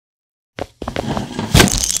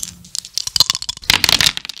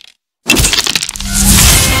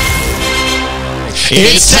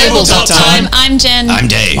It's tabletop time. I'm Jen. I'm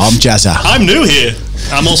Dave. I'm Jazza. I'm new here.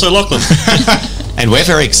 I'm also Lachlan. And we're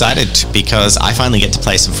very excited because I finally get to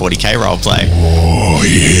play some 40k roleplay. Oh,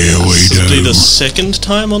 yeah, we This will be do. the second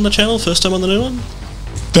time on the channel, first time on the new one.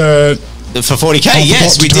 For 40k,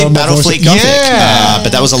 yes, we did Battlefleet Gothic.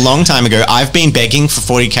 But that was a long time ago. I've been begging for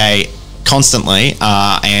 40k constantly,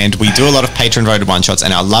 and we do a lot of patron-voted one-shots,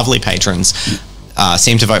 and our lovely patrons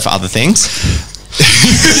seem to vote for other things.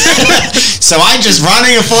 So I'm just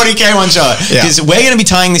running a 40k one-shot because we're going to be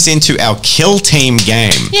tying this into our Kill Team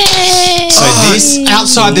game. Yay! So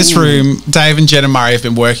Outside this room, Dave and Jen and Murray have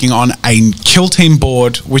been working on a Kill Team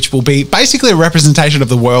board, which will be basically a representation of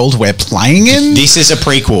the world we're playing in. This is a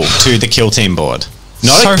prequel to the Kill Team board.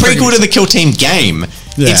 Not So a prequel freaking- to the Kill Team game.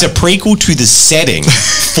 Yeah. It's a prequel to the setting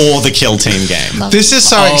for the Kill Team game. This is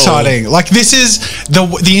so exciting. Like, this is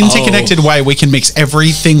the interconnected way we can mix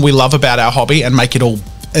everything we love about our hobby and make it all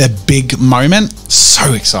a big moment.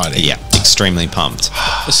 So exciting. Yeah, extremely pumped.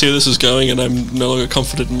 I see where this is going, and I'm no longer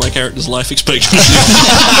confident in my character's life expectancy.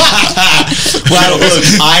 Well, look,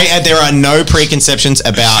 there are no preconceptions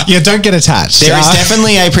about... Yeah, don't get attached. There is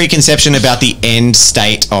definitely a preconception about the end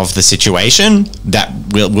state of the situation that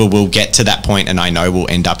we'll get to that point, and I know we'll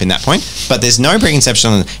end up in that point. But there's no preconception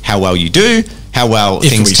on how well you do, how well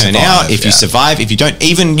things turn out, if you survive, if you don't.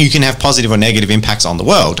 Even you can have positive or negative impacts on the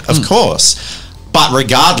world, of course. But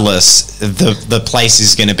regardless, the place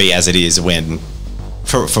is going to be as it is when...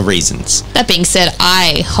 For reasons. That being said,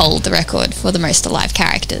 I hold the record for the most alive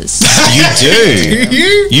characters. You do.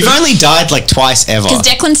 You've only died like twice ever. Because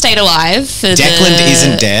Declan stayed alive. Declan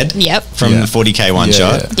isn't dead. Yep. From the 40k one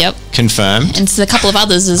shot. Yep. Confirmed. And so a couple of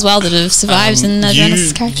others as well that have survived in the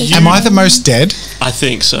Genesis characters. Am I the most dead? I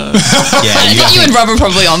think so. Yeah, I think you and Rob are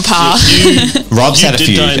probably on par. Rob's had a did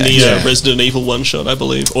few. die in the Resident Evil one shot, I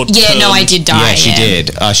believe. Or I did die. Yeah, she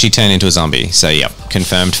did. She turned into a zombie. So, yep,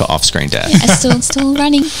 confirmed for off-screen death. I'm still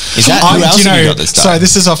running. Is that who else have you got this So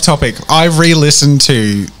this is off topic. I re-listened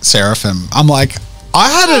to Seraphim. I'm like, I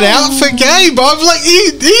had it out for Gabe. I'm like,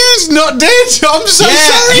 he's not dead. I'm so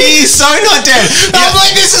sorry. He's so not dead. I'm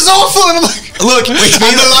like, this is awful. And I'm like, look, it's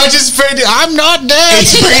been I'm not dead.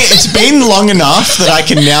 It's been long enough that I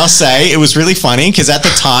can now say it was really funny because at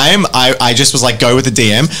the time I just was like, go with the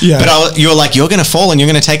DM. Yeah. But you were like, you're going to fall and you're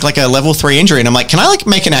going to take like a level 3 injury. And I'm like, can I like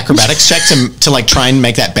make an acrobatics check to like try and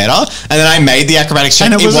make that better? And then I made the acrobatics check.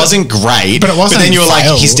 And It wasn't great. But it wasn't But then you were like,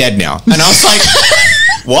 fail. he's dead now. And I was like...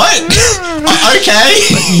 What? Okay.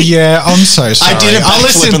 Yeah, I'm so sorry. I did a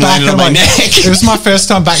backflip and landed on my neck. It was my first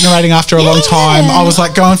time back narrating after a long time. I was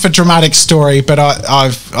like going for dramatic story, but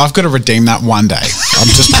I've got to redeem that one day. I'm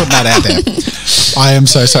just putting that out there. I am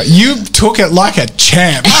so sorry. You took it like a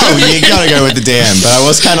champ. Oh, you got to go with the DM. But I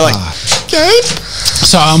was kind of like, okay.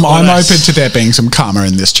 So I'm open to there being some karma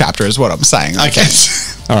in this chapter is what I'm saying. Okay.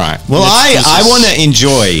 All right. Well, I want to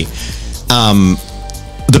enjoy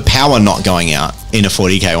the power not going out in a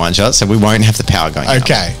 40k one shot, so we won't have the power going out.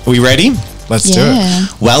 Okay. Are we ready? Let's do it.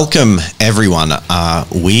 Welcome, everyone.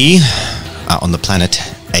 We are on the planet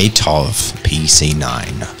Atov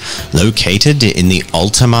PC9, located in the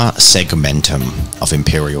Ultima Segmentum of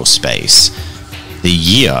Imperial Space. The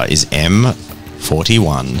year is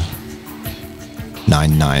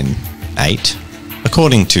M41998,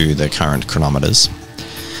 according to the current chronometers.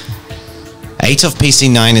 Atov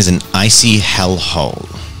PC9 is an icy hellhole.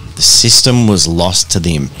 The system was lost to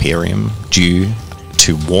the Imperium due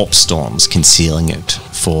to warp storms concealing it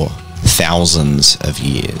for thousands of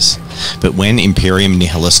years. But when Imperium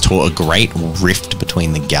Nihilus tore a great rift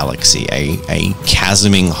between the galaxy, a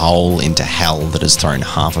chasming hole into hell that has thrown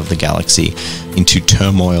half of the galaxy into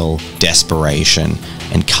turmoil, desperation,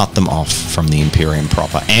 and cut them off from the Imperium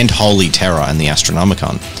proper and Holy Terror and the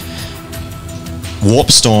Astronomicon.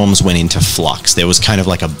 Warp storms went into flux. There was kind of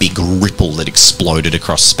like a big ripple that exploded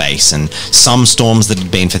across space, and some storms that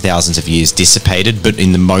had been for thousands of years dissipated, but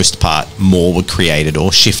in the most part, more were created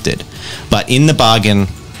or shifted. But in the bargain,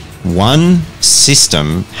 one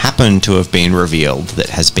system happened to have been revealed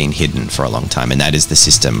that has been hidden for a long time, and that is the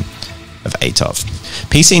system of Atov.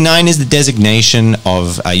 PC9 is the designation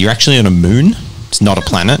of, you're actually on a moon. It's not a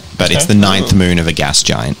planet, but it's the 9th moon of a gas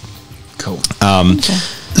giant. Cool. And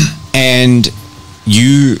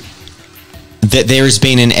there has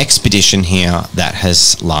been an expedition here that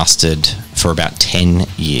has lasted for about 10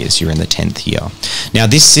 years. You're in the 10th year. Now,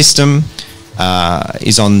 this system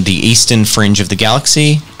is on the eastern fringe of the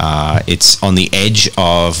galaxy. It's on the edge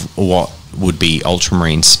of what would be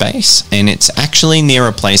ultramarine space, and it's actually near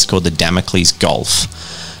a place called the Damocles Gulf.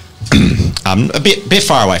 A bit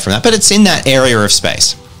far away from that, but it's in that area of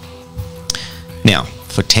space. Now,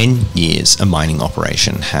 For 10 years, a mining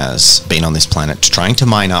operation has been on this planet trying to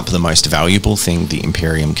mine up the most valuable thing the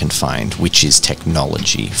Imperium can find, which is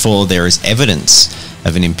technology. For there is evidence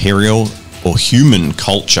of an Imperial or human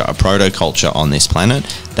culture, a proto-culture on this planet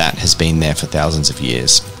that has been there for thousands of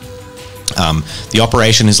years. The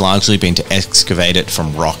operation has largely been to excavate it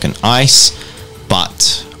from rock and ice,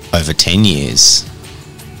 but over 10 years,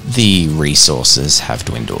 the resources have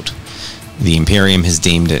dwindled. The Imperium has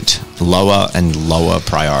deemed it lower and lower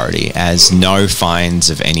priority as no finds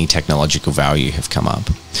of any technological value have come up.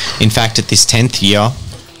 In fact, at this 10th year,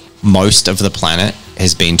 most of the planet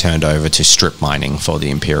has been turned over to strip mining for the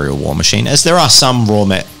Imperial war machine, as there are some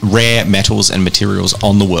rare metals and materials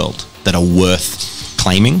on the world that are worth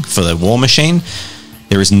claiming for the war machine.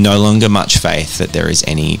 There is no longer much faith that there is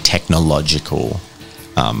any technological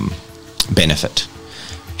benefit.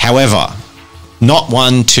 However, not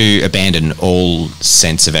one to abandon all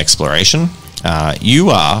sense of exploration. You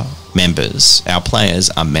are members, our players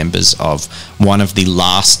are members of one of the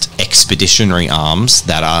last expeditionary arms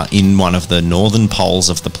that are in one of the northern poles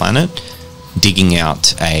of the planet, digging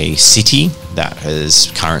out a city that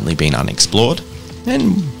has currently been unexplored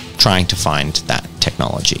and trying to find that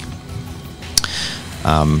technology.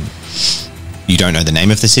 You don't know the name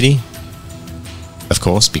of the city, of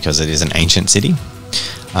course, because it is an ancient city.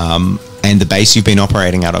 And the base you've been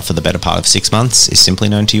operating out of for the better part of 6 months is simply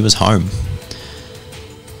known to you as home.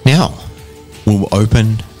 Now, we'll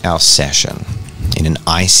open our session in an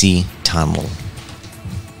icy tunnel.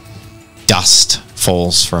 Dust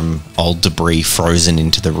falls from old debris frozen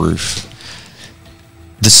into the roof.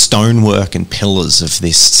 The stonework and pillars of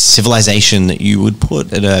this civilization that you would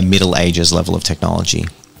put at a Middle Ages level of technology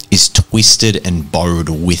is twisted and bowed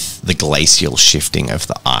with the glacial shifting of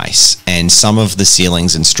the ice, and some of the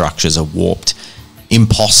ceilings and structures are warped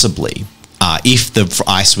impossibly. If the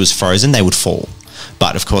ice was frozen, they would fall.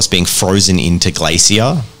 But of course, being frozen into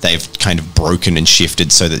glacier, they've kind of broken and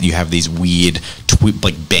shifted so that you have these weird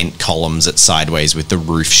like bent columns at sideways with the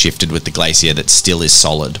roof shifted with the glacier that still is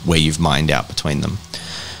solid where you've mined out between them.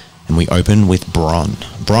 And we open with Bron.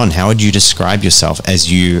 Bron, how would you describe yourself as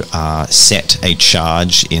you set a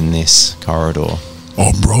charge in this corridor?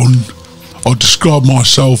 I'm Bron. I describe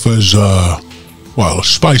myself as, a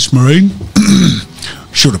Space Marine.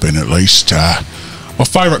 Should have been at least. My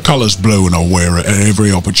favourite colour's blue and I wear it at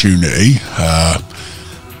every opportunity.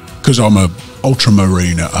 Because I'm a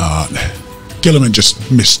ultramarine at heart. Gilliman just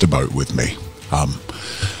missed the boat with me.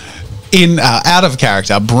 In out of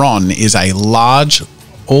character, Bron is a large,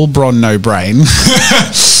 all brawn, no brain,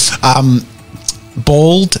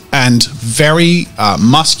 bald and very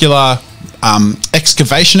muscular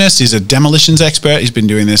excavationist. He's a demolitions expert. He's been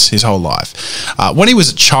doing this his whole life. When he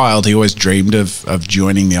was a child, he always dreamed of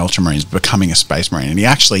joining the Ultramarines, becoming a Space Marine. And he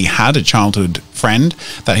actually had a childhood friend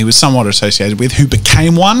that he was somewhat associated with who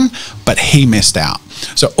became one, but he missed out.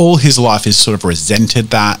 So all his life he's sort of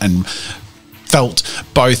resented that and felt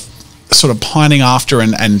both sort of pining after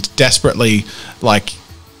and desperately like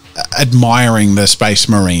admiring the Space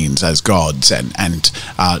Marines as gods and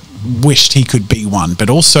wished he could be one, but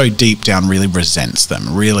also deep down really resents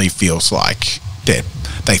them, really feels like they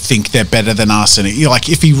think they're better than us, and like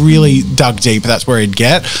if he really dug deep, that's where he'd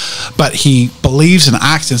get. But he believes and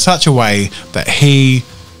acts in such a way that he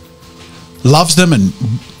loves them and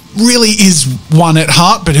really is one at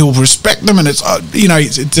heart, but he'll respect them, and it's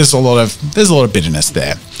there's a lot of bitterness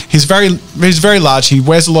there. He's very large. He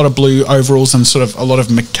wears a lot of blue overalls and sort of a lot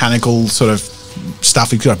of mechanical sort of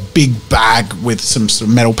stuff. He's got a big bag with some sort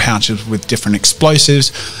of metal pouches with different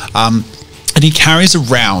explosives, and he carries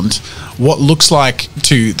around what looks like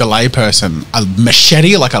to the layperson a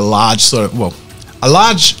machete, like a large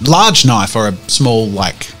large knife or a small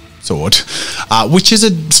like sword, which is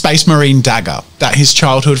a Space Marine dagger that his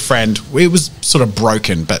childhood friend, it was sort of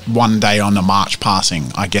broken, but one day on a march passing,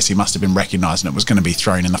 I guess he must have been recognised and it was going to be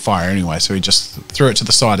thrown in the fire anyway, so he just threw it to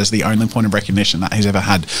the side as the only point of recognition that he's ever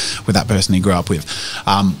had with that person he grew up with.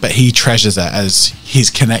 But he treasures it as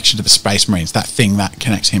his connection to the Space Marines, that thing that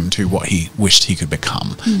connects him to what he wished he could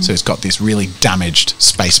become. So he's got this really damaged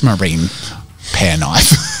Space Marine pear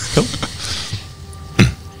knife. Cool.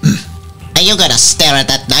 Are you gonna stare at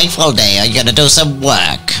that knife all day, or are you gonna do some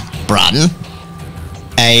work, Bron?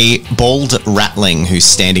 A bald ratling who's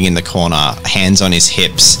standing in the corner, hands on his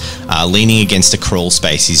hips, leaning against a crawl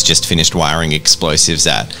space he's just finished wiring explosives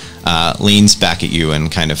at, leans back at you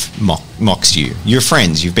and kind of mocks you. You're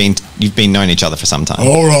friends. You've been known each other for some time.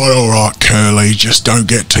 All right, Curly. Just don't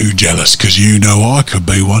get too jealous, because you know I could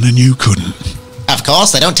be one and you couldn't. Of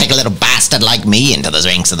course, they don't take a little bastard like me into the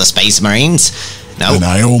ranks of the Space Marines. No. And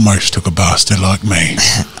they almost took a bastard like me.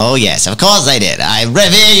 Oh, yes, of course they did. I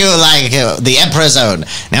revere you like the Emperor's own.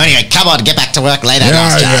 Now, anyway, come on, get back to work later.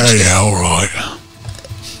 Yeah, all right.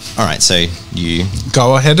 All right, so you...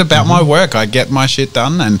 Go ahead about my work. I get my shit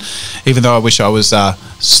done, and even though I wish I was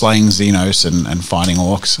slaying Xenos and fighting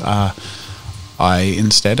orcs, I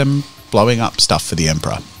instead am blowing up stuff for the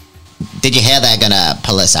Emperor. Did you hear they're going to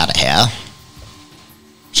pull us out of here?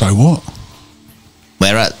 So what?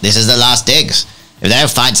 This is the last digs. If they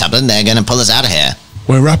don't find something, they're going to pull us out of here.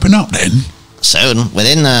 We're wrapping up then? Soon,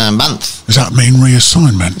 within a month. Does that mean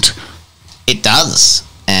reassignment? It does,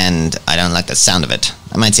 and I don't like the sound of it.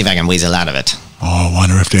 I might see if I can weasel out of it. Oh, I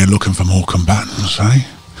wonder if they're looking for more combatants, eh?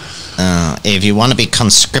 If you want to be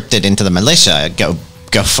conscripted into the militia, go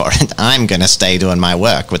for it. I'm going to stay doing my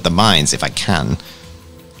work with the mines if I can.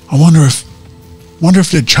 I wonder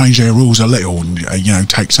if they'd change their rules a little and,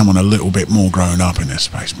 take someone a little bit more grown up in their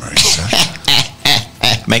Space Marines.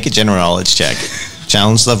 Make a general knowledge check.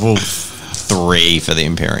 Challenge level 3 for the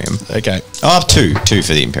Imperium. Okay. Oh, 2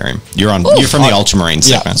 for the Imperium. You're from the Ultramarine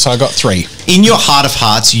segment. Yeah, so I got 3. In your heart of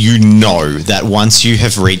hearts, you know that once you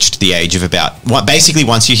have reached the age of basically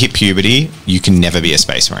once you hit puberty, you can never be a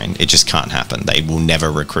Space Marine. It just can't happen. They will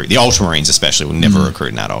never recruit. The Ultramarines especially will never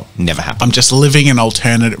recruit an adult. Never happen. I'm just living an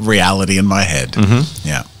alternate reality in my head. Mm-hmm.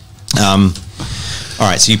 Yeah. All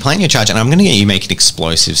right, so you plan your charge, and I'm going to get you make an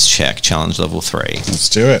explosives check, challenge level 3. Let's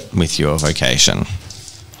do it. With your vocation.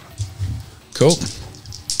 Cool.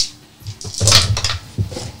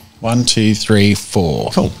 1, 2, 3,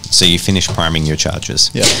 4. Cool. So you finish priming your charges.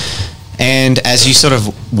 Yeah. And as you sort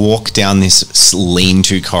of walk down this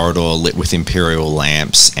lean-to corridor lit with Imperial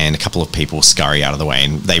lamps, and a couple of people scurry out of the way,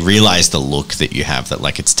 and they realize the look that you have, that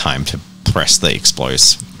like it's time to press the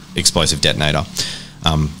explosive detonator.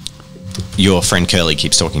 Your friend Curly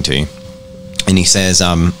keeps talking to you, and he says,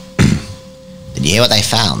 Did you hear what they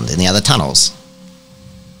found in the other tunnels?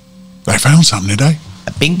 They found something today.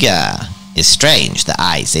 A big, is strange, the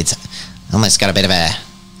eyes. It's almost got a bit of a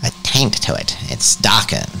taint to it. It's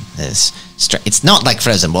darker. It's not like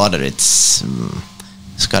frozen water. It's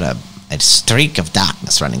got a streak of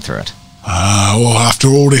darkness running through it. Well, after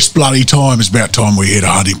all this bloody time, it's about time we hit a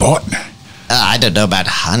honey pot. I don't know about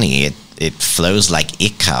honey. It flows like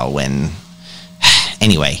ichor when...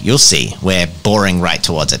 Anyway, you'll see. We're boring right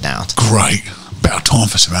towards it now. Great. About time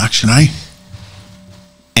for some action, eh?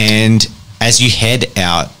 And as you head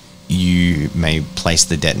out, you may place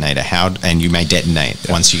the detonator. And you may detonate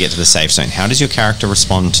once you get to the safe zone. How does your character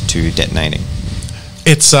respond to detonating?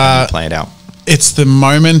 It's play it out. It's the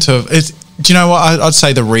moment of it. Do you know what? I'd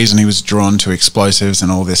say the reason he was drawn to explosives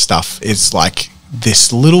and all this stuff is like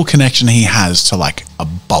this little connection he has to like a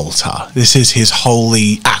bolter. This is his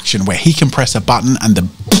holy action where he can press a button and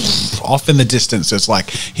off in the distance, it's like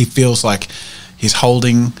he feels like he's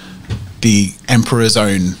holding the Emperor's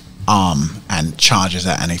own arm and charges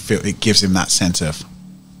it, and it gives him that sense of,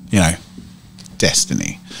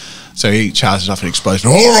 destiny. So he charges off an explosion.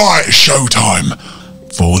 All right, showtime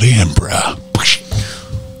for the Emperor.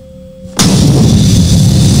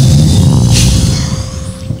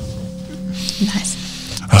 Nice.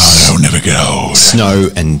 They'll never get old. Snow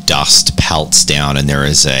and dust pelts down, and there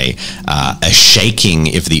is a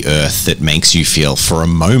shaking of the earth that makes you feel for a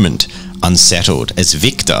moment unsettled as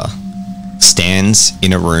Victor stands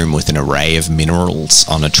in a room with an array of minerals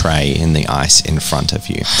on a tray in the ice in front of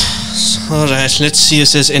you. Alright, let's see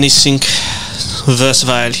if there's anything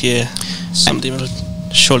worthwhile here. Somebody will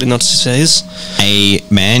surely not says. A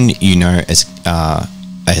man you know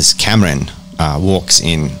as Cameron walks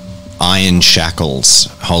in, iron shackles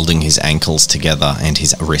holding his ankles together and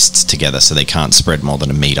his wrists together so they can't spread more than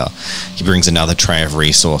a meter. He brings another tray of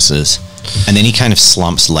resources, and then he kind of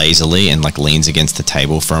slumps lazily and like leans against the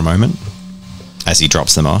table for a moment as he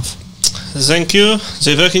drops them off. Thank you.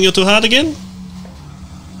 They working you too hard again?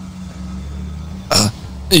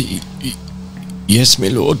 Yes, my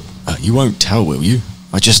lord. You won't tell, will you?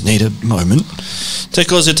 I just need a moment.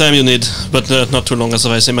 Take all the time you need, but not too long,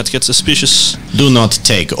 otherwise they might get suspicious. Do not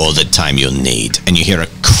take all the time you'll need. And you hear a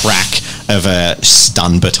crack of a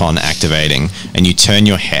stun baton activating, and you turn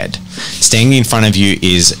your head. Standing in front of you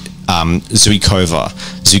is Zukova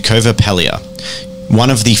Pelia, one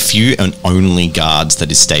of the few and only guards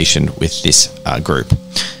that is stationed with this group.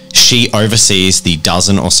 She oversees the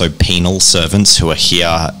dozen or so penal servants who are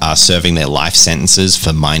here serving their life sentences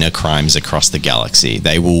for minor crimes across the galaxy.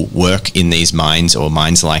 They will work in these mines or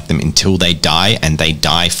mines like them until they die, and they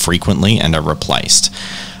die frequently and are replaced.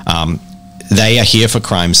 They are here for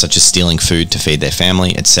crimes such as stealing food to feed their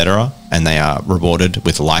family, etc., and they are rewarded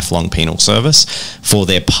with lifelong penal service for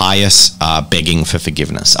their pious begging for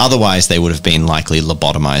forgiveness. Otherwise, they would have been likely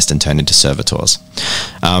lobotomized and turned into servitors.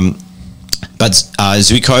 But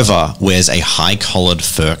Zukova wears a high-collared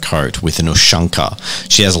fur coat with an ushanka.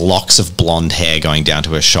 She has locks of blonde hair going down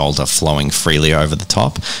to her shoulder, flowing freely over the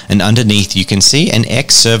top. And underneath, you can see an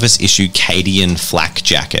ex-service issue Cadian flak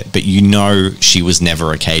jacket, but you know she was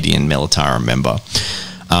never a Cadian Militarum member.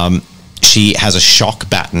 She has a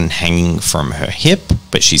shock baton hanging from her hip,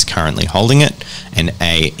 but she's currently holding it, and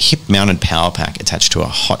a hip-mounted power pack attached to a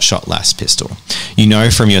hotshot las pistol. You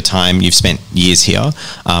know from your time, you've spent years here,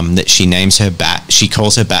 that she names her she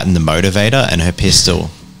calls her baton the motivator and her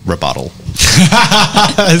pistol rebuttal.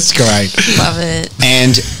 That's great. Love it.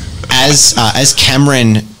 And as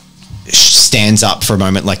Cameron stands up for a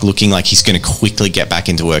moment, like looking like he's going to quickly get back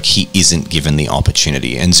into work, he isn't given the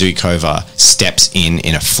opportunity, and Zukova steps in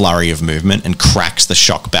a flurry of movement and cracks the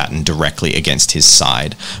shock baton directly against his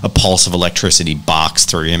side. A pulse of electricity barks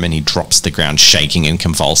through him and he drops to the ground, shaking and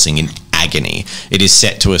convulsing in agony. It is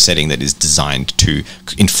set to a setting that is designed to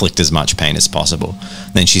inflict as much pain as possible.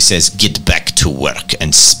 Then she says, "Get back to work,"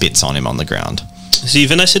 and spits on him on the ground. See,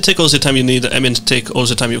 when I said take all the time you need, I meant take all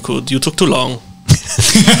the time you could. You took too long.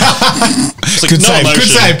 It's like Good no save, emotion. good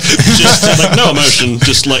save. Just like no emotion.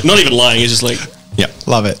 Just like not even lying. It's just like Yeah,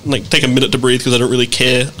 Love it. like take a minute to breathe because I don't really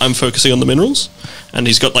care. I'm focusing on the minerals, and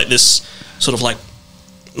he's got like this sort of like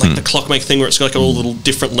the clockmake thing where it's got like all little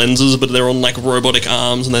different lenses, but they're on like robotic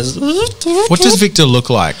arms, and there's. What does Victor look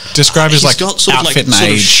like? Describe his He's got sort of outfit like and sort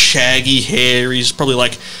of age. shaggy hair. He's probably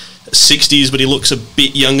like 60s, but he looks a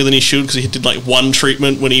bit younger than he should because he did like one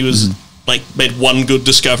treatment when he was like made one good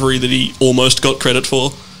discovery that he almost got credit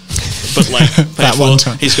for. But like That one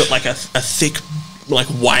time. he's got like a thick like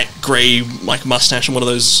white grey like mustache and one of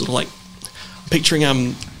those sort of like I'm picturing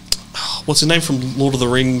what's his name from Lord of the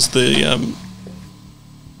Rings, the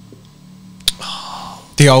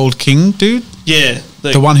The old king dude? yeah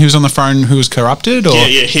The one who's on the throne who was corrupted? Or?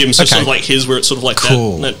 yeah him, so Okay. sort of like his where it's sort of like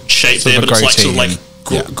Cool. that shape Sort there, of a but it's like grey sort of like tea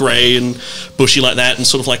and- grey and bushy like that, and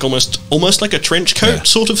sort of like almost like a trench coat Yeah.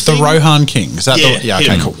 sort of The thing. Rohan king. Is that the... Yeah,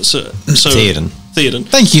 okay, him. cool. So Theoden.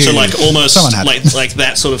 Thank you. So like almost Someone had it. like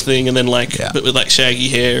that sort of thing, and then like Yeah. but with like shaggy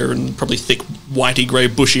hair and probably thick whitey grey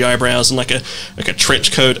bushy eyebrows and like a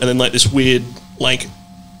trench coat, and then like this weird like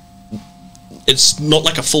it's not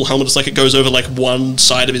like a full helmet. It's like it goes over like one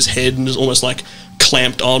side of his head and is almost like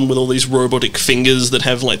clamped on with all these robotic fingers that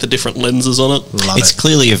have like the different lenses on it. Love It's it.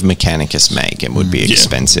 clearly of Mechanicus make and would be Yeah.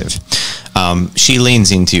 expensive. She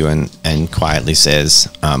leans into you and quietly says,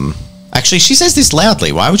 actually, she says this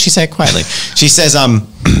loudly. Why would she say it quietly? She says,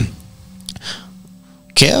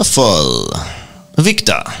 careful,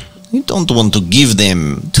 Victor. You don't want to give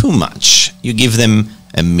them too much. You give them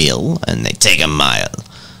a mile and they take a mile.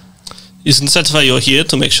 Isn't that why you're here,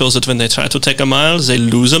 to make sure that when they try to take a mile, they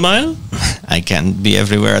lose a mile? I can't be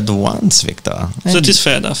everywhere at once, Victor. That is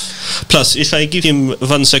fair enough. Plus, if I give him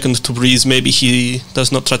 1 second to breathe, maybe he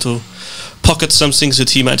does not try to pocket something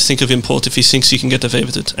that he might think of import if he thinks he can get away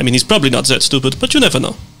with it. I mean, he's probably not that stupid, but you never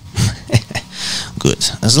know. Good.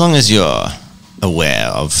 As long as you're aware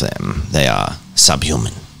of them, they are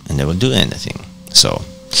subhuman and they will do anything. So,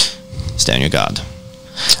 stay on your guard.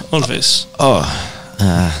 Always.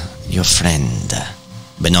 Your friend,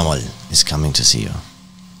 Benomal, is coming to see you.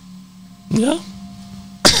 Yeah.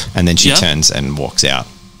 And then she Yeah. turns and walks out.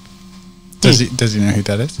 Does he know who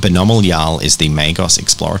that is? Benomal Jarl is the Magos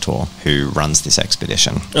explorator who runs this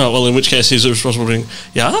expedition. Oh, well, in which case he's responsible for being,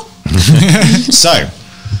 yeah? So,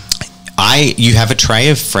 you have a tray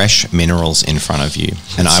of fresh minerals in front of you,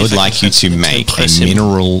 and I see would if I like can you to make a impress him.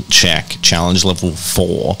 mineral check, challenge level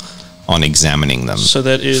 4, on examining them. So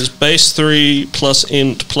that is base 3 plus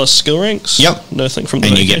int plus skill ranks? Yep. Nothing from the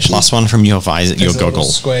And you get vacation. +1 from your visor, your There's a little goggle.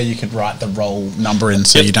 square you can write the roll number in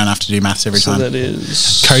so Yep. you don't have to do maths every So time. that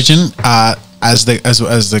is... Kojin, as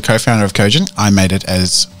the co-founder of Kojin, I made it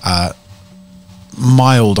as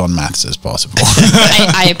mild on maths as possible.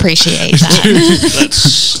 I appreciate that. That's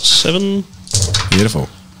 7... Beautiful.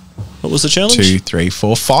 What was the challenge? 2, 3,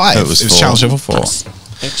 4, 5. It was 4. challenge level 4.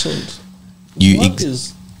 Excellent. You What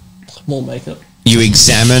is more makeup? You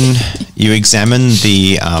examine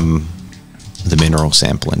the mineral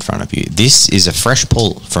sample in front of you. This is a fresh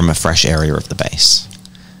pull from a fresh area of the base.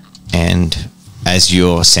 And as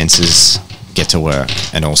your senses get to work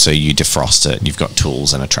and also you defrost it, you've got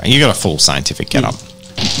tools and a tray. You've got a full scientific getup.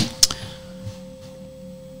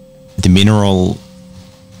 The mineral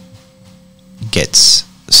gets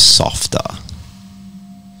softer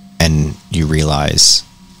and you realize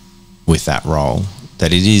with that roll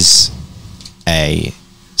that it is a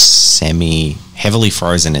heavily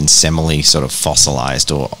frozen and semi sort of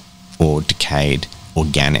fossilized or decayed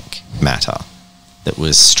organic matter that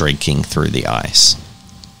was streaking through the ice.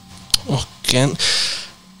 Again,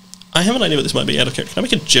 I have an idea what this might be out of character. Can I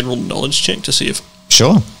make a general knowledge check to see if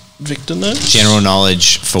Sure. Victor knows? General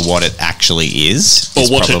knowledge for what it actually is Or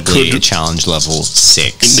what it probably could a challenge level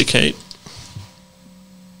 6. Indicate.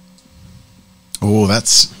 Oh,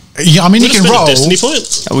 that's. Yeah, I mean, you Would it can spend a roll. destiny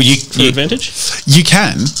point Well, for advantage. You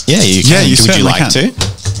can. Yeah, you can. Yeah, you Would you certainly like can. to?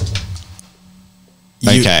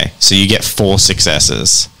 You- Okay, so you get 4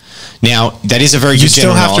 successes. Now, that is a very You good still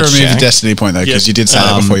general have to knowledge remove check. your destiny point though, because Yep. you did say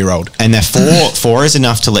that before you rolled. And that four is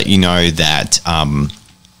enough to let you know that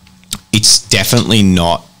it's definitely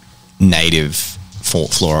not native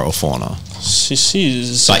flora or fauna. This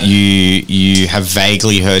is... But you have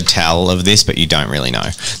vaguely heard tell of this, but you don't really know.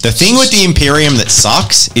 The thing with the Imperium that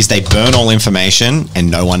sucks is they burn all information and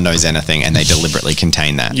no one knows anything, and they deliberately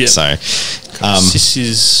contain that. Yep. So, this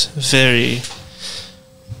is very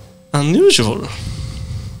unusual.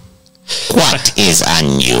 What is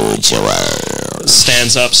unusual?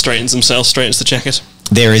 Stands up, straightens himself, straightens the jacket.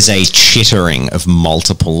 there is a chittering of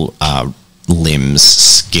multiple limbs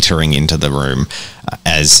skittering into the room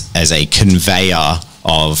as a conveyor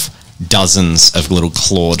of dozens of little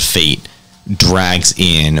clawed feet drags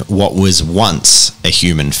in what was once a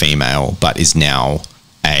human female but is now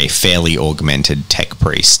a fairly augmented tech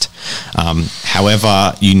priest.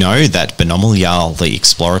 However, you know that Benomalial the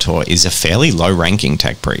Explorator is a fairly low-ranking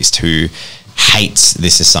tech priest who hates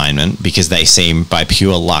this assignment because they seem, by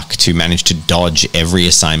pure luck, to manage to dodge every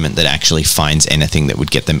assignment that actually finds anything that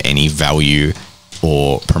would get them any value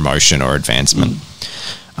or promotion or advancement.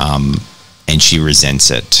 And she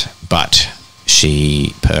resents it, but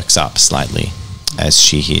she perks up slightly as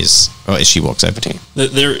she hears, or as she walks over to you.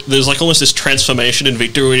 There's like almost this transformation in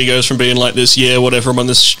Victor where he goes from being like this, yeah, whatever, I'm on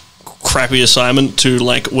this crappy assignment, to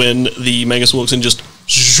like when the Magus walks in, just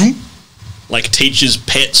zoom, like teacher's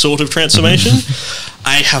pet sort of transformation.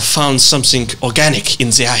 I have found something organic in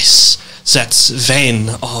the ice. That vein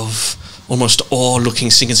of almost all looking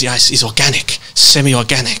things in the ice is organic,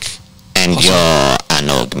 semi-organic. And your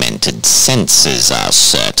unaugmented senses are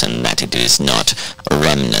certain that it is not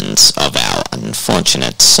remnants of our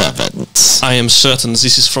unfortunate servants. I am certain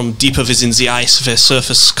this is from deeper within the ice where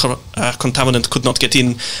surface contaminant could not get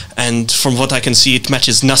in, and from what I can see it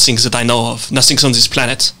matches nothing that I know of, nothing on this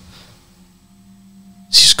planet.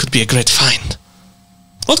 This could be a great find.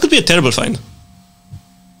 What could be a terrible find?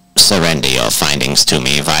 Surrender your findings to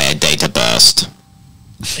me via data burst.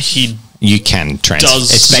 You can transfer.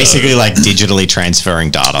 Does It's basically like digitally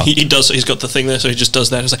transferring data. He does, he's got the thing there, so he just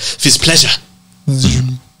does that. It's like, with pleasure.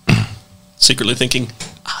 Secretly thinking,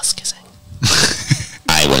 ask his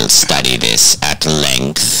I will study this at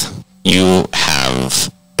length. You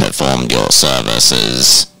have performed your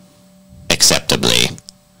services acceptably.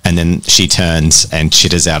 And then she turns and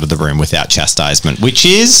chitters out of the room without chastisement, which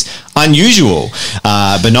is unusual.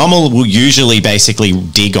 Benomel will usually basically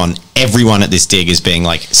dig on everyone at this dig as being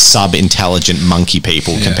like sub-intelligent monkey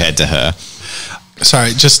people compared to her.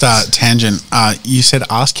 Sorry, just tangent. You said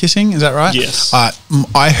ass kissing, is that right? Yes.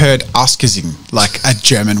 I heard ass kissing, like a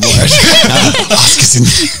German word. Ass kissing.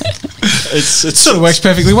 It Sort of works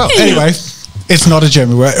perfectly well. Anyway, it's not a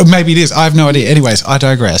German word. Or maybe it is. I have no idea. Anyways, I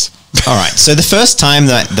digress. All right, so the first time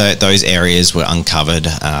that those areas were uncovered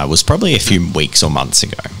was probably a few weeks or months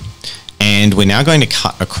ago. And we're now going to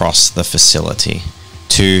cut across the facility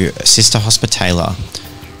to Sister Hospitaler,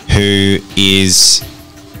 who is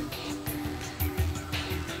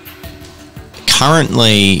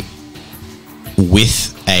currently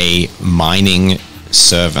with a mining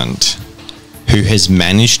servant who has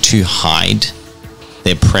managed to hide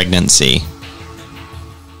their pregnancy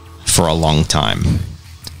for a long time.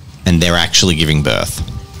 And they're actually giving birth.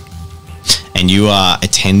 And you are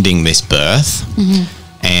attending this birth.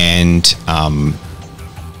 And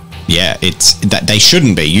it's that they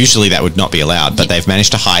shouldn't be. Usually that would not be allowed, but they've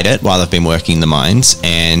managed to hide it while they've been working the mines,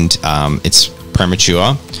 and it's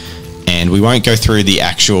premature. And we won't go through the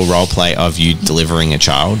actual role play of you delivering a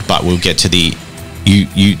child, but we'll get to the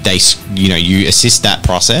you assist that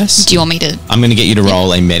process. Do you want me to? I'm going to get you to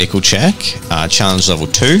roll a medical check, challenge level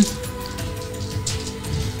 2.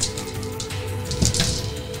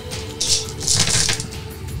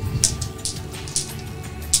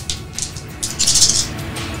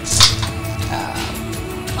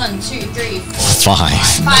 One, two, three, four.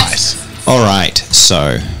 5. Nice. All right,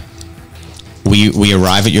 so we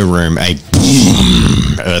arrive at your room. A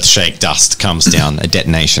boom, earthshake dust comes down. A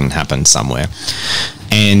detonation happens somewhere,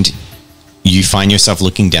 and you find yourself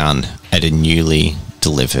looking down at a newly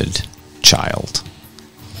delivered child.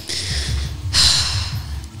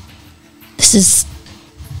 This is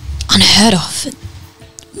unheard of.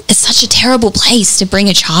 It's such a terrible place to bring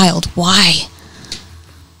a child. Why?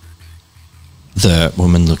 The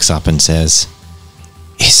woman looks up and says,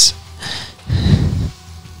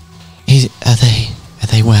 Are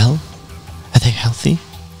they well? Are they healthy?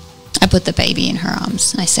 I put the baby in her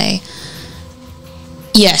arms and I say,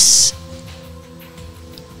 yes,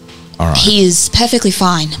 All right. he is perfectly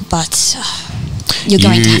fine, but you're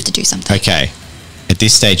going to have to do something. Okay. At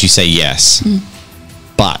this stage, you say yes,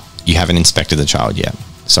 but you haven't inspected the child yet.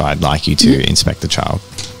 So I'd like you to inspect the child.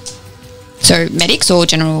 So medics or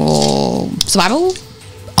general survival?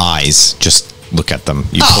 Eyes, just look at them.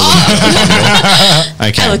 You pull them out of the bundle.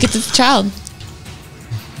 Okay. I look at the child.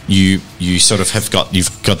 You sort of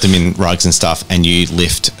you've got them in rugs and stuff, and you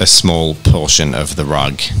lift a small portion of the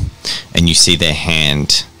rug, and you see their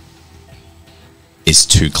hand is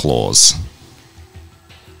 2 claws.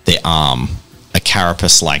 Their arm, a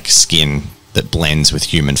carapace-like skin that blends with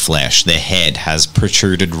human flesh. Their head has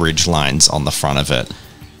protruded ridge lines on the front of it.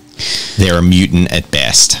 They're a mutant at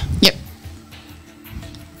best. Yep.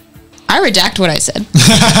 I redact what I said.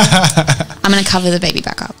 I'm going to cover the baby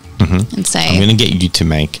back up and say... I'm going to get you to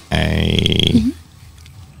make a...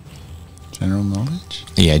 General knowledge?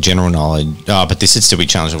 Yeah, general knowledge. Oh, but this would still be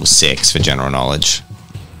challenge level 6 for general knowledge.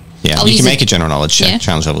 Yeah, I'll you can use make a general knowledge check, Yeah.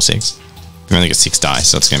 challenge level 6. You've only got 6 dice,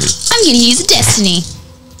 so it's going to be I'm going to use a destiny.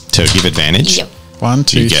 to give advantage. Yep. 1,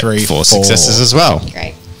 2, You get 3, 4 successes as well.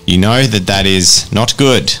 Great. You know that is not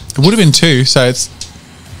good. It would have been 2, so it's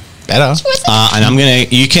better. And I'm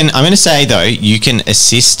gonna say though, you can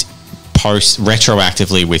assist post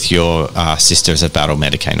retroactively with your Sisters of Battle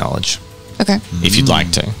Medicaid knowledge Okay. if you'd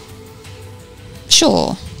like to.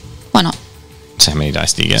 Sure. Why not? So how many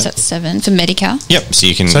dice do you So get? that's 7 for Medica. Yep. So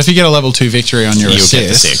you can. So if you get a level 2 victory on your you'll assist, get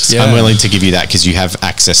the 6. yeah. I'm willing to give you that because you have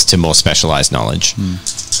access to more specialized knowledge.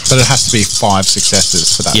 But it has to be 5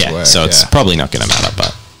 successes for that to work. So it's probably not going to matter,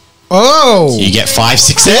 but Oh! you get 5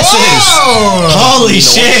 successes. Whoa! Holy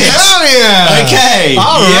shit! Hell yeah! Okay.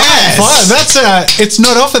 All right, Yes. fine. That's it's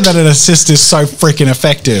not often that an assist is so freaking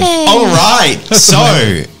effective. All right.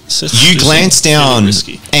 So you glance down,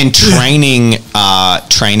 and training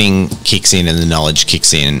kicks in, and the knowledge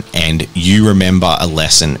kicks in, and you remember a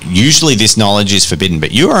lesson. Usually, this knowledge is forbidden,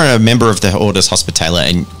 but you are a member of the Orders Hospitaller,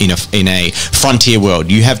 and in a frontier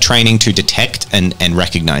world, you have training to detect and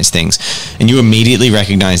recognize things, and you immediately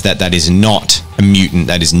recognize that is not a mutant,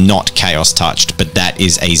 that is not chaos touched, but that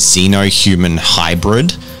is a xeno-human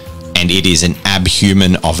hybrid, and it is an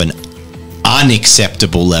abhuman of an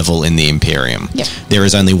unacceptable level in the Imperium. Yep. There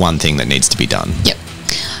is only one thing that needs to be done. Yep.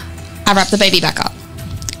 I wrap the baby back up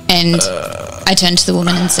and I turn to the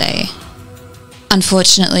woman and say,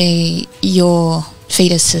 unfortunately, your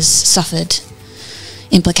fetus has suffered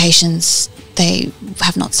implications. They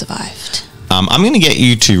have not survived. I'm going to get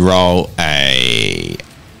you to roll a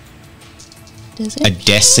Does it?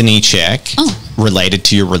 destiny check Oh. related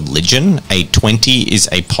to your religion. A 20 is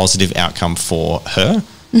a positive outcome for her.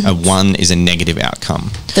 A 1 is a negative outcome.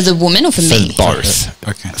 For the woman or for me? For both.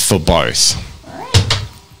 Okay. For both.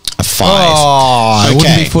 A 5. Oh, it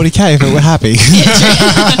wouldn't be 40k if it were happy.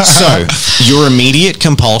 So, your immediate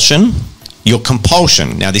compulsion,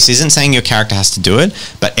 now this isn't saying your character has to do it,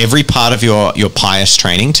 but every part of your pious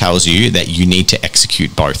training tells you that you need to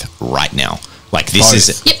execute both right now. Like this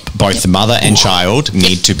is Yep. both the mother and child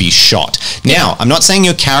need to be shot. Now, I'm not saying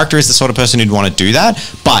your character is the sort of person who'd want to do that,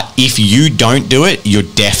 but if you don't do it, you're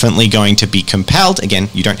definitely going to be compelled. Again,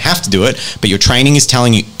 you don't have to do it, but your training is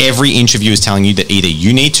telling you, every inch of you is telling you that either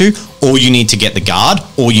you need to, or you need to get the guard,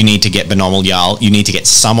 or you need to get Benomal Jarl, you need to get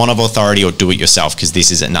someone of authority or do it yourself, because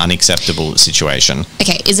this is an unacceptable situation.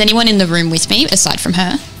 Okay, is anyone in the room with me aside from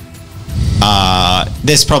her?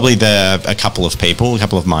 There's probably a couple of people, a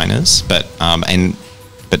couple of minors, but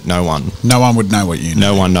no one. No one would know what you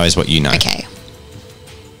know. No one knows what you know. Okay.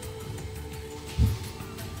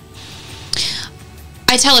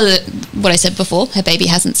 I tell her that what I said before, her baby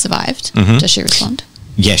hasn't survived. Does she respond?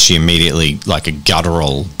 Yes, she immediately, like a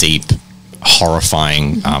guttural, deep,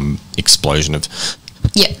 horrifying explosion of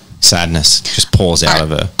Yep. sadness just pours out of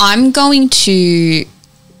her. I'm going to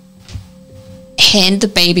hand the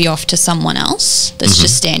baby off to someone else that's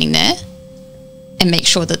just standing there and make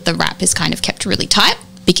sure that the wrap is kind of kept really tight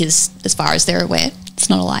because as far as they're aware, it's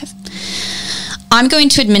not alive. I'm going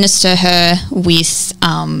to administer her with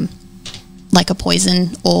like a poison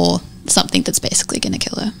or something that's basically going to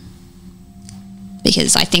kill her.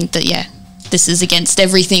 Because I think that, this is against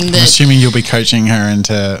everything I'm that... assuming you'll be coaching her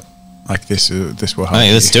into like this will help.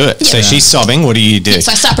 Hey, let's do it. So Yeah. she's sobbing. What do you do?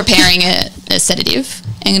 So I start preparing a a sedative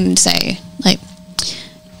and say, like,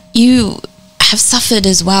 you have suffered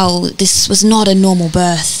as well. This was not a normal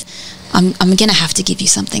birth. I'm going to have to give you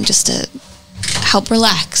something just to help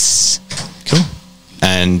relax. Cool.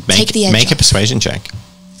 And Take the edge make a off. persuasion check.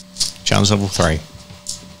 Challenge level 3.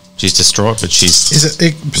 She's distraught, but she's... Is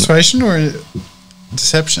it a persuasion or a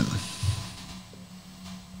deception?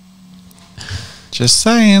 Just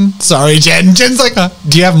saying. Sorry, Jen. Jen's like,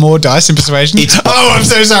 do you have more dice in persuasion? I'm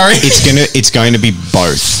so sorry. It's going to be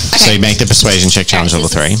both. So Okay. you make the persuasion check, challenge level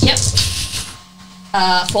 3. Yep.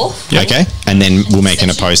 4. Okay, and then we'll make an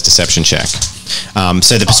opposed deception check.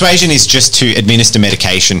 So the persuasion is just to administer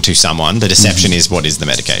medication to someone. The deception is what is the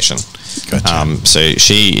medication. Gotcha. So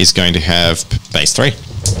she is going to have base 3.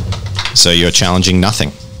 So you're challenging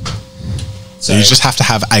nothing. So you just have to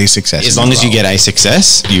have a success. As long as you get a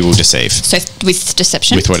success, you will deceive So with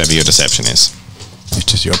deception. with whatever your deception is.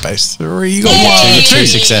 Which is your base 3. You got Yay! 2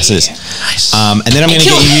 successes. And then I'm going to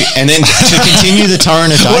get you, and then to continue the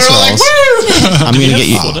torrent of dice rolls, I'm going to get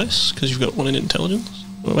you. 4 dice because you've got 1 in intelligence.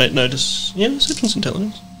 Oh, wait, no, deception's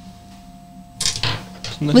intelligence.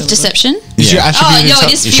 Isn't that how with that deception. Is your Yeah. attribute Oh, no,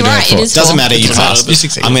 it is. You should You're have right. four. It is. Doesn't 4. matter, you Doesn't matter, passed. but- You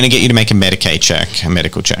succeed. I'm going to get you to make a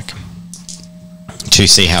medical check to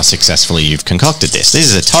see how successfully you've concocted this. This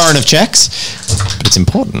is a torrent of checks, but it's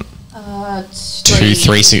important. 2,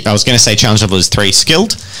 3. I was going to say challenge level is 3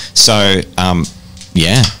 skilled. So,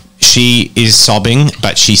 yeah, she is sobbing,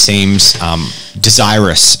 but she seems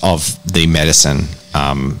desirous of the medicine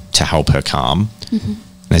to help her calm. And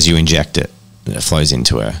as you inject it, it flows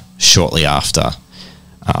into her. Shortly after,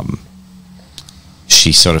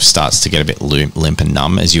 she sort of starts to get a bit limp and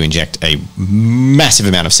numb as you inject a massive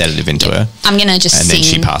amount of sedative into her. I'm going to just And sing. then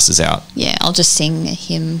she passes out. Yeah, I'll just sing a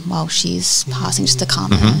hymn while she's passing just to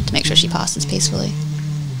calm her, to make sure she passes peacefully.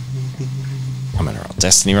 I'm going to roll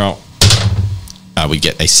destiny roll. We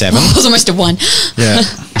get a 7. It was almost a 1. Yeah.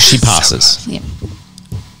 She passes. Yeah.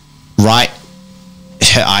 Right,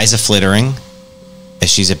 her eyes are flittering as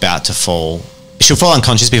she's about to fall. She'll fall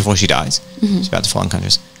unconscious before she dies. She's about to fall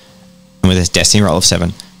unconscious. And with a destiny roll of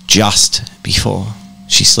 7, just before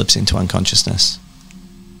she slips into unconsciousness,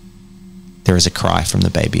 there is a cry from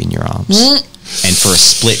the baby in your arms. And for a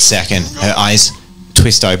split second, her eyes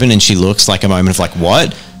twist open and she looks like a moment of like,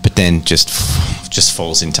 what? But then just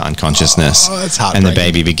falls into unconsciousness. Oh, that's and the heartbreaking.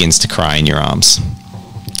 baby begins to cry in your arms.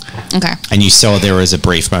 Okay. And you saw there was a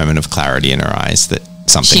brief moment of clarity in her eyes that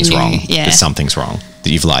something's knew, wrong. yeah. That something's wrong.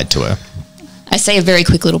 That you've lied to her. I say a very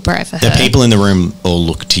quick little prayer for her. The people in the room all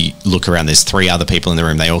look around. There's 3 other people in the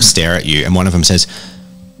room. They all stare at you, and one of them says,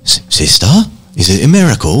 "Sister, is it a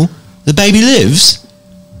miracle? The baby lives."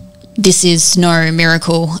 This is no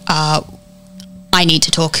miracle. I need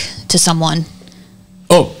to talk to someone.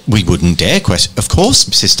 Oh, we wouldn't dare question. Of course,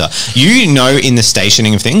 sister. You know, in the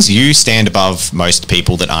stationing of things, you stand above most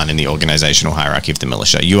people that aren't in the organizational hierarchy of the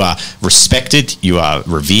militia. You are respected. You are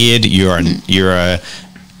revered. You're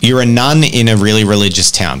a nun in a really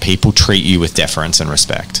religious town. People treat you with deference and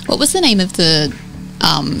respect. What was the name of the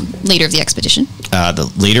leader of the expedition?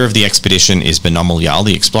 The leader of the expedition is Benomel Yal,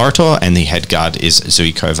 the explorator, and the head guard is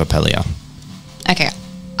Zuikova Pelia. Okay.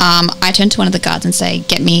 I turn to one of the guards and say,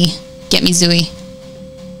 "Get me Zui."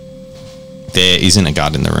 There isn't a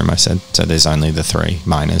guard in the room, I said, so there's only the 3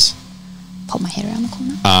 miners. Pop my head around the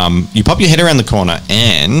corner. You pop your head around the corner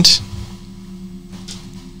and...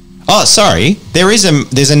 Oh, sorry. There's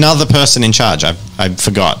another person in charge. I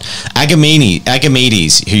forgot.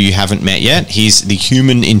 Agamedes, who you haven't met yet. He's the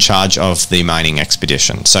human in charge of the mining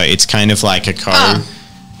expedition. So it's kind of like a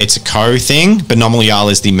It's a co thing. Benomel Yal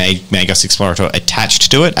is the Magos Explorator attached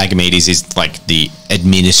to it. Agamedes is like the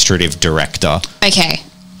administrative director. Okay.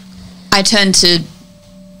 I turn to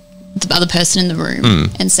the other person in the room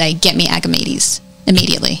and say, "Get me Agamedes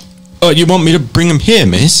immediately." Oh, you want me to bring him here,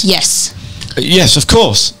 miss? Yes. Yes, of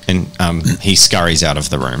course. And he scurries out of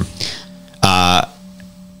the room. At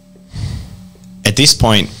this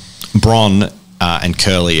point, Bron and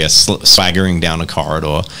Curly are swaggering down a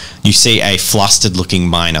corridor. You see a flustered-looking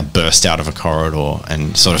miner burst out of a corridor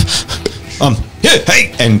and sort of, yeah,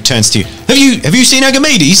 hey, and turns to you. Have you seen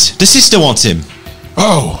Agamedes? The sister wants him.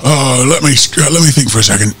 Oh, let me think for a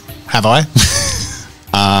second. Have I?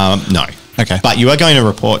 No. Okay. But you are going to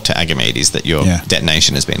report to Agamedes that your Yeah.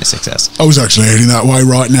 detonation has been a success. I was actually heading that way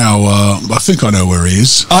right now. I think I know where he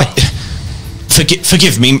is.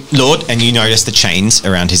 Forgive me, Lord. And you notice the chains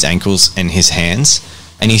around his ankles and his hands.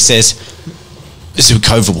 And he says,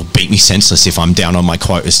 Zukova will beat me senseless if I'm down on my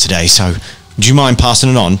quotas today. So do you mind passing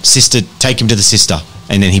it on? Sister, take him to the sister.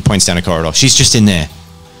 And then he points down a corridor. She's just in there.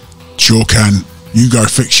 Sure can. You go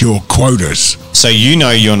fix your quotas. So you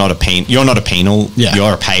know you're not a penal. Yeah.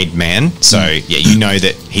 You're a paid man. So yeah, you know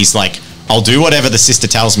that he's like, I'll do whatever the sister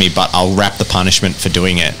tells me, but I'll wrap the punishment for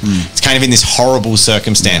doing it. It's kind of in this horrible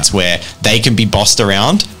circumstance where they can be bossed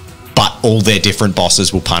around, but all their different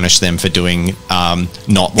bosses will punish them for doing not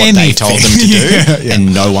what they told them to do,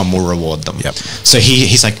 and no one will reward them. Yep. So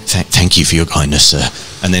he's like, thank you for your kindness, sir.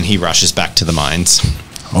 And then he rushes back to the mines.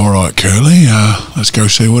 All right, Curly, let's go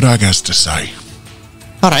see what Ag has to say.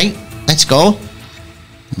 All right, let's go.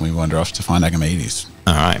 We wander off to find Agamedes.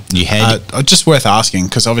 All right, you head. Just worth asking,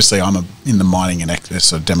 because obviously I'm in the mining and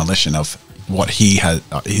sort of demolition of what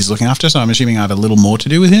he's looking after, so I'm assuming I have a little more to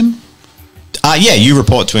do with him. Yeah, you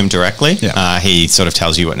report to him directly. Yeah. He sort of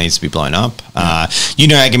tells you what needs to be blown up. You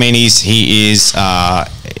know Agamedes, he's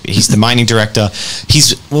the mining director.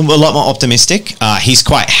 He's a lot more optimistic. He's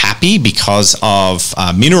quite happy because of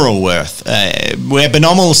mineral worth, where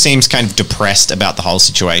Benomal seems kind of depressed about the whole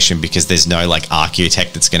situation because there's no like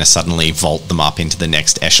architect that's going to suddenly vault them up into the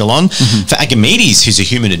next echelon. For Agamedes, who's a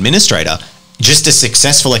human administrator, just a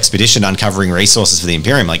successful expedition uncovering resources for the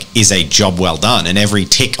Imperium is a job well done, and every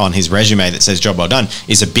tick on his resume that says job well done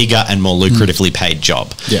is a bigger and more lucratively paid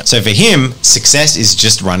job. Yeah. So for him, success is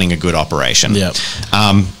just running a good operation. Yeah.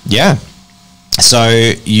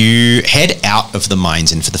 So you head out of the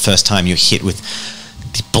mines, and for the first time you're hit with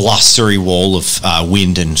the blustery wall of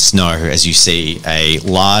wind and snow as you see a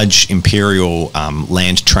large Imperial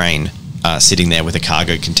land train sitting there with a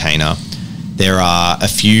cargo container. There are a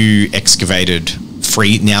few excavated,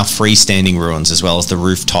 freestanding ruins, as well as the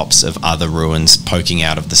rooftops of other ruins poking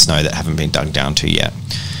out of the snow that haven't been dug down to yet.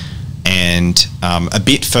 And a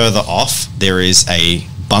bit further off, there is a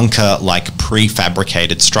bunker-like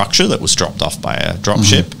prefabricated structure that was dropped off by a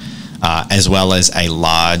dropship, as well as a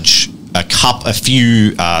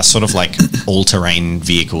few sort of like all-terrain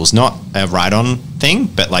vehicles, not a ride-on thing,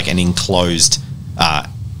 but like an enclosed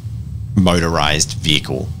motorized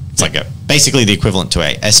vehicle. It's like basically the equivalent to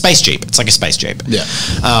a space jeep. It's like a space jeep. Yeah.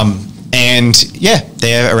 And yeah,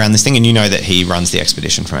 they're around this thing, and you know that he runs the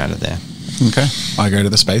expedition from out of there. Okay. I go to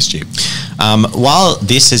the space jeep. While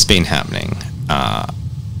this has been happening,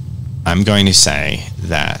 I'm going to say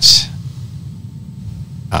that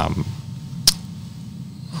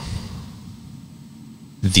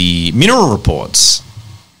the mineral reports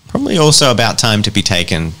probably also about time to be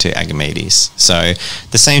taken to Agamedes. So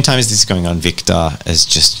the same time as this is going on, Victor has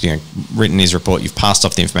just written his report. You've passed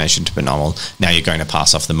off the information to Benomal. Now you're going to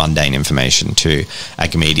pass off the mundane information to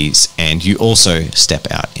Agamedes, and you also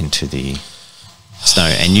step out into the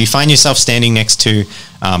snow, and you find yourself standing next to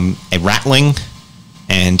a ratling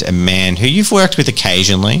and a man who you've worked with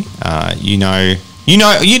occasionally. You know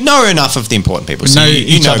enough of the important people. So you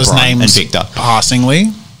each know other's Brian names and Victor.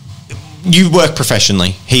 passingly. You work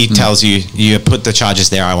professionally. He tells you, you put the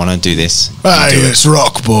charges there, I want to do this. Hey, it's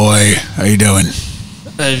Rock Boy. How you doing?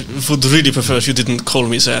 I would really prefer if you didn't call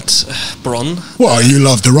me that, Bron. Well, you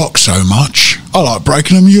love the Rock so much. I like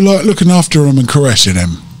breaking him. You like looking after him and caressing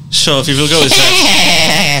him. Sure, if you will go with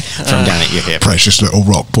that. From down at your hip. Precious little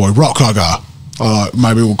Rock Boy. Rock Hugger.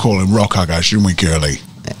 Maybe we'll call him Rock Hugger, shouldn't we, Curly?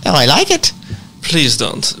 Oh, I like it. Please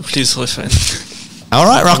don't. Please refrain. All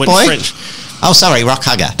right, Rock Went Boy. French. Oh, sorry, Rock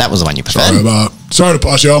Hugger. That was the one you preferred. Sorry to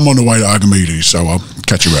pass you. I'm on the way to Agamedes, so I'll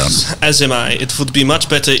catch you around. As am I. It would be much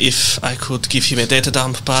better if I could give him a data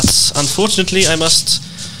dump, but unfortunately I must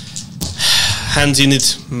hand in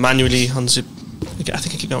it manually on the... I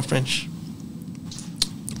think I keep going French.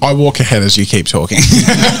 I walk ahead as you keep talking.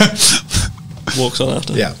 Walks on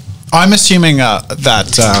after. Yeah. I'm assuming that...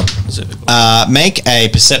 Make a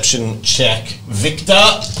perception check,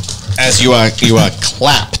 Victor, as you are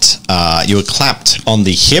clapped. You were clapped on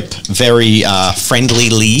the hip very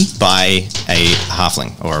friendlily by a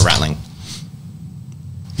halfling or a ratling.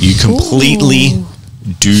 You completely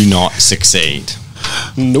do not succeed.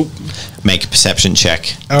 Nope. Make a perception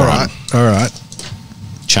check. all right.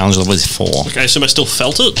 Challenge level is 4. Okay, so I still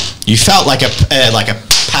felt it? You felt like a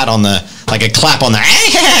pat on the, like a clap on the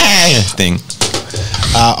thing.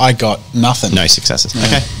 I got nothing. No successes.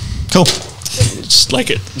 Okay, cool. It's like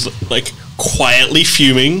quietly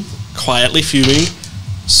fuming,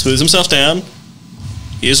 smooths himself down.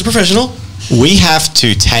 He is a professional. We have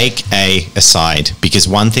to take a aside because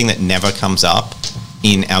one thing that never comes up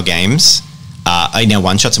in our games, in our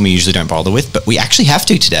one-shots, and we usually don't bother with, but we actually have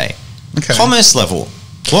to today. Okay. Commerce level.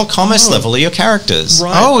 What commerce level are your characters?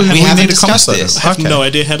 Right. Oh, we haven't need a commerce discussed level. this. I have no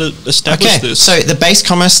idea how to establish Okay, this. so the base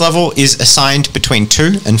commerce level is assigned between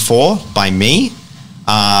 2 and 4 by me,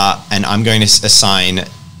 and I'm going to assign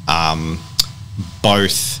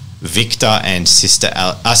both Victor and Sister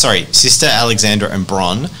Alexandra and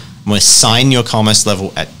Bron I'm going to assign your commerce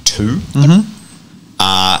level at 2.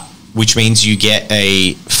 Which means you get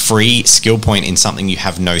a free skill point in something you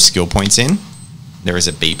have no skill points in. There is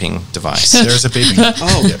a beeping device. There is a beeping.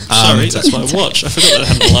 Oh, sorry, that's my watch. I forgot that it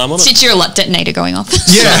had an alarm on it. It's your detonator going off.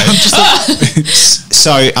 Yeah, I'm just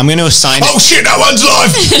So I'm going to assign Oh shit, that one's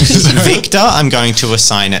live! Victor, I'm going to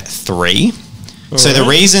assign at 3. So the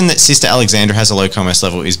reason that Sister Alexandra has a low commerce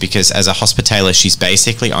level is because as a hospitaller, she's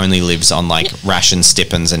basically only lives on like ration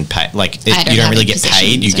stipends and pay. Like you don't really get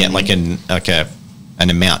paid. You get like an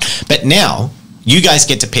amount. But now you guys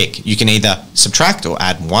get to pick. You can either subtract or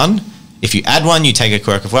add 1. If you add 1, you take a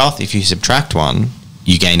quirk of wealth. If you subtract 1,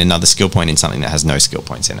 you gain another skill point in something that has no skill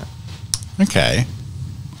points in it. okay.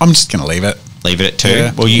 I'm just gonna leave it. Leave it at 2.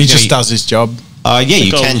 Yeah. Well, He just does his job. Yeah,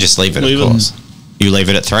 you I'll can just leave it. leave Of it. course. You leave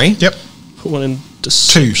it at 3. Yep. Put one in 2.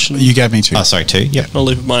 deception. You gave me 2. Oh, sorry, 2. Yep. I'll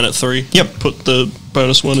leave mine at 3. Yep. Put the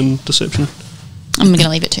bonus one in deception. I'm going to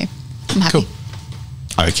leave it too. I'm happy.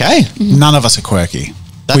 Cool. Okay. None of us are quirky.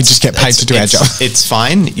 We just get paid to do our job. It's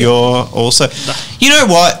fine. You're also. You know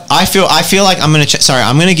what? I feel like I'm going to. Sorry,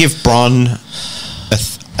 I'm going to give Bron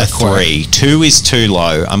a 3. 2 is too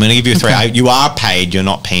low. I'm going to give you a 3. Okay. You are paid. You're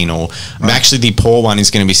not penal. Actually, the poor one is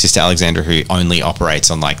going to be Sister Alexandra, who only operates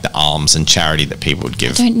on like the alms and charity that people would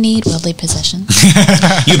give. Don't need worldly possessions.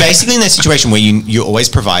 You're basically in that situation where you're always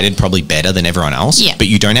provided probably better than everyone else, Yeah. but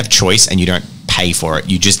you don't have choice and you don't pay for it.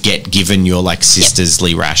 You just get given your like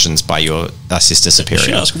sisterly rations by your sister I should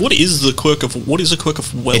superior. ask, what is a quirk of wealth?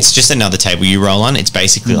 It's just another table you roll on. It's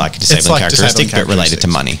basically like a disabling like characteristic, disabling but related to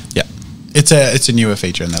money. Yeah. It's a newer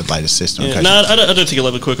feature in the latest system. Yeah, Okay. no, I don't think I'll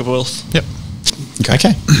have a quirk of wealth. Yep.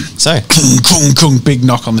 Okay. So Kung, kung, big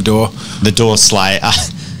knock on the door. the door slide.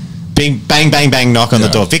 Bing, bang, bang, bang, knock on the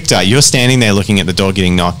Yeah. door. Victor, you're standing there looking at the door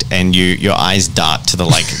getting knocked, and your eyes dart to the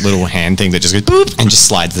like little hand thing that just goes boop and just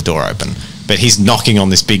slides the door open. But he's knocking on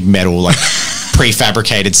this big metal, like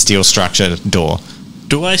prefabricated steel structure door.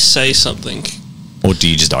 Do I say something? Or do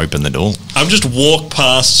you just open the door? I'm just walk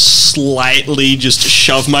past slightly, just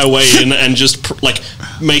shove my way in, and just like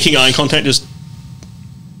making eye contact. Just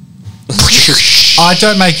I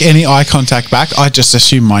don't make any eye contact back. I just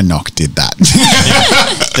assume my knock did that.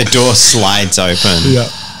 The door slides open. yeah.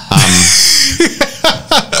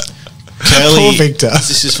 Curly, Poor Victor.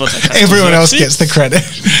 this is what I have to Everyone do. else gets the credit.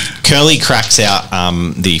 Curly cracks out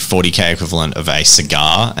the 40k equivalent of a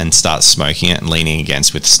cigar and starts smoking it and leaning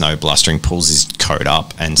against with snow blustering, pulls his coat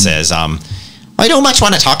up and says, I don't much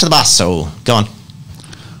want to talk to the boss, so go on.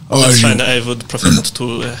 That's fine. I would prefer not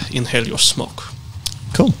to inhale your smoke.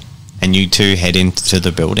 Cool. And you two head into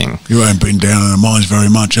the building. You ain't been down in the mines very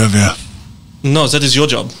much, have you? No, that is your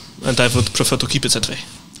job, and I would prefer to keep it that way.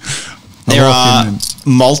 There walk are in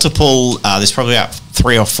multiple, there's probably about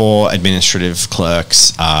 3 or 4 administrative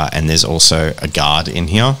clerks, and there's also a guard in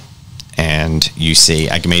here. And you see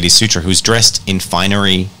Agamedes Sutra, who's dressed in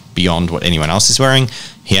finery beyond what anyone else is wearing.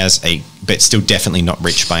 He has but still definitely not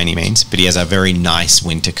rich by any means, but he has a very nice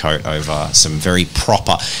winter coat over some very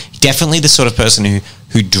proper, definitely the sort of person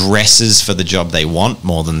who dresses for the job they want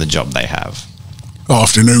more than the job they have.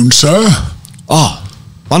 Afternoon, sir. Oh,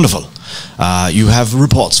 wonderful. You have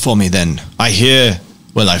reports for me then. I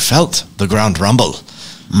felt the ground rumble.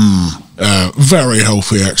 Very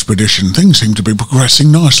healthy expedition. Things seem to be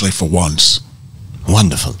progressing nicely for once.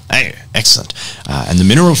 Wonderful. Hey, excellent. And the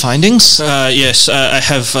mineral findings? Yes, I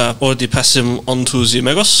have already passed them on to the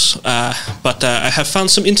Megos, but I have found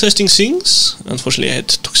some interesting things. Unfortunately, it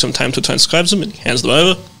took some time to transcribe them, and he hands them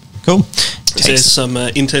over. Cool. There's some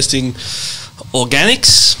interesting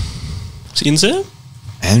organics in there.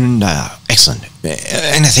 And excellent.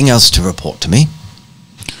 Anything else to report to me?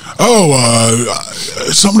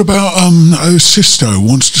 Something about Sisto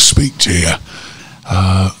wants to speak to you.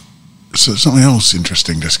 So something else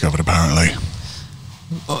interesting discovered apparently.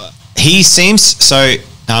 He seems so.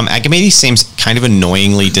 Agamedes seems kind of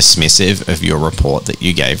annoyingly dismissive of your report that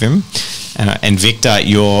you gave him, and Victor,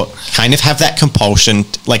 you kind of have that compulsion.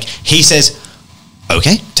 Like he says,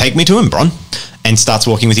 "Okay, take me to him, Bron," and starts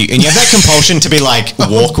walking with you, and you have that compulsion to be like,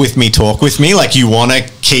 "Walk with me, talk with me." Like you want to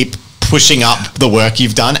keep pushing up the work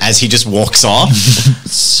you've done as he just walks off.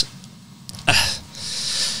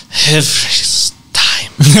 Every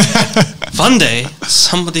time. One day,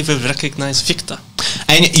 somebody will recognize Victor.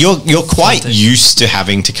 And you're quite used to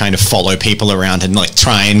having to kind of follow people around and like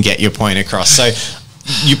try and get your point across. So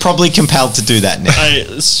you're probably compelled to do that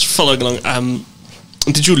now. Following along.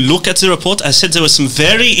 Did you look at the report? I said there were some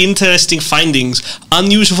very interesting findings.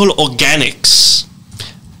 Unusual organics.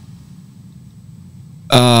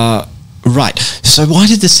 Right. So why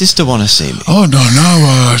did the sister want to see me? Oh, no,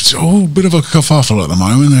 it's all a bit of a kerfuffle at the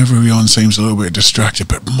moment. Everyone seems a little bit distracted,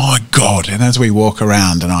 but my God. And as we walk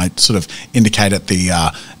around, and I sort of indicate at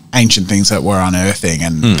the ancient things that we're unearthing,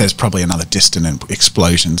 and there's probably another distant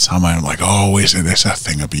explosion somewhere. I'm like, oh, isn't this a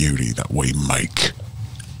thing of beauty that we make?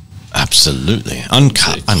 Absolutely.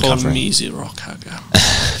 Uncovering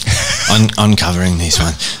Uncovering these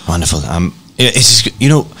wonderful. It's just,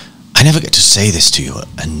 I never get to say this to you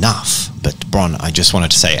enough, but Bron, I just wanted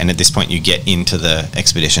to say, and at this point you get into the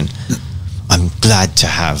expedition, I'm glad to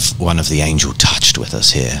have one of the angel touched with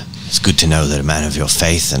us here. It's good to know that a man of your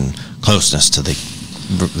faith and closeness to the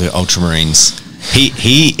Ultramarines,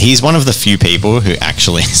 he's one of the few people who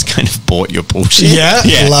actually has kind of bought your bullshit. Yeah.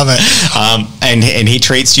 Love it. And he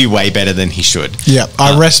treats you way better than he should. Yeah,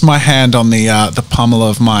 I rest my hand on the pommel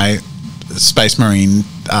of my Space Marine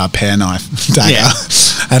pear knife dagger,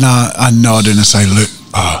 and I nod and I say, look,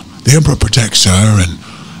 the Emperor protects her, and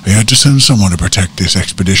he had to send someone to protect this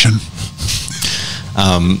expedition.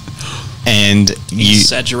 And you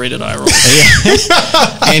exaggerated eye roll.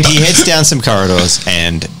 And he heads down some corridors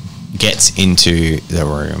and gets into the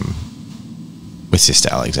room with Sister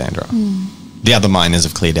Alexandra. The other miners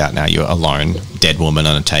have cleared out now. You're alone, dead woman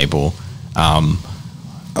on a table.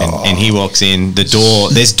 And he walks in. The door.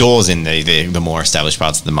 There's doors in the more established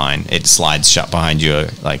parts of the mine. It slides shut behind you,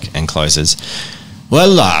 and closes.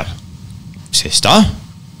 Well, sister,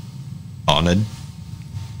 honored.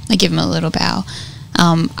 I give him a little bow.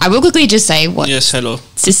 I will quickly just say what hello.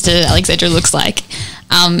 Sister Alexandra looks like.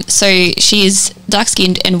 So she is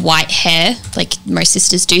dark-skinned and white hair, like most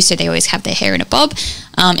sisters do, so they always have their hair in a bob.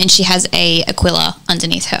 And she has a aquila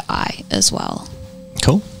underneath her eye as well.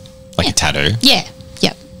 Cool. Like a tattoo. Yeah.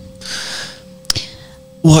 Yep.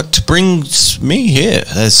 What brings me here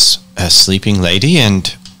as a sleeping lady, and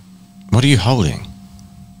what are you holding?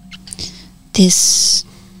 This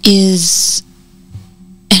is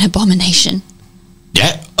an abomination.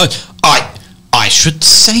 Yeah, I should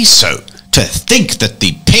say so. To think that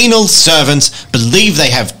the penal servants believe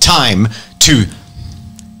they have time to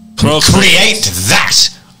create that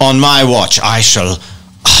on my watch. I shall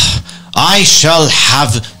have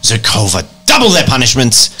Zakova double their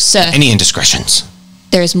punishments. Sir. Any indiscretions?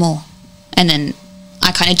 There is more. And then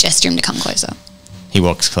I kind of gesture him to come closer. He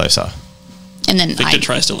walks closer. And then Victor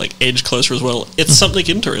tries to edge closer as well. It's something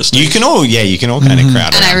interesting. You can all kind of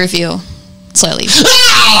crowd and around. I reveal slowly.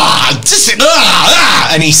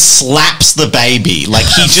 And he slaps the baby. Like,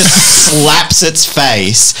 he just slaps its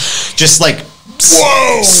face. Just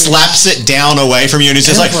slaps it down away from you, and he's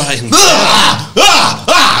just like,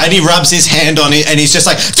 and he rubs his hand on it, and he's just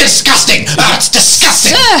like, disgusting! It's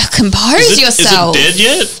disgusting! Sir, compose yourself. Is it dead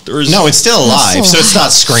yet? Or No, it's still alive, so it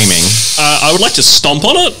starts screaming. I would like to stomp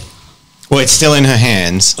on it. Well, it's still in her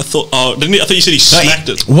hands. I thought you said he smacked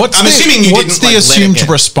it. I'm assuming you what's didn't, the assumed let it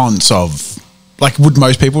get- response of? Would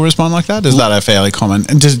most people respond like that? Is that a fairly common?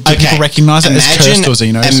 And do people recognize it as cursed or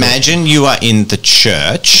Xenos? Imagine you are in the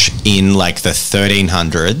church in the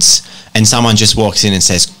 1300s, and someone just walks in and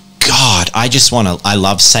says, God, I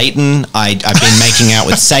love Satan. I've been making out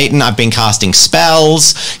with Satan. I've been casting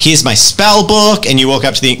spells. Here's my spell book. And you walk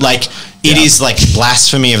up to it is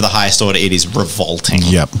blasphemy of the highest order. It is revolting.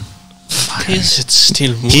 Yep. Why is it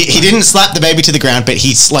still moving? He didn't slap the baby to the ground, but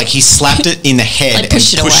he slapped it in the head and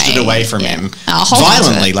pushed it away from him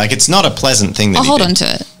violently. It's not a pleasant thing that I'll he hold did. on to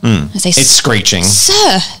it. I say, It's screeching.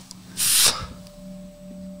 Sir.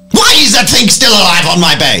 Why is that thing still alive on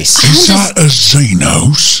my base? Is that a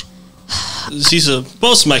Xenos? These are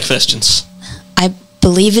both my questions. I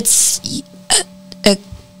believe it's a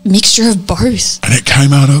mixture of both. And it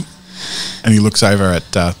came out of... And he looks over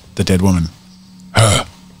at the dead woman. Her.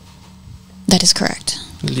 That is correct.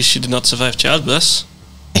 At least she did not survive childbirth.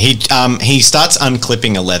 He starts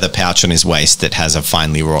unclipping a leather pouch on his waist that has a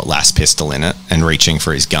finely wrought las pistol in it and reaching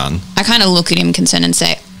for his gun. I kind of look at him concerned and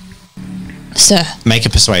say, Sir. Make a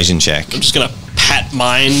persuasion check. I'm just going to pat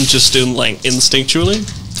mine just in instinctually.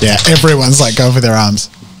 Yeah, everyone's going for their arms.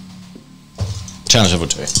 Challenge level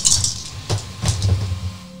 2.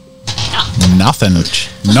 Nothing.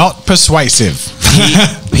 Not persuasive.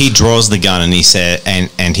 He draws the gun and he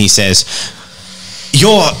says,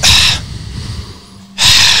 "You're."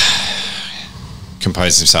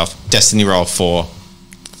 Composes himself. Destiny roll for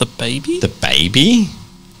the baby. The baby.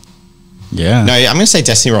 Yeah. No, I'm going to say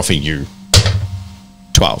destiny roll for you.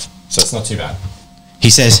 12. So it's not too bad. He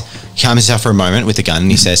says, he calms himself for a moment with the gun,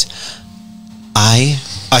 and he says, I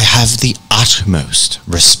have the utmost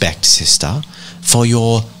respect, sister, for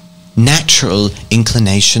your natural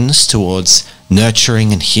inclinations towards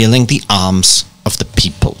nurturing and healing the arms of the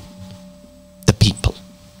people. The people.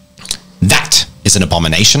 That is is an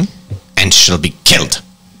abomination and shall be killed.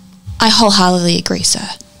 I wholeheartedly agree, sir.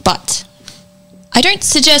 But I don't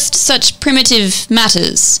suggest such primitive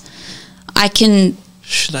matters. I can...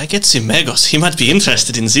 Should I get Zimegos? He might be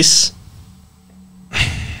interested in this.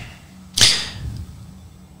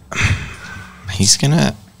 He's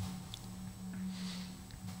gonna...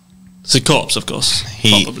 The corpse, of course.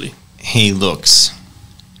 Probably. He looks...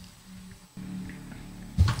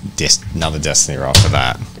 Another destiny roll for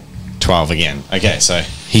that. 12 again. Okay, so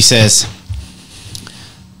he says...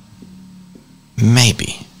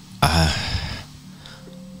 Maybe.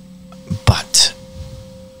 But...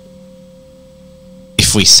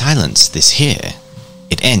 if we silence this here,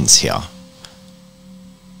 it ends here.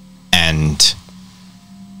 And...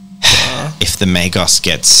 if the Magos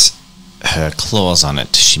gets her claws on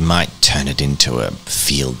it, she might turn it into a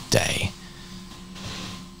field day.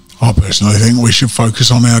 I personally think we should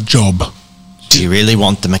focus on our job. Do you really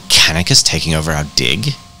want the Mechanicus taking over our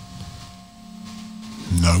dig?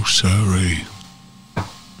 No, sirree.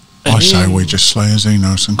 I say we just slay a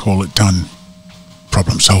Xenos and call it done.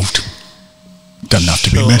 Problem solved. Doesn't have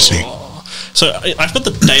to be messy. So I've got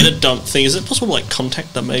the data dump thing. Is it possible to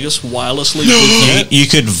contact the Magus wirelessly? With You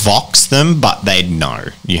could vox them, but they'd know.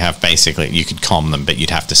 You have basically, you could comm them, but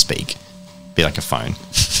you'd have to speak. Be like a phone.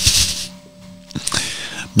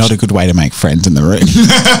 Not a good way to make friends in the room.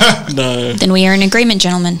 No. Then we are in agreement,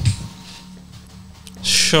 gentlemen.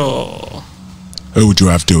 Sure. Who would you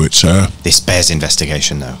have do it, sir? This bears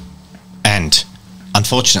investigation, though. And,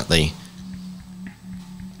 unfortunately,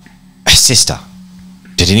 a sister.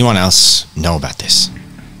 Did anyone else know about this?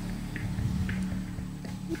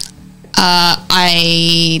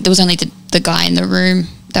 There was only the guy in the room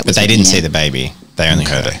that was... But they with didn't me. see the baby. They only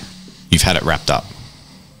heard it. You've had it wrapped up.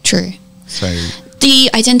 True. So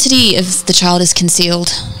The identity of the child is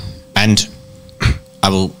concealed. And I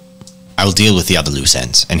will deal with the other loose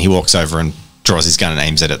ends. And he walks over and draws his gun and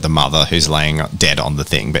aims it at the mother who's laying dead on the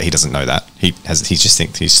thing, but he doesn't know that. He just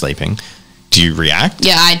thinks he's sleeping. Do you react?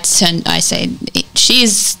 Yeah, I say, she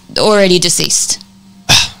is already deceased.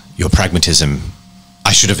 Your pragmatism,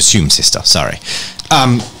 I should have assumed, sister. Sorry.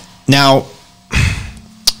 Now,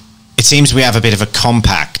 it seems we have a bit of a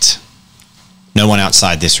compact. No one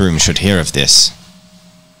outside this room should hear of this.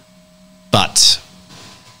 But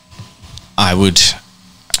I would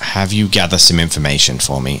have you gather some information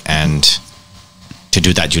for me, and to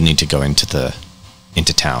do that, you need to go into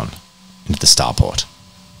town, into the starport.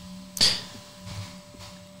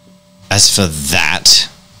 As for that,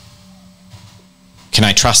 can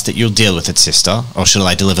I trust that you'll deal with it, sister, or shall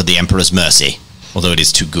I deliver the Emperor's mercy, although it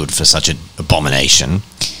is too good for such an abomination?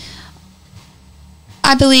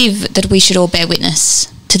 I believe that we should all bear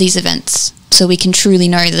witness to these events so we can truly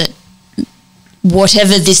know that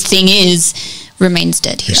whatever this thing is remains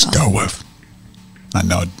dead here. Yes, go with. I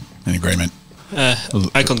nod in agreement.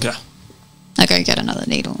 I can go. I go get another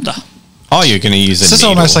needle. Oh, you're going to use a this is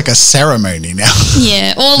needle. almost like a ceremony now.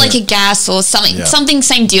 Yeah, or like a gas or something. Yeah. Something,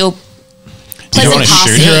 same deal. You don't want to shoot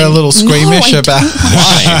passing. her? You're a little squeamish No, I about- don't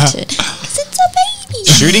want to shoot it. 'Cause it's a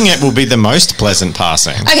baby. Shooting it will be the most pleasant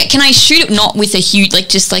passing. Okay, can I shoot it not with a huge, like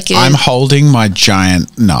just like a... I'm holding my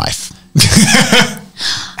giant knife.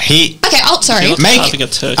 He... Okay, sorry. You're not Make- having a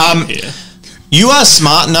turkey here. You are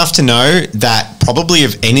smart enough to know that probably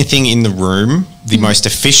of anything in the room, the most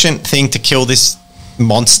efficient thing to kill this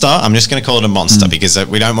monster, I'm just going to call it a monster because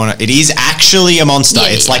we don't want to, it is actually a monster. Yeah,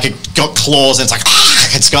 it's yeah. like it got claws and it's like,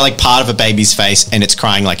 it's got like part of a baby's face and it's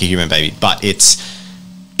crying like a human baby, but it's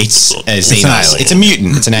a Xenos. alien. It's a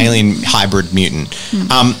mutant. It's an alien hybrid mutant.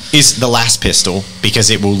 Is the last pistol because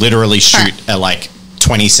it will literally shoot a like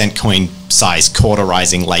 20-cent coin size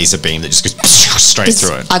cauterizing laser beam that just goes straight Does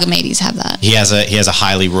through it. Archimedes have that? He has a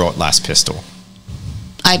highly wrought last pistol.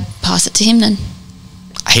 I pass it to him then.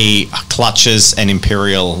 He clutches an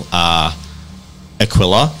Imperial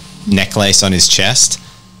Aquila necklace on his chest.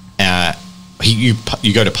 You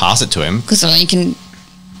go to pass it to him. Because you can...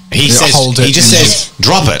 He You says hold he it just and says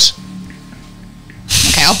drop it.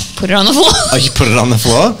 Okay, I'll put it on the floor. Oh, you put it on the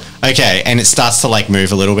floor? Okay, and it starts to like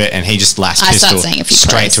move a little bit, and he just last I start pistol saying a few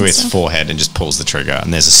straight prayers to and his stuff. forehead and just pulls the trigger.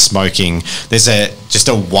 And there's just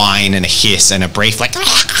a whine and a hiss and a brief like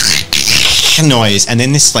noise, and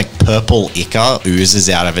then this like purple ichor oozes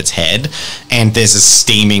out of its head, and there's a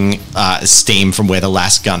steam from where the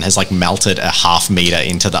last gun has like melted a half meter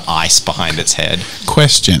into the ice behind its head.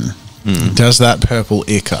 Question. Does that purple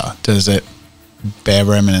ichor, does it bear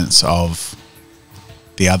remnants of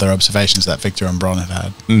the other observations that Victor and Bron have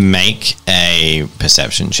had? Make a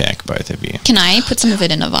perception check, both of you. Can I put some of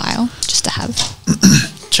it in a vial just to have?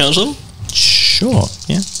 Challenge level? Sure.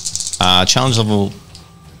 Yeah. Challenge level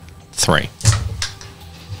 3.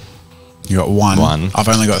 You got one. One. I've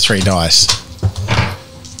only got 3 dice.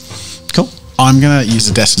 Cool. I'm going to use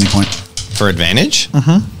a destiny point. For advantage?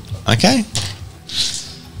 Mm-hmm. Okay.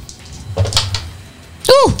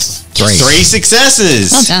 Ooh, 3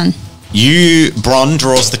 successes. well done. Bron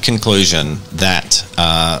draws the conclusion that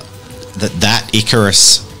that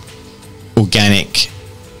Icarus organic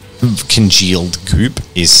congealed goop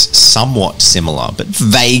is somewhat similar, but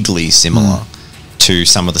vaguely similar to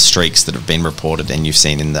some of the streaks that have been reported and you've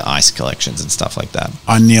seen in the ice collections and stuff like that.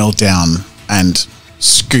 I kneel down and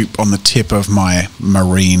scoop on the tip of my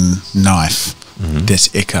marine knife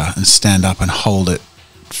this ichor and stand up and hold it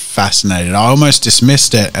fascinated. I almost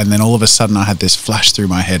dismissed it, and then all of a sudden I had this flash through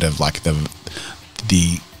my head of like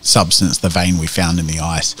the substance, the vein we found in the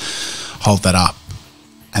ice. Hold that up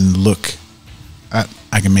and look at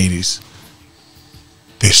Agamedes.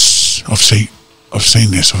 This, I've seen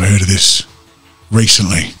this, I've heard of this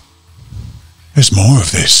recently. There's more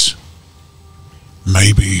of this.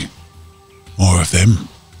 Maybe more of them.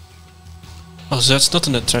 Oh, that's not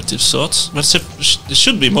an attractive thought. But there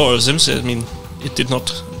should be more of them. I mean, it did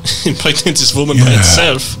not impregnate this woman by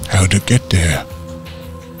itself. How did it get there?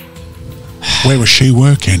 Where was she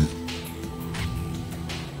working?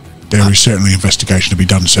 There is certainly investigation to be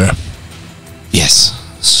done, sir. Yes.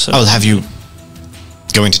 So, I'll have you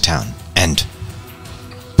go into town and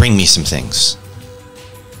bring me some things.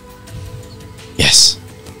 Yes.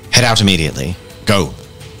 Head out immediately. Go.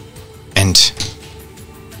 And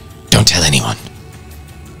don't tell anyone.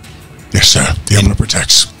 Yes, sir. The Emperor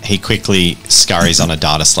protects. He quickly scurries on a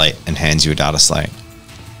data slate and hands you a data slate.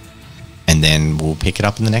 And then we'll pick it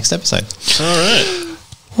up in the next episode. all right.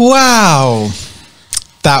 Wow.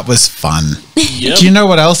 That was fun. Yep. Do you know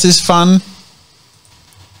what else is fun?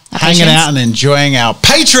 Our Hanging patrons? out and enjoying our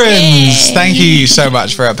patrons. Yay. Thank you so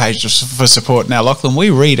much for our patrons for support. Now, Lachlan, we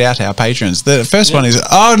read out our patrons. The first one is,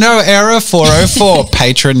 oh no, error 404,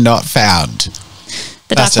 patron not found.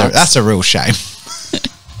 The Dark Fox. That's a real shame.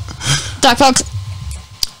 Dark Fox.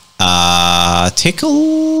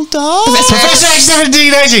 Tickle Dog? Professor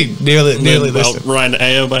X1780. Nearly Well, listed. Ryan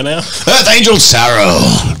Ayo by now. Earth Angel Sarrow.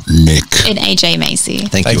 Nick. And AJ Macy.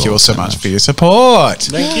 Thank you all so much for your support.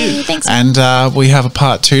 Thank you. Thanks. And we have a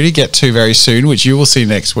part 2 to get to very soon, which you will see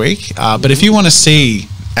next week. But if you want to see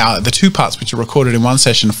the 2 parts, which are recorded in one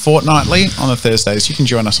session fortnightly on the Thursdays, you can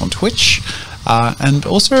join us on Twitch. And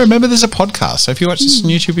also remember, there's a podcast. So if you watch this on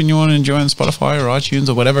YouTube and you want to enjoy on Spotify or iTunes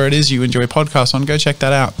or whatever it is you enjoy podcasts on, go check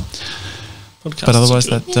that out. Podcasts But otherwise,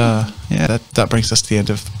 are good. that brings us to the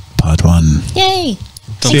end of part 1. Yay.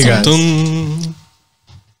 See you guys. Dun.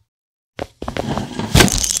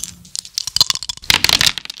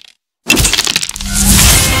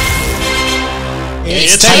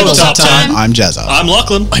 It's tabletop time. I'm Jazza. I'm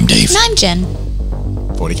Lachlan. I'm Dave. And I'm Jen.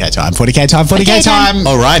 40k time, 40k time, 40k time.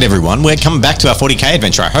 All right, everyone. We're coming back to our 40k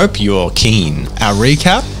adventure. I hope you're keen. Our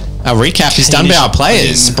recap. Our recap is done by our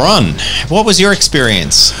players. Bron, what was your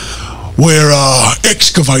experience? We're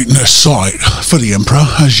excavating a site for the Emperor,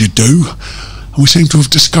 as you do. And we seem to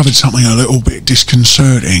have discovered something a little bit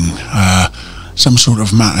disconcerting. Some sort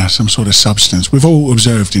of matter, some sort of substance. We've all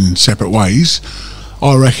observed in separate ways.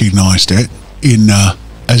 I recognised it in a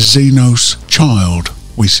Xenos child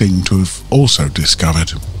we seem to have also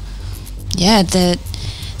discovered. Yeah,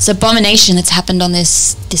 it's an abomination that's happened on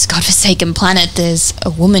this godforsaken planet. There's a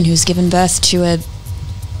woman who's given birth to a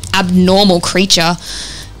abnormal creature.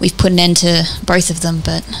 We've put an end to both of them,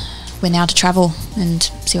 but we're now to travel and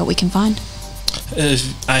see what we can find.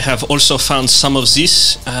 I have also found some of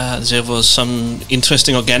this. There was some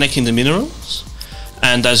interesting organic in the minerals.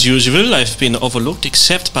 And as usual, I've been overlooked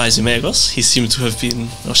except by the Magos. She seemed to have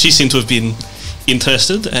been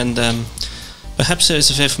interested, and perhaps there is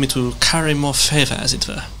a way for me to carry more favour, as it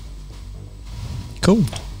were. Cool.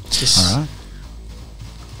 All right.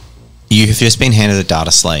 You have just been handed a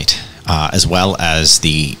data slate, as well as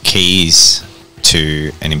the keys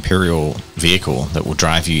to an Imperial vehicle that will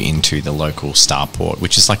drive you into the local starport,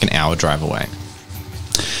 which is like an hour drive away.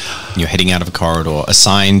 You're heading out of a corridor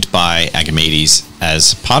assigned by Agamedes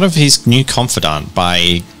as part of his new confidant.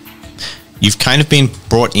 You've kind of been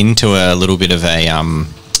brought into a little bit of a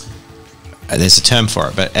there's a term for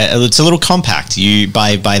it, but it's a little compact. You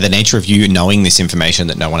by the nature of you knowing this information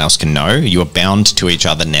that no one else can know, you are bound to each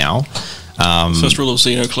other now. First rule of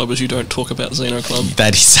Xeno Club is you don't talk about Xeno Club.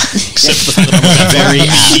 That is Except for the fact that I'm very very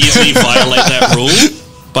easily violate that rule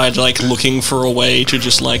by like looking for a way to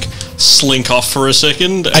just like slink off for a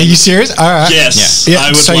second. Are you serious? All right. Yes. Yeah, I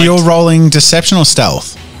would so like you're to- rolling deception or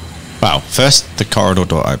stealth? Well, first the corridor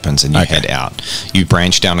door opens and you head out. You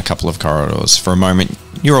branch down a couple of corridors. For a moment,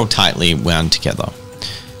 you're all tightly wound together.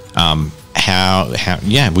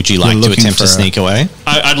 would you like to looking attempt to for sneak away?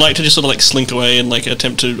 I'd like to just sort of like slink away and like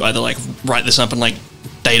attempt to either like write this up and like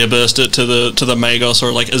data burst it to the Magos,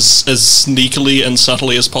 or like as sneakily and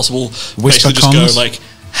subtly as possible. Whisper basically just comms? go like,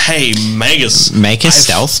 "Hey, Magos, Make a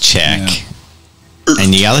stealth check. Yeah.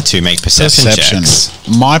 And the other two make perception checks.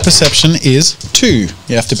 My perception is 2.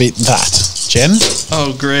 You have to beat that. Jen,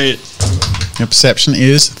 Oh, great. your perception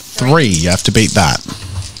is 3. You have to beat that.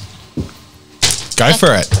 Go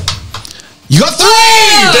for it. You got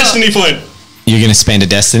 3! Destiny point. You're going to spend a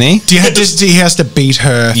destiny? Do you have to, he has to beat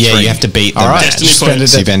her? Yeah, 3. you have to beat the All right, match. Destiny point.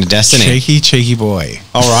 So you spend a destiny. Cheeky boy.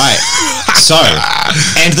 All right. So,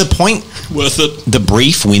 and the point, Worth it. the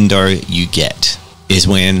brief window you get is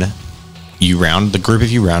when the group of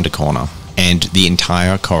you round a corner and the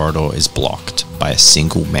entire corridor is blocked by a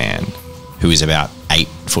single man who is about 8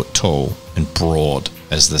 foot tall and broad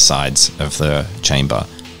as the sides of the chamber.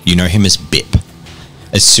 You know him as Bip.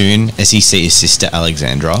 As soon as he sees Sister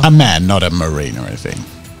Alexandra, A man, not a marine or anything.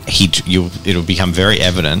 it'll become very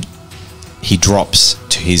evident. He drops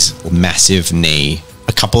to his massive knee.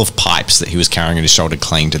 A couple of pipes that he was carrying on his shoulder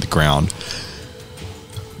clang to the ground.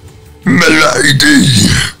 Milady!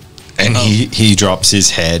 And he drops his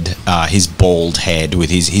head, his bald head with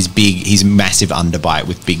his massive underbite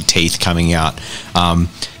with big teeth coming out.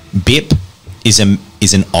 Bip is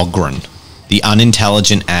an Ogren, the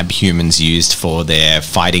unintelligent abhumans used for their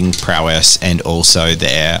fighting prowess and also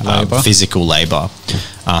their physical labor.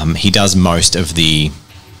 He does most of the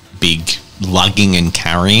big lugging and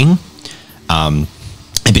carrying,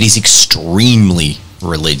 but he's extremely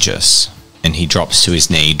religious. And he drops to his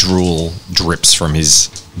knee. Drool drips from his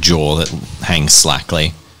jaw that hangs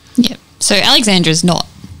slackly. Yep. So Alexandra's not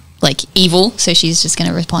like evil, so she's just going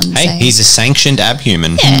to respond and Hey, say, he's a sanctioned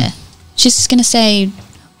abhuman. yeah. She's just going to say,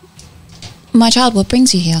 "My child, what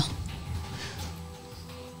brings you here?"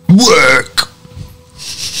 Work!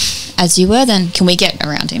 As you were then. Can we get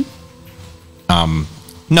around him?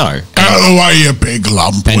 No. Out of the way, you big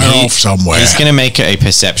lump. And We're off somewhere. He's going to make a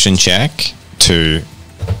perception check to...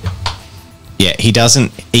 Yeah, he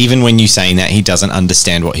doesn't... Even when you're saying that, he doesn't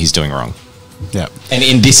understand what he's doing wrong. Yeah.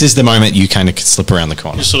 And this is the moment you kind of slip around the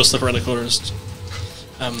corner. Just sort of slip around the corner and just,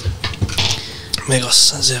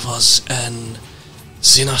 Megos, there was an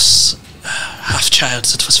Xenos half-child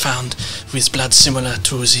that was found with blood similar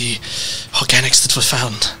to the organics that were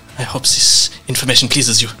found. I hope this information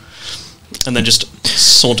pleases you. And then just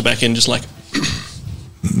saunter back in, just like...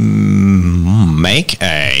 Make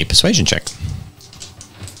a persuasion check.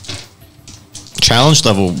 Challenge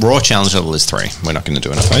level, raw challenge level is 3. We're not going to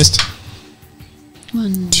do an opposed.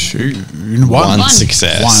 2. One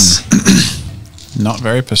success. 1. Not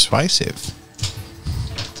very persuasive.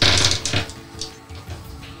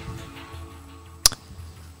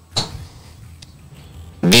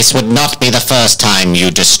 This would not be the first time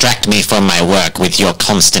you distract me from my work with your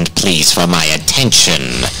constant pleas for my attention,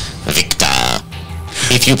 Victor.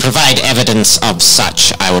 If you provide evidence of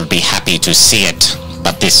such, I will be happy to see it,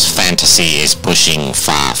 but this fantasy is pushing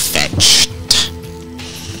far-fetched.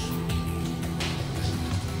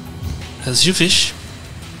 As you wish.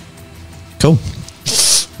 Cool.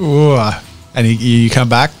 Ooh. And you come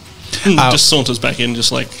back? Just saunters back in,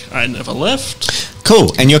 just like, I never left.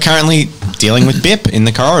 Cool. And you're currently dealing with Bip in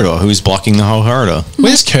the corridor, who's blocking the whole corridor.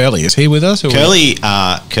 Where's Curly? Is he with us? Or Curly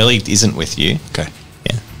isn't with you. Okay.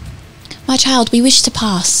 Yeah. My child, we wish to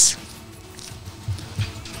pass.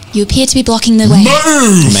 You appear to be blocking the way.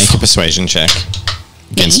 Move! Make a persuasion check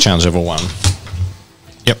against Me? challenge level 1.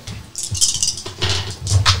 Yep.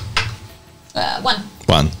 1.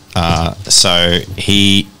 1. So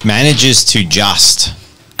he manages to just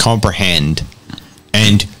comprehend,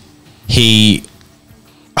 and he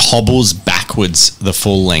hobbles backwards the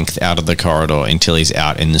full length out of the corridor until he's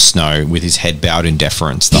out in the snow with his head bowed in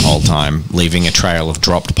deference the whole time, leaving a trail of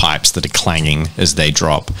dropped pipes that are clanging as they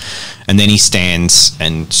drop. And then he stands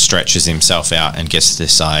and stretches himself out and gets to the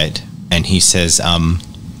side, and he says,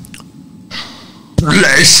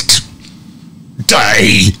 Blessed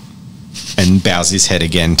day! and bows his head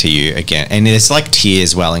again to you again. And there's like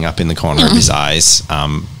tears welling up in the corner of his eyes.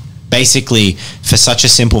 Basically, for such a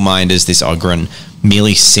simple mind as this Ogren,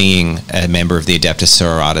 merely seeing a member of the Adeptus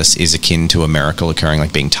Sororitas is akin to a miracle occurring,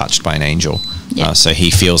 like being touched by an angel. Yeah. So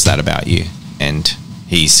he feels that about you, and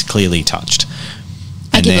he's clearly touched.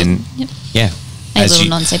 I And give then, yep. yeah, A as little you,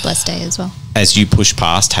 non-say blessed day as well. as you push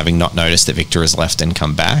past, having not noticed that Victor has left and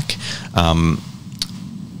come back,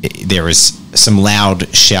 there is some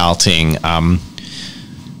loud shouting.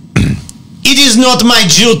 It is not my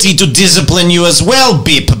duty to discipline you as well,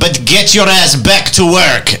 Bip, but get your ass back to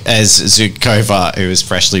work. As Zukova, who has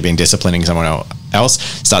freshly been disciplining someone else, else,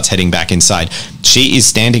 starts heading back inside. She is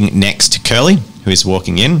standing next to Curly, who is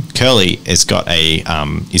walking in. Curly has got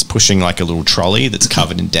is pushing like a little trolley that's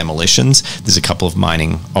covered in demolitions. There's a couple of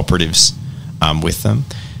mining operatives with them.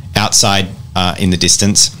 Outside in the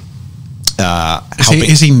distance,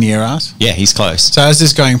 Is he near us? Yeah, he's close. So as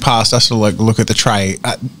this going past, I sort of like look at the tray.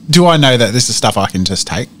 Do I know that this is stuff I can just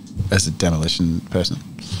take as a demolition person?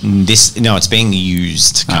 No, it's being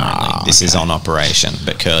used currently. This is okay. on operation,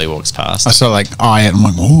 but Curly walks past. I sort of like eye it and I'm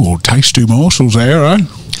like, Oh, tasty morsels there, eh?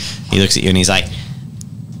 He looks at you and he's like,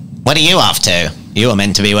 What are you off to? You were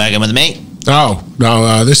meant to be working with me. Oh,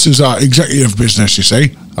 no, this is executive business, you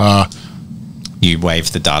see. you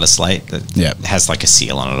wave the data slate that has like a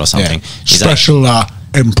seal on it or something. Yeah. He's Special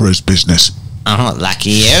emperor's business. Oh, lucky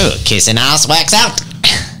you. Kissing ass works out.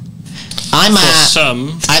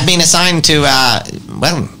 I've been assigned to,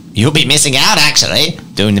 well, you'll be missing out, actually.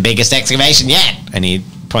 Doing the biggest excavation yet. and he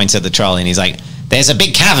points at the trolley and he's like, There's a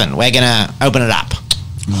big cavern. We're going to open it up.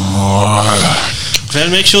 Well,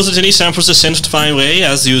 make sure that any samples are sent my way,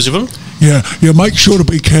 as usual. Yeah, make sure to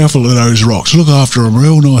be careful of those rocks. Look after them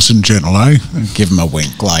real nice and gentle, eh? give him a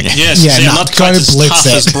wink, like Yes, yeah, see, I'm nah, not quite go as blitz tough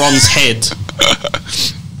as it. Bronze Head.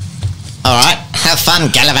 All right. Have fun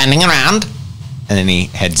gallivanting around. and then he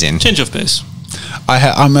heads in. Change of pace.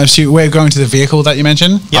 I'm assuming we're going to the vehicle that you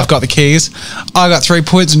mentioned. Yep. I've got the keys. I got 3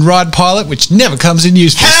 points in Ride Pilot, which never comes in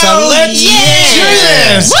useful. Hell so let's yeah! do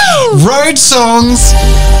this. Road songs.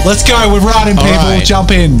 Let's go. We're riding, people. right.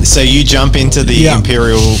 Jump in. So you jump into the Yeah.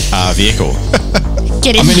 Imperial vehicle.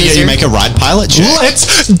 Get in, I'm going to get you loser. to make a ride pilot check.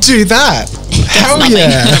 Let's do that. Hell nothing.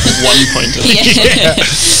 yeah. 1 point.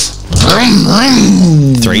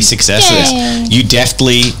 3 successes. Yay. You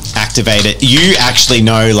deftly activate it. You actually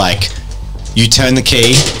know, like, you turn the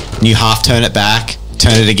key, and you half turn it back,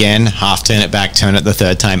 turn it again, half turn it back, turn it the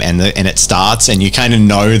third time, and it starts, and you kind of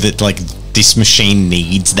know that, like, this machine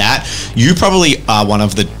needs that. You probably are one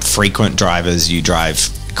of the frequent drivers. You drive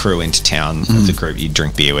crew into town of the group you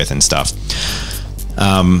drink beer with and stuff.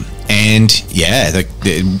 And yeah,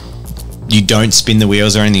 you don't spin the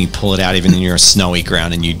wheels or anything. You pull it out even when you're a snowy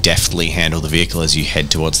ground, and you deftly handle the vehicle as you head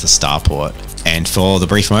towards the starport. And for the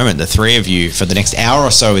brief moment, the three of you, for the next hour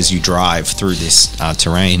or so as you drive through this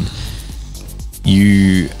terrain,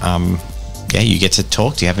 you get to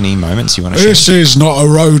talk. Do you have any moments you want to share? This is not a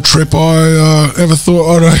road trip I ever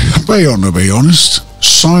thought I'd be on, to be honest.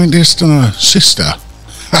 Scientist and a sister.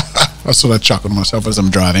 I sort of chuckle to myself as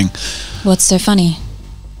I'm driving. What's so funny?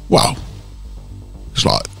 Well, it's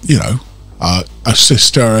like, a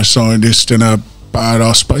sister, a scientist, and a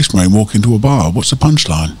badass space marine walk into a bar. What's the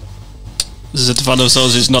punchline? Is it one of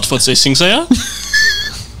those is not what they think they are?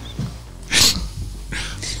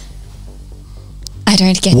 I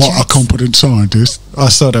don't get What a jokes. competent scientist. I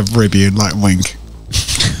sort of rib you and like wink.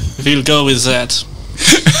 We'll go with that.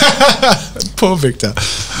 Poor Victor.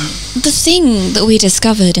 The thing that we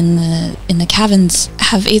discovered in the caverns,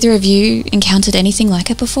 have either of you encountered anything like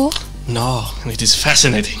it before? No, it is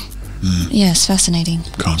fascinating. Yes, fascinating.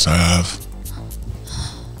 Can't say I have.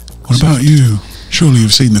 What about you? Surely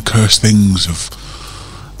you've seen the cursed things of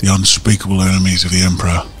the unspeakable enemies of the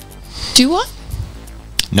Emperor. Do I?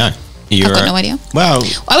 No. I've got no idea. Well,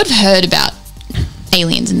 I would have heard about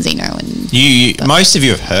aliens and Xeno and... most of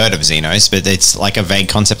you have heard of Xenos, but it's like a vague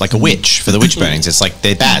concept, like a witch for the witch burnings. It's like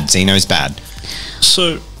they're bad. Xeno's bad.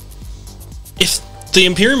 So, if the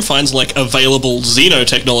Imperium finds like available Xeno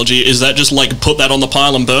technology, is that just like put that on the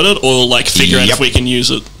pile and burn it, or like figure out Yep. if we can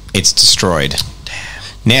use it? It's destroyed.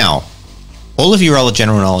 Now, all of you roll a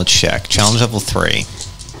general knowledge check. Challenge level 3.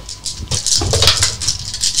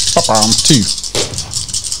 2.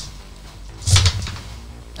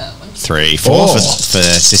 3, 4 for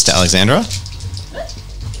Sister Alexandra.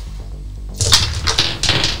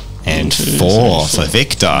 And 4 for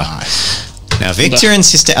Victor. Now, Victor and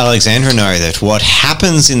Sister Alexandra know that what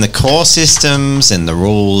happens in the core systems and the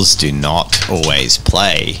rules do not always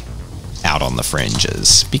play out on the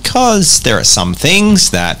fringes, because there are some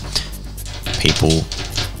things that people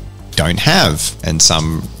don't have, and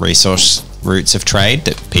some resource routes of trade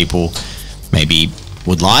that people maybe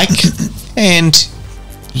would like. And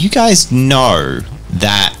you guys know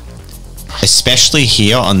that, especially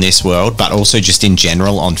here on this world, but also just in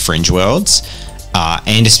general on fringe worlds,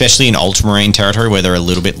 and especially in ultramarine territory where they're a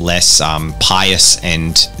little bit less pious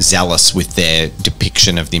and zealous with their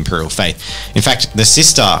depiction of the Imperial faith. In fact, the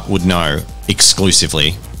sister would know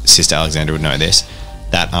exclusively, Sister Alexandra would know this,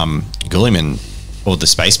 that Gulliman or the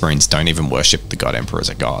Space Marines don't even worship the God Emperor as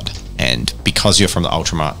a god. And because you're from the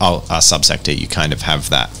Ultramar subsector, you kind of have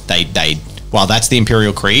that. They while that's the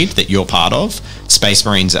Imperial Creed that you're part of, Space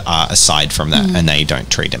Marines are aside from that, and they don't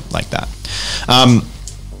treat it like that.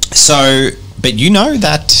 But you know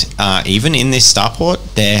that even in this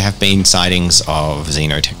starport, there have been sightings of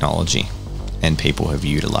xenotechnology, and people have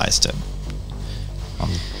utilized it.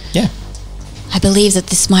 Yeah. I believe that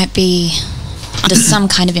this might be under some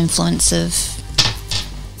kind of influence of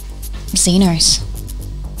Xenos,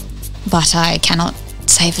 but I cannot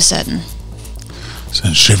say for certain.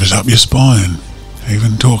 Sends shivers up your spine,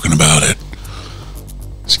 even talking about it.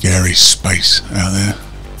 Scary space out there.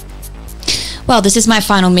 Well, this is my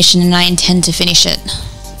final mission and I intend to finish it.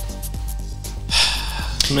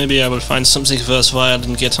 Maybe I will find something worthwhile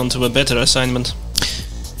and get onto a better assignment.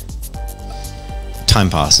 Time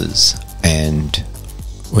passes, and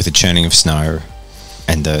with the churning of snow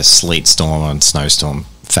and the sleet storm and snowstorm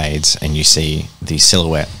fades, and you see the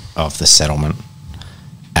silhouette of the settlement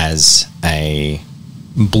as a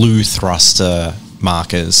blue thruster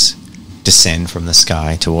markers descend from the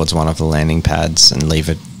sky towards one of the landing pads and leave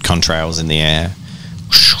it contrails in the air.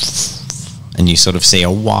 And you sort of see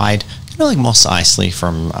a wide, kind of like Mos Eisley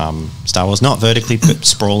from Star Wars, not vertically but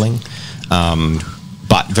sprawling,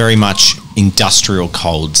 but very much industrial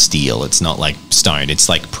cold steel. It's not like stone, it's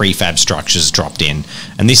like prefab structures dropped in.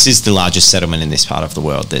 And this is the largest settlement in this part of the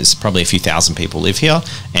world. There's probably a few thousand people live here,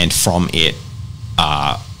 and from it,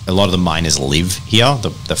 a lot of the miners live here,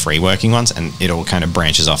 the free working ones, and it all kind of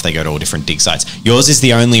branches off. They go to all different dig sites. Yours is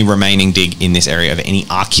the only remaining dig in this area of any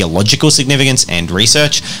archaeological significance and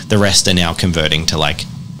research. The rest are now converting to like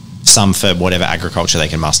some for whatever agriculture they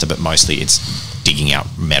can muster, but mostly it's digging out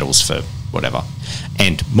metals for whatever.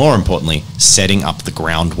 And more importantly, setting up the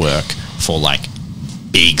groundwork for like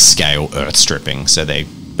big scale earth stripping. So they're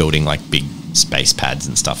building like big space pads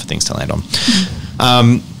and stuff for things to land on.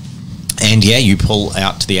 And yeah, you pull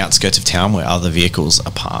out to the outskirts of town where other vehicles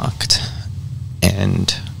are parked,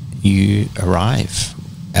 and you arrive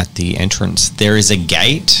at the entrance. There is a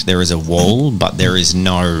gate, there is a wall, but there is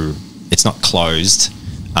no, it's not closed.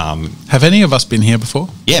 Have any of us been here before?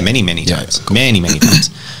 Yeah, many times. Cool. Many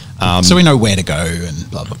times. So we know where to go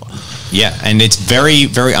and blah, blah, blah. Yeah, and it's very,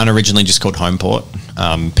 very unoriginally just called Homeport.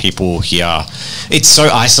 People here, it's so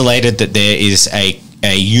isolated that there is a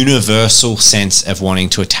universal sense of wanting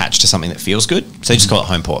to attach to something that feels good. So they just call it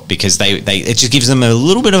Homeport because it just gives them a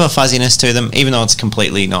little bit of a fuzziness to them, even though it's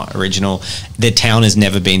completely not original. The town has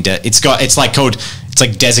never been, it's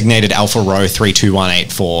like designated Alpha Row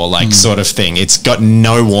 32184, sort of thing. It's got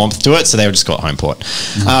no warmth to it, so they would just call it Homeport.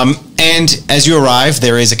 And as you arrive,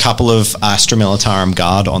 there is a couple of Astra Militarum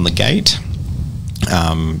guard on the gate.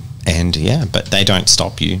 And yeah, but they don't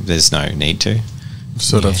stop you. There's no need to.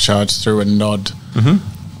 Sort of charge through and nod.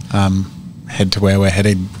 Head to where we're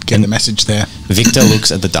headed, get the message there. Victor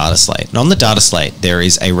looks at the data slate. And on the data slate, there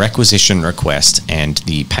is a requisition request and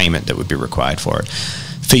the payment that would be required for it.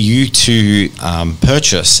 For you to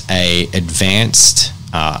purchase a advanced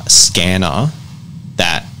scanner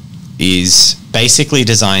that is basically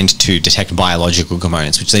designed to detect biological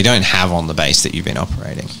components, which they don't have on the base that you've been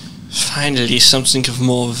operating. Finally, something of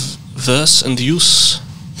more verse and use.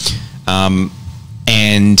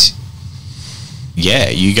 And yeah,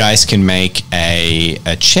 you guys can make a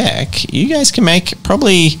check. You guys can make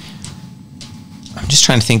probably, I'm just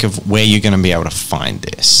trying to think of where you're going to be able to find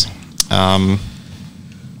this.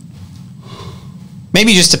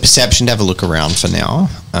 Maybe just a perception to have a look around for now.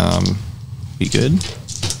 Be good.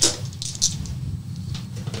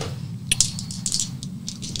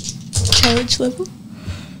 Challenge level?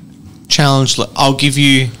 I'll give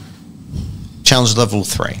you challenge level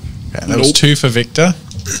 3. Yeah, that was 2 for Victor.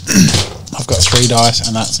 I've got 3 dice,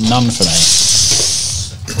 and that's none for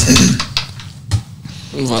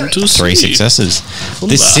me. 1, 2, 3 successes.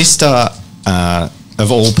 The sister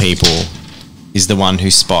of all people is the one who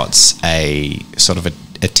spots a sort of a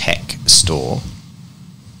tech store.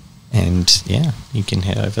 And yeah, you can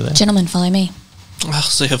head over there. Gentlemen, follow me.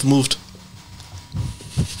 They have moved.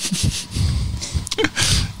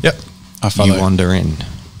 Yep, I follow. You wander in.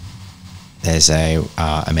 There's a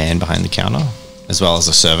man behind the counter, as well as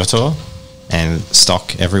a servitor, and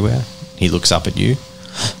stock everywhere. He looks up at you.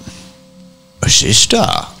 Sister,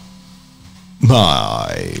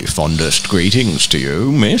 my fondest greetings to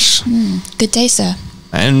you, miss. Good day, sir.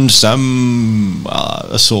 And some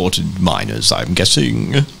assorted miners, I'm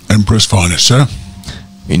guessing. Emperor's finest, sir.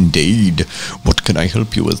 Indeed. What can I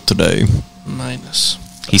help you with today? Minus.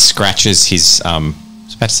 He scratches his I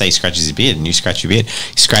was about to say he scratches his beard, and you scratch your beard.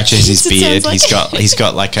 He scratches his It beard. sounds like He's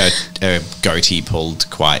got like a goatee pulled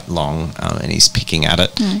quite long, and he's picking at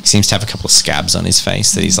it. He seems to have a couple of scabs on his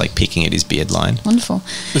face that he's like picking at his beard line. Wonderful.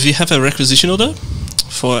 If you have a requisition order?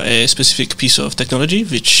 for a specific piece of technology,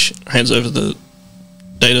 which hands over the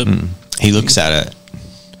data. He looks at it.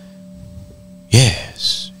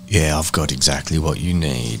 Yes. Yeah, I've got exactly what you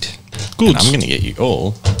need. Good. And I'm going to get you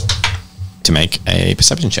all to make a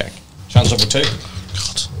perception check. Chance level 2.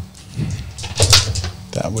 God.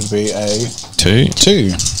 That would be a 2.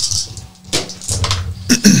 2.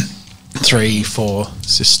 3 for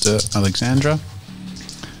Sister Alexandra.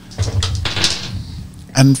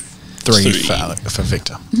 And 3 for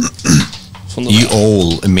Victor. From the You lab.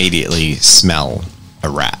 all immediately smell a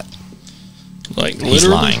rat. Like, He's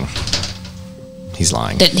literally. lying. He's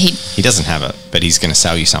lying. That he He doesn't have it, but he's going to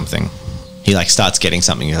sell you something. He like starts getting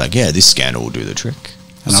something. You're like, yeah, this scanner will do the trick.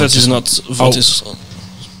 And That I'll is just- not what is.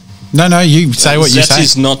 No, you say what you That say.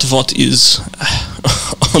 is not what is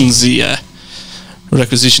on the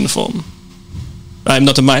requisition form. I am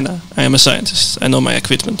not a miner. I am a scientist. I know my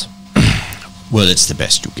equipment. Well, it's the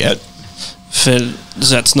best you get. Well,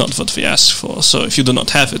 that's not what we ask for. So if you do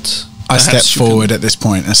not have it, I step perhaps you forward at this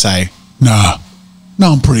point and say, Nah.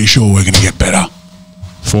 No, I'm pretty sure we're going to get better.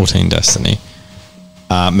 14 destiny.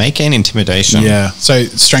 Make an intimidation. yeah. So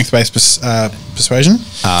strength-based persuasion.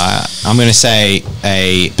 I'm going to say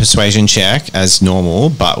a persuasion check as normal,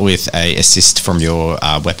 but with a assist from your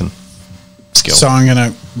weapon skill. So I'm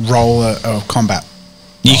going to roll a combat.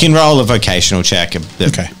 You can roll a vocational check that,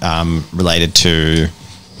 Okay. related to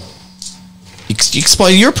explode.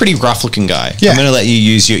 You're a pretty rough-looking guy. Yeah. I'm going to let you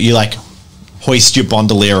use you like hoist your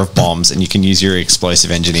bandolier of bombs, and you can use your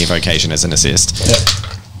explosive engineer vocation as an assist.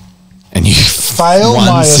 And you Fail one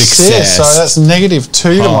my success. assist, so that's -2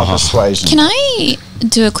 to my persuasion. Can I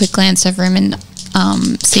do a quick glance over him and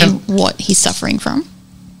see what he's suffering from?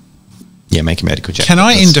 Yeah, make a medical check. Can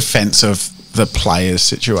I, in defense of the player's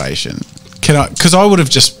situation, because I would have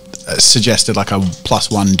just suggested like a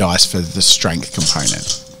 +1 dice for the strength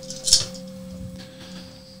component.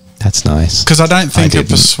 That's nice. Because I don't think a didn't.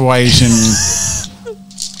 persuasion.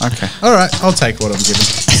 Okay. All right. I'll take what I'm given.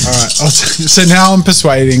 All right. So now I'm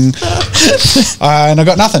persuading, and I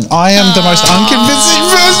got nothing. I am the most unconvincing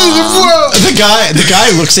person in the world. The guy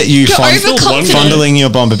looks at you overconfident. fondling your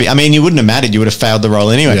bombardier. I mean, you wouldn't have mattered. You would have failed the roll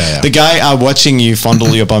anyway. Yeah. The guy watching you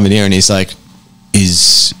fondle your bombardier, and he's like,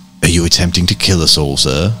 are you attempting to kill us all,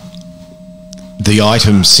 sir? The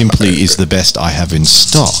item simply is the best I have in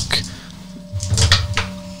stock.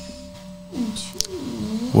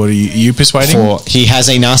 What are you persuading? He has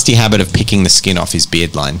a nasty habit of picking the skin off his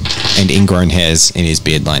beard line, and ingrown hairs in his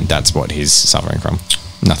beard line. That's what he's suffering from.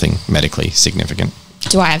 Nothing medically significant.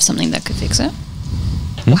 Do I have something that could fix it?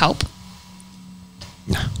 Or help?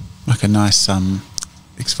 Like a nice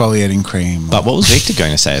exfoliating cream. But what was Victor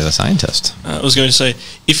going to say as a scientist? I was going to say,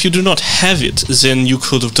 if you do not have it, then you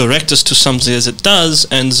could direct us to something that does,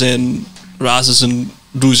 and then rather than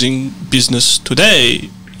losing business today,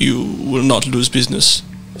 you will not lose business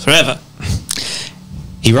forever.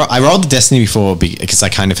 I rolled the destiny before because I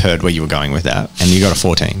kind of heard where you were going with that, and you got a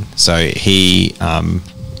 14. So he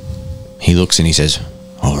looks and he says,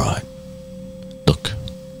 "All right, look,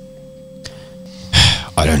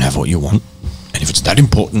 I don't have what you want, and if it's that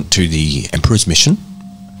important to the Emperor's mission,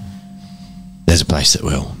 there's a place that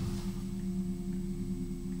will.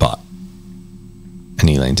 But," and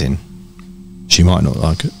he leans in, "she might not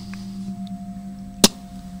like it.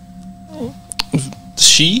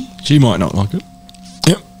 She might not like it.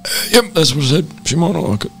 Yep, that's what I said. She might not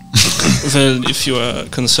like it." Well, if you are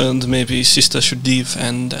concerned, maybe sister should leave,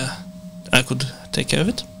 and I could take care of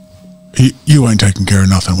it. You ain't taking care of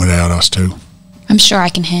nothing without us two. I'm sure I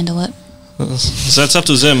can handle it. That's up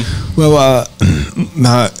to them. Well,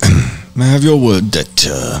 may I have your word that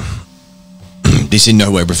this in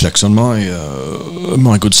no way reflects on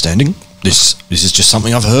my good standing? This is just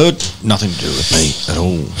something I've heard, nothing to do with me at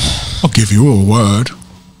all. I'll give you a word.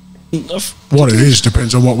 What it is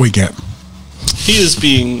depends on what we get. He is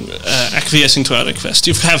being acquiescing to our request.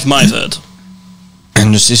 You have my word.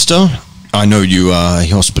 And sister, I know you are a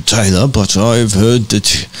hospitaller, but I've heard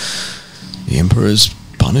that the Emperor's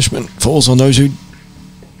punishment falls on those who...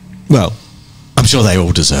 Well, I'm sure they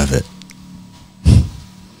all deserve it.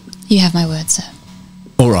 You have my word, sir.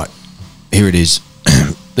 All right, here it is.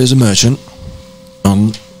 There's a merchant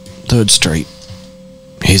on 3rd Street.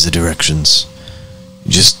 Here's the directions.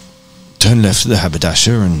 Just turn left to the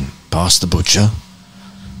haberdasher and past the butcher.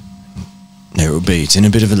 There it will be. It's in a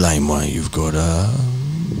bit of a laneway. You've got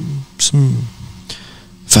some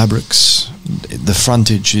fabrics. The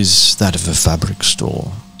frontage is that of a fabric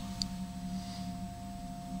store.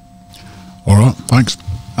 All right, thanks.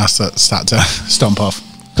 I start to stomp off.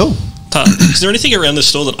 Cool. Is there anything around this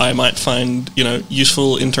store that I might find,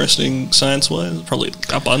 useful, interesting, science-wise? Probably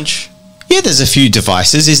a bunch. Yeah, there's a few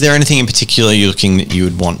devices. Is there anything in particular you're looking that you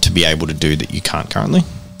would want to be able to do that you can't currently?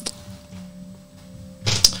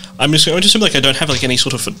 I'm just going to assume like I don't have like any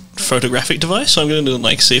sort of photographic device, so I'm going to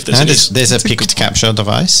like see if there's No, any there's a picked capture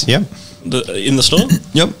device. Yep. in the store.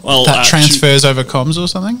 Yep. Well, That transfers over comms or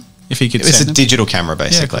something? If you could It's send a it. digital camera,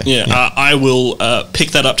 basically. Yeah, I will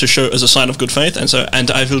pick that up to show as a sign of good faith, and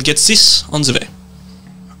I will get this on the way.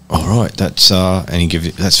 All right. That's and you give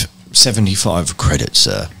you that's 75 credits,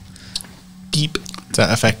 sir. Deep. Does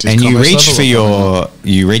that affect his And you commerce reach level for or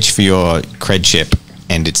your cred chip,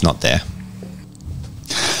 and it's not there.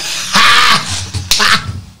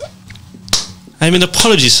 I mean,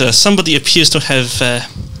 apologies, sir. Somebody appears to have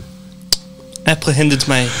apprehended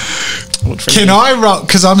my. Can I roll?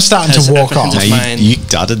 Because I'm starting Has to walk off. apprehended No, Fine. you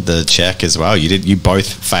dudded the check as well. You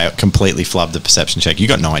both completely flubbed the perception check. You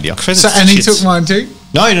got no idea. Credits So, and he kids. took mine too?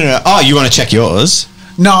 No. Oh, you want to check yours?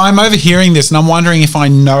 No, I'm overhearing this and I'm wondering if I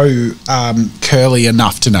know Curly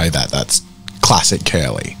enough to know that. That's classic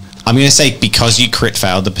Curly. I'm going to say because you crit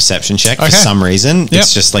failed the perception check for Okay. some reason, Yep.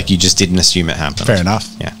 it's just like you just didn't assume it happened. Fair enough.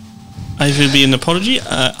 Yeah. I will be an apology.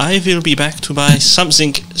 I will be back to buy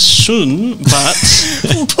something soon, but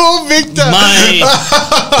Poor Victor. my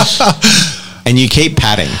And you keep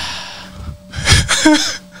patting.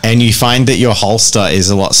 And you find that your holster is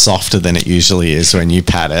a lot softer than it usually is when you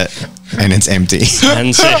pat it, and it's empty.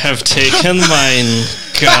 and they have taken my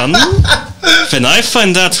gun. When I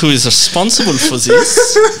find out who is responsible for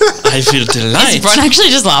this, I will Is delight. Bron actually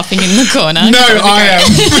just laughing in the corner? No, I am.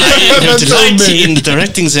 I will That's on delight me. in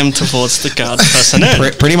directing them towards the guard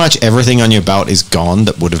personnel. Pretty much everything on your belt is gone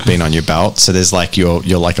that would have been on your belt. So there's like you're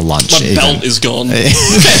like a lunch. My belt is gone.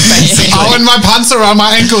 Oh, and my pants around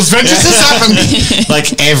my ankles. When does this happen?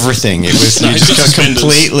 Like everything. It was No, you it's just got got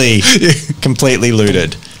suspenders. completely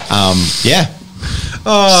looted. Yeah.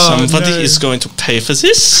 Somebody is going to pay for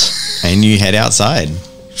this. And you head outside.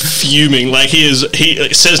 Fuming, like he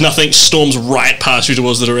says nothing, storms right past you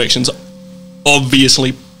towards the directions.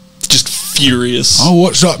 Obviously, just furious. Oh,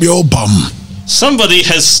 what's up your bum? Somebody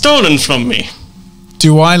has stolen from me.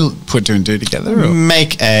 Do I put two and two together? Or?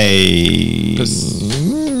 Make a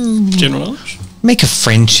General knowledge. make a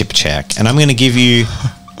friendship check, and I'm going to give you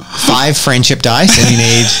 5 friendship dice, and you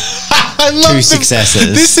need I love 2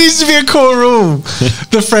 successes. This seems to be a core rule.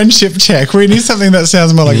 The friendship check. We need something that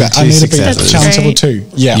sounds more like You that. need I need 2 to be successes. challengable 2.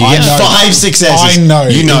 Yeah, You I get know. 5 successes. I know.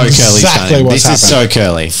 You know Curly's exactly done it. what's This is so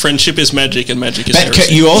Curly. Friendship is magic, and magic is But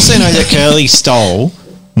heresy. you also know that Curly stole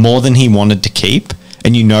more than he wanted to keep,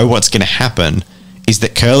 and you know what's going to happen is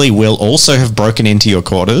that Curly will also have broken into your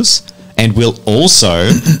quarters and will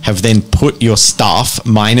also have then put your stuff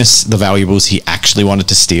minus the valuables he actually wanted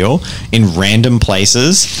to steal in random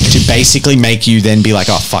places to basically make you then be like,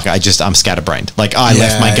 oh fuck, I'm scatterbrained. Like I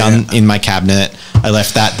left my gun in my cabinet, I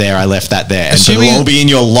left that there, and Assuming- it'll all be in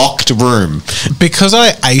your locked room. Because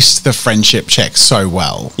I aced the friendship check so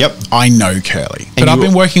well. Yep. I know Curly, but And I've you-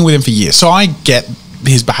 been working with him for years, so I get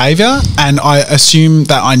his behavior, and I assume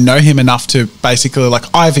that I know him enough to basically like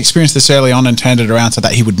I've experienced this early on and turned it around so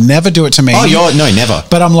that he would never do it to me. Oh, no, never.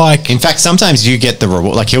 But I'm like, In fact, sometimes you get the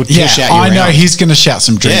reward. Like he'll yeah, shout you I know around. he's going to shout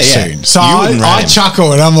some drinks Yeah, yeah. soon. So You wouldn't rat I him.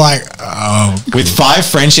 chuckle and I'm like, oh With 5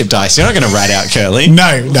 friendship dice, you're not going to rat out Curly.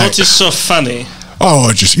 no. What is so funny? Oh,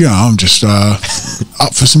 I'm just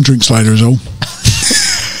up for some drinks later is all.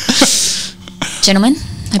 Gentlemen,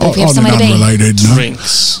 I believe we have On somewhere an to be. unrelated note.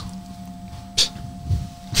 Drinks.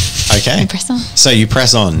 Okay. Press on. So you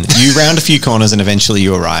press on. You round a few corners and eventually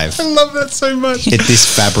you arrive I love that so much. at this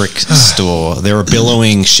fabric store. There are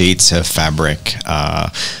billowing sheets of fabric,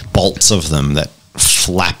 bolts of them that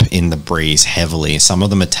flap in the breeze heavily. Some of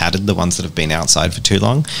them are tattered, the ones that have been outside for too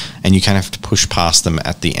long, and you kind of have to push past them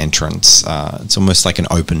at the entrance. It's almost like an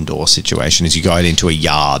open door situation as you go out into a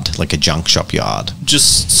yard, like a junk shop yard.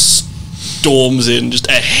 Just storms in, just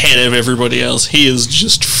ahead of everybody else. He is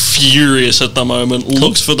just furious at the moment.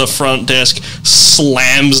 Looks for the front desk,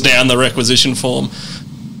 slams down the requisition form.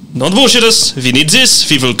 Not bullshit us. We need this.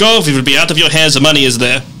 We will go. We will be out of your hands. The money is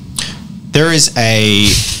there. There is a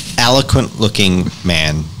eloquent looking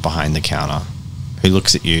man behind the counter who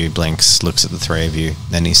looks at you, blinks, looks at the 3 of you,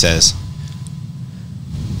 then he says,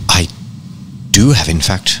 I do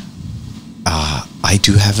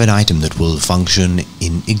have an item that will function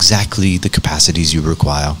in exactly the capacities you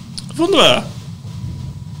require. Wunderbar.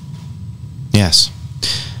 Yes.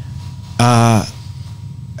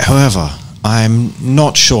 However, I'm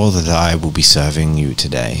not sure that I will be serving you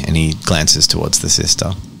today. And he glances towards the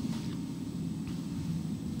sister.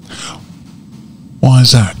 Why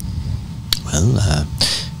is that? Well,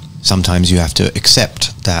 sometimes you have to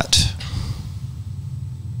accept that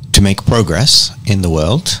to make progress in the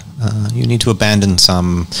world, you need to abandon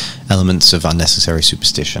some elements of unnecessary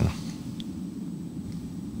superstition.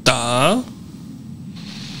 Da.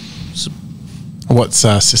 What's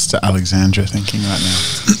Sister Alexandra thinking right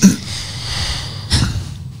now?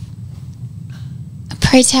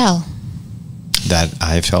 Pray tell. That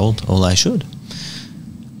I've told all I should.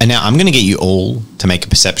 And now I'm going to get you all to make a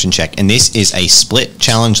perception check. And this is a split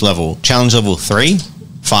challenge level. Challenge level 3,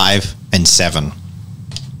 5, and 7.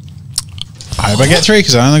 I hope I get 3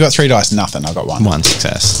 because I only got 3 dice. Nothing. I got 1. 1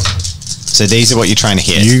 success. So these are what you're trying to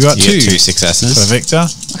hit. You got 2. 2 successes. For Victor.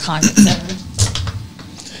 I can't get 7.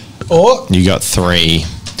 Or You got 3.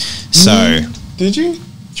 So, did you?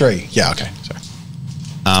 3. Yeah. Okay.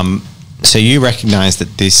 Sorry. so you recognize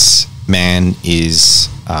that this man is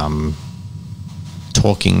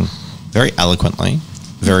talking very eloquently,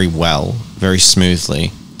 very well, very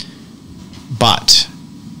smoothly, but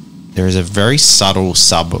there is a very subtle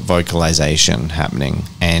sub-vocalization happening,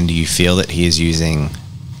 and you feel that he is using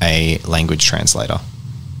a language translator.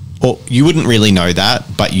 Or you wouldn't really know that,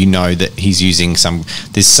 but you know that he's using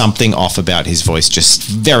there's something off about his voice just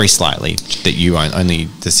very slightly that you only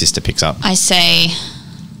the sister picks up. I say,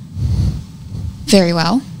 very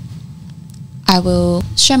well. I will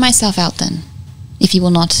show myself out then, if you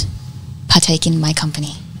will not partake in my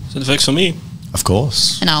company. So it affects for me. Of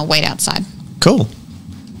course. And I'll wait outside. Cool.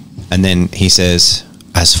 And then he says,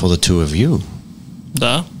 as for the two of you,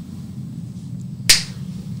 Da.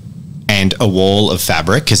 and a wall of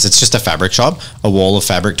fabric, because it's just a fabric shop, a wall of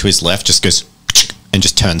fabric to his left just goes and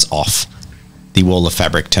just turns off. The wall of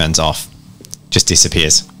fabric turns off, just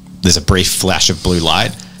disappears. There's a brief flash of blue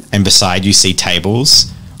light, and beside you see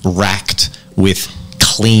tables racked with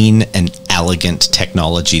clean and elegant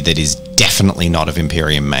technology that is definitely not of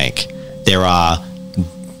Imperium make. There are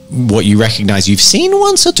what you recognize you've seen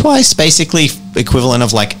once or twice, basically equivalent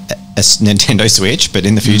of like a Nintendo Switch, but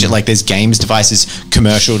in the future, like there's games devices,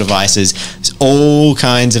 commercial devices, there's all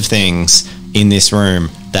kinds of things in this room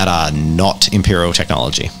that are not Imperial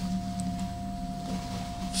technology.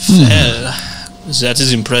 Well, that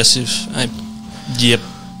is impressive. Yep.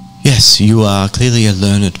 Yes, you are clearly a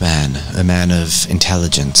learned man, a man of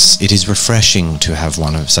intelligence. It is refreshing to have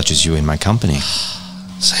one of such as you in my company.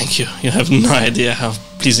 Thank you. You have no idea how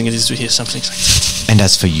pleasing it is to hear something like that. And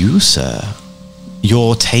as for you, sir,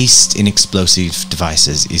 your taste in explosive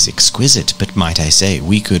devices is exquisite, but might I say,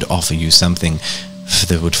 we could offer you something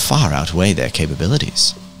that would far outweigh their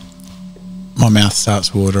capabilities. My mouth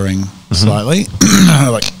starts watering slightly. I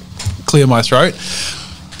like clear my throat.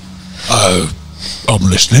 Oh, I'm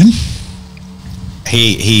listening.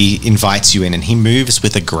 He invites you in, and he moves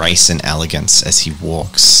with a grace and elegance as he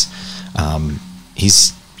walks.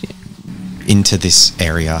 He's into this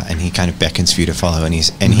area, and he kind of beckons for you to follow, and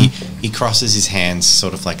he crosses his hands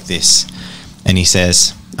sort of like this, and he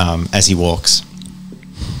says, as he walks,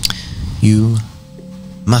 "You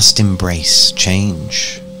must embrace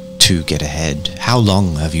change to get ahead. How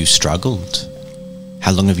long have you struggled?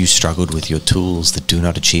 How long have you struggled with your tools that do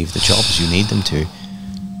not achieve the jobs you need them to?"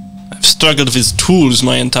 I've struggled with tools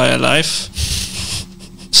my entire life.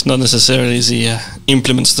 It's not necessarily the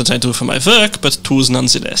implements that I do for my work, but tools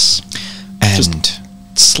nonetheless. And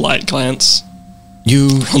Slight glance. you...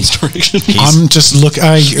 Direction. I'm just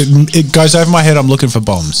it goes over my head. I'm looking for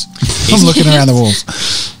bombs. I'm looking around the walls.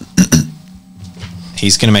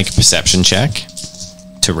 He's going to make a perception check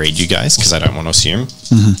to read you guys, because I don't want to assume.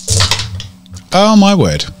 Oh my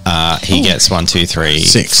word! He gets 1, 2, 3,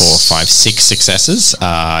 6. 4, 5, 6 successes.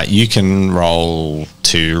 You can roll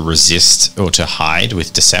to resist or to hide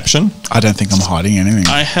with deception. I don't think I'm hiding anything.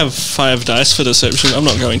 I have 5 dice for deception. I'm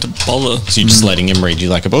not going to bother. So you're just letting him read you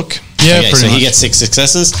like a book? Yeah, Okay, pretty so he much. gets 6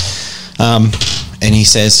 successes. And he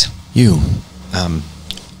says, "You,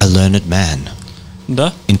 a learned man,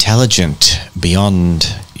 Da. intelligent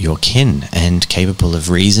beyond your kin and capable of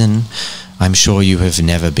reason. I'm sure you have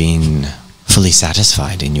never been fully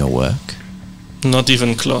satisfied in your work." Not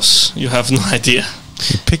even close. You have no idea.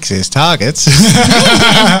 He picks his targets.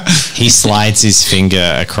 He slides his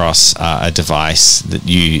finger across a device that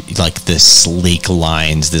you, like the sleek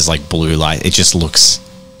lines, there's like blue light. It just looks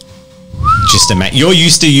just amazing. You're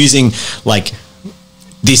used to using like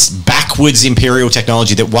this backwards Imperial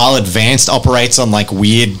technology that, while advanced, operates on like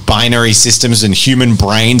weird binary systems and human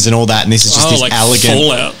brains and all that. And this is just this like elegant.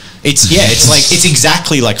 Fallout. It's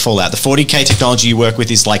exactly like Fallout. The 40K technology you work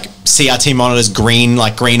with is like CRT monitors, green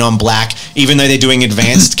on black. Even though they're doing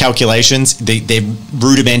advanced calculations, they're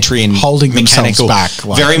rudimentary and Holding themselves mechanical. back,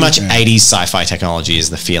 like, very much yeah. 80s sci-fi technology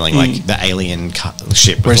is the feeling, like the alien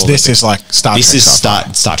ship. with Whereas all this the- is like Star this Trek. is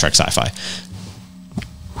sci-fi. Star Trek sci-fi.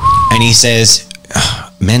 And he says,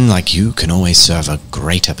 men like you can always serve a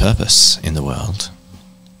greater purpose in the world.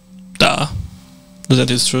 That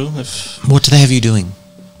is true. What do they have you doing?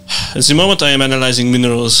 At the moment, I am analyzing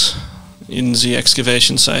minerals in the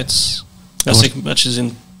excavation sites. Nothing much is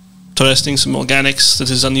interesting. Some organics that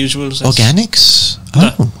is unusual. Organics?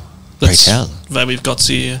 Oh, pray tell. Why we've got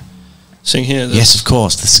the thing here. Yes, of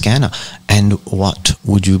course, the scanner. And what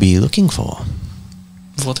would you be looking for?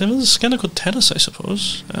 Whatever the scanner could tell us, I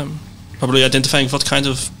suppose. Probably identifying what kind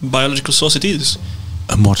of biological source it is.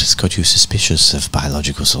 And what has got you suspicious of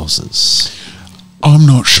biological sources? I'm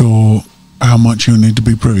not sure how much you need to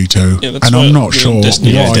be privy to. Yeah, that's and why I'm not sure why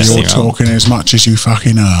Destiny you're roll. talking as much as you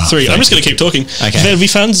fucking are. 3. I'm just going to keep talking. Okay. Well, we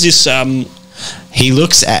found this... He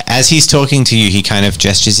looks at, as he's talking to you, he kind of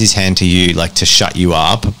gestures his hand to you, like to shut you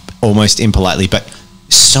up, almost impolitely, but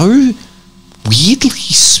so weirdly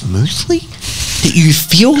smoothly that you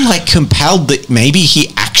feel like compelled that maybe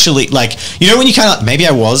he actually, like, you know, when you kind of like, maybe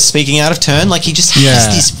I was speaking out of turn, like he just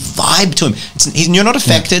has this vibe to him. You're not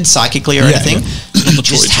affected psychically or anything. Yeah. He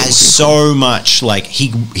just has so much, like,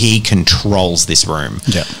 he controls this room.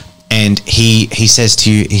 Yeah. And he says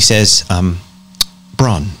to you, he says,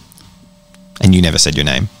 Bron. And you never said your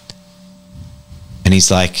name. And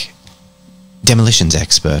he's like, demolitions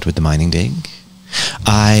expert with the mining dig.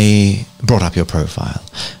 I brought up your profile.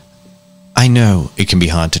 I know it can be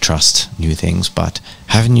hard to trust new things, but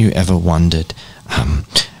haven't you ever wondered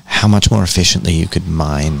how much more efficiently you could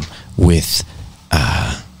mine with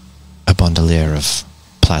a bandolier of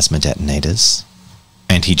plasma detonators?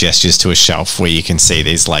 And he gestures to a shelf where you can see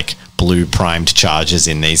these like blue primed charges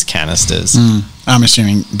in these canisters. I'm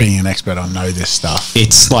assuming, being an expert, I know this stuff.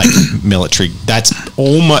 It's like military. That's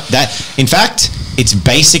almost that. In fact, it's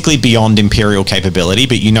basically beyond Imperial capability.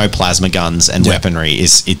 But you know, plasma guns and weaponry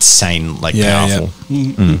is insane, like powerful.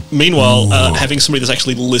 Meanwhile, having somebody that's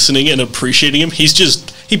actually listening and appreciating him, he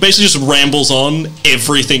basically just rambles on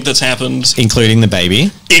everything that's happened, Including the baby.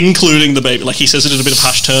 Like he says it in a bit of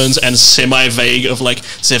hushed tones and semi-vague of like,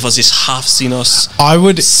 there was this half-Xenos. I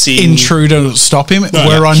would intrude to stop him,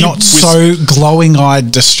 were I not so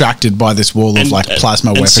glowing-eyed, distracted by this wall of like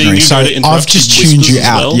plasma weaponry. So I've just tuned you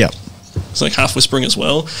out. Well. Yep. It's like half whispering as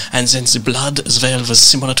well. And then the blood as well was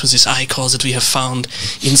similar to this eye core that we have found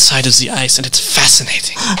inside of the ice, and it's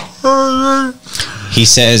fascinating. He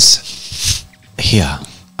says, "Here,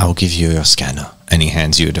 I will give you your scanner." And he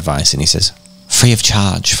hands you a device, and he says, "Free of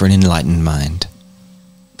charge for an enlightened mind."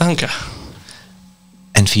 Danke.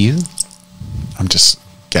 And for you, I'm just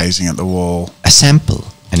gazing at the wall. a sample.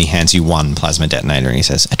 And he hands you one plasma detonator, and he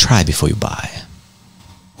says, "A try before you buy."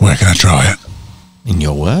 Where can I try it? In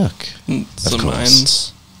your work. The course.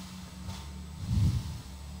 mines.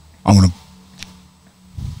 I want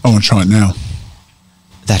to try it now.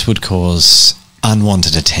 That would cause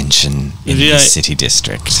unwanted attention in the city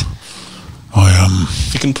district.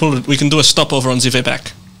 We can pull it. We can do a stopover on the way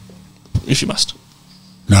back, if you must.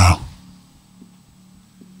 No.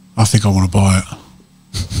 I think I want to buy it.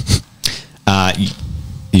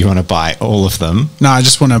 You want to buy all of them? No, I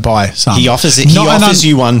just want to buy some. He offers it. He offers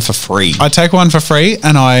you one for free. I take one for free,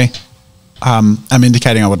 and I am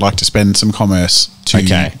indicating I would like to spend some commerce to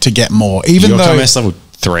get more. Even Your though commerce level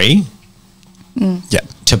 3. Yeah,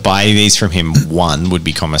 To buy these from him, 1 would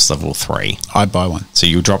be commerce level 3. I'd buy one. So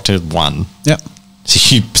you drop to 1. Yep.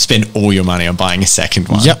 So you spend all your money on buying a second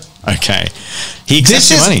one. Yep. Okay. He accepts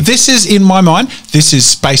your money. This is in my mind. This is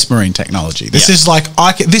Space Marine technology. This is like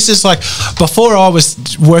before I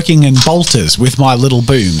was working in bolters with my little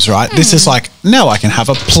booms, right? This is like now I can have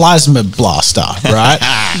a plasma blaster, right?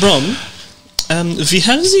 Bron, we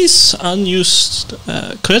have these unused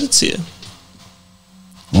credits here.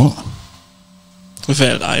 What?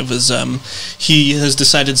 Well, I was. He has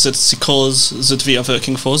decided that the cause that we are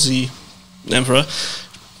working for, the Emperor,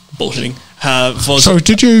 bullshitting. So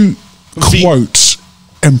did you quote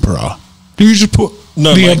Emperor? Did you just put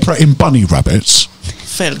the Emperor in bunny rabbits?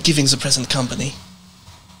 Well, giving the present company.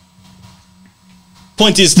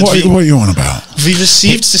 Point is that What are you on about? we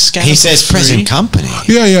received the scanner. He says for free. present company.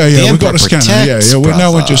 Yeah. The We got Emperor a scanner. protects, Now we're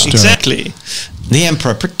brother. just Exactly. The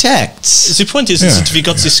Emperor protects. The point is that we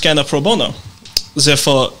got the scanner pro bono.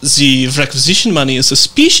 Therefore, the requisition money is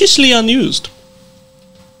suspiciously unused.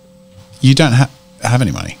 You don't have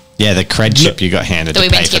any money. Yeah, the cred chip you got handed That to we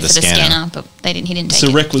pay went to for get the for the scanner. scanner, but he didn't take The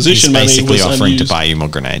it. requisition He's money basically was offering unused. to buy you more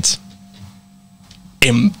grenades.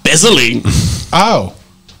 Embezzling. Oh,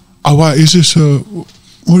 wait, is this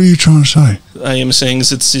what are you trying to say? I am saying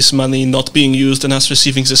that this money not being used and us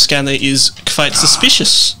receiving the scanner is quite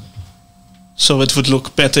suspicious. So it would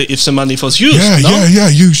look better if the money was used. Yeah.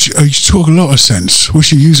 You talk a lot of sense. We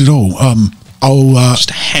should use it all. I'll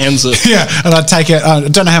Just hands it. Yeah, and I take it. I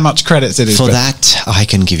don't know how much credits it is. For but that, I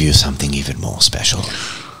can give you something even more special.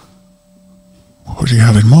 what do you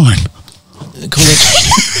have in mind?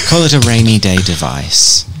 Call it a rainy day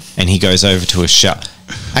device. And he goes over to a shelf.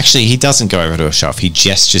 Actually, he doesn't go over to a shelf. He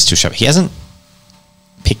gestures to a shelf. He hasn't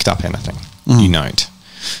picked up anything. You note.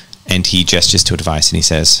 And he gestures to a device and he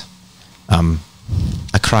says,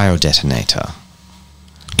 a cryo detonator.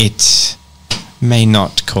 It may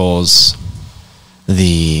not cause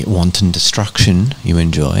the wanton destruction you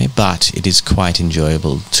enjoy, but it is quite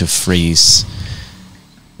enjoyable to freeze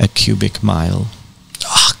a cubic mile.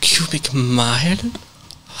 Ah, cubic mile?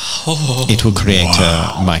 Oh. It will create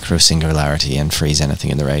a micro singularity and freeze anything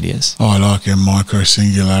in the radius. I like in micro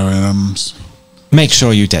singularity. Make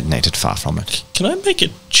sure you detonate it far from it. Can I make a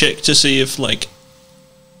check to see if, like,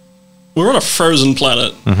 we're on a frozen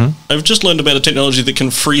planet. I've just learned about a technology that can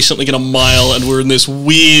freeze something in a mile, and we're in this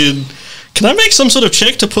weird... Can I make some sort of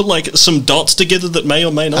check to put, like, some dots together that may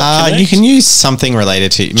or may not connect? You can use something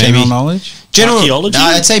related to... general knowledge? Archaeology? No,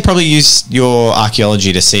 I'd say probably use your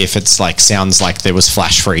archaeology to see if it's, like, sounds like there was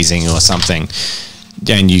flash freezing or something,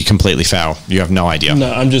 and you completely fail. You have no idea.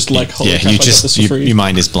 No, I'm just like, holy crap, I got this for free. your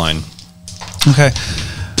mind is blown. Okay.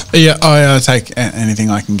 Yeah, I take anything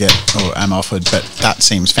I can get or am offered, but that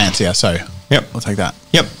seems fancier, so Yep. I'll take that.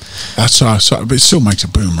 Yep. That's but it still makes a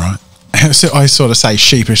boom, right? So I sort of say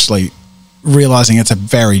sheepishly, realizing it's a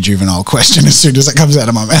very juvenile question as soon as it comes out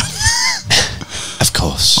of my mouth. Of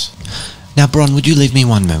course. Now, Bron, would you leave me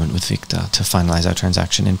one moment with Victor to finalize our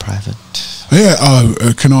transaction in private?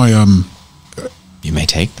 Yeah. Can I? You may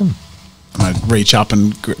take them. I reach up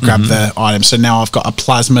and grab the item. So now I've got a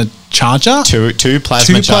plasma charger. Two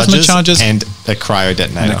plasma charges and a cryo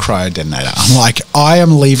detonator. And a cryo detonator. I'm like, I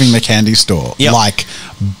am leaving the candy store. Yep. Like,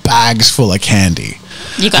 bags full of candy.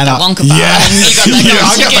 You got And that Wonka bar. yeah. And you got that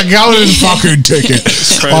I got the golden fucking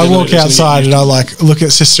ticket. I walk outside and I like look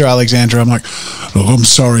at Sister Alexandra. I'm like, Look, I'm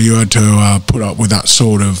sorry you had to put up with that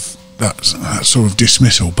sort of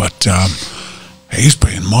dismissal, but he's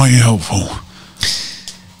been mighty helpful.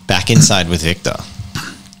 Back inside with Victor,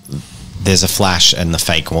 there's a flash and the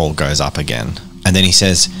fake wall goes up again. And then he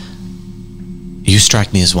says, you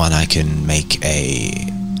strike me as one I can make a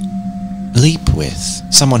leap with.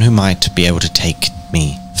 Someone who might be able to take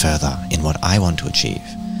me further in what I want to achieve.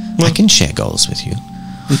 I can share goals with you.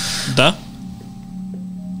 Duh.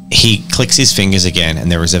 He clicks his fingers again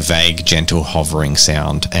and there is a vague, gentle hovering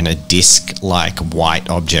sound and a disc-like white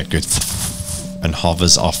object goes and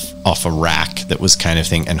hovers off a rack that was kind of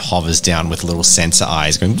thing and hovers down with little sensor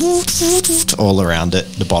eyes going all around it,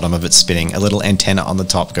 the bottom of it spinning. A little antenna on the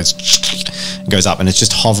top goes up and it's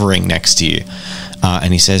just hovering next to you.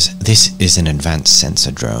 And he says, this is an advanced sensor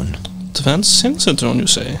drone. Advanced sensor drone, you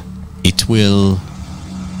say? It will...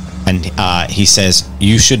 And he says,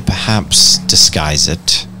 you should perhaps disguise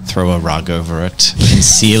it, throw a rug over it,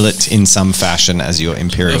 conceal it in some fashion as your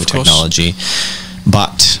Imperial technology.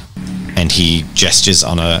 But... And he gestures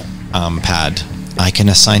on a pad. I can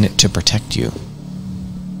assign it to protect you.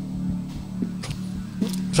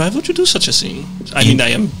 Why would you do such a thing? I mean, I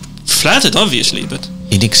am flattered, obviously, but...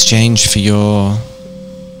 In exchange for your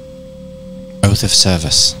oath of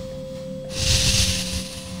service.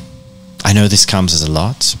 I know this comes as a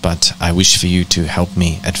lot, but I wish for you to help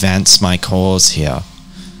me advance my cause here.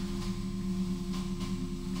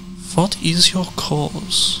 What is your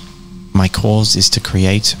cause? My cause is to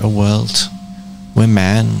create a world where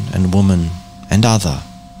man and woman and other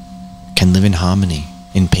can live in harmony,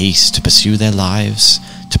 in peace, to pursue their lives,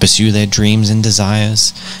 to pursue their dreams and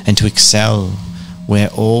desires, and to excel where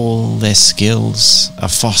all their skills are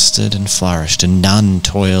fostered and flourished, and none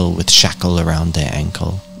toil with shackle around their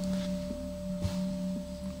ankle.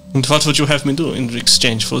 And what would you have me do in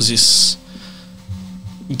exchange for this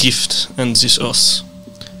gift and this oath?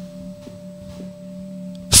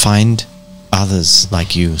 Find others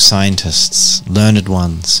like you, scientists, learned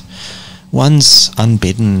ones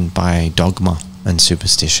unbidden by dogma and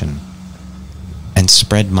superstition, and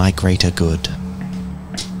spread my greater good.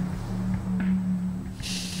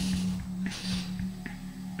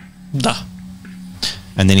 Duh.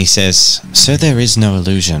 And then he says, so there is no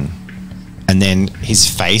illusion. And then his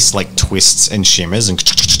face like twists and shimmers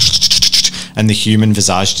and the human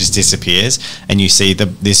visage just disappears, and you see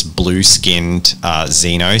this blue-skinned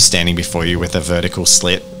Xeno standing before you with a vertical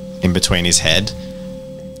slit in between his head,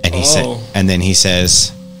 and then he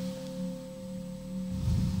says,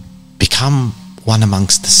 "Become one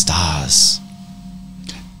amongst the stars."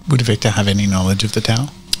 Would Victor have any knowledge of the tower?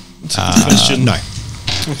 Question. No.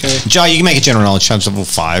 Okay. Jai, you can make a general knowledge challenge level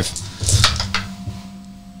 5.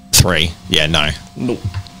 3. Yeah, no. Nope.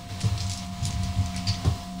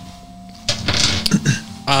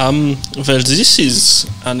 Well, this is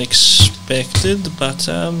unexpected, but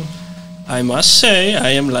I must say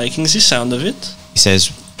I am liking the sound of it. He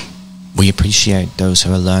says, we appreciate those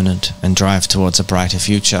who are learned and drive towards a brighter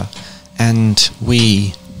future. And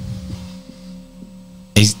we...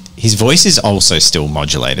 His voice is also still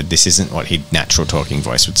modulated. This isn't what his natural talking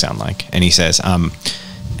voice would sound like. And he says,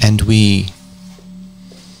 and we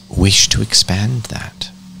wish to expand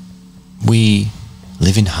that. We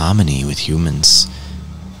live in harmony with humans.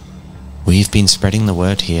 We've been spreading the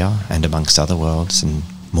word here and amongst other worlds, and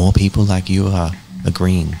more people like you are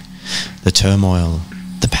agreeing. The turmoil,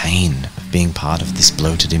 the pain of being part of this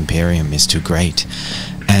bloated imperium is too great.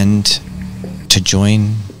 And to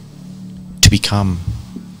join, to become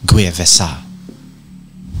Guevesa,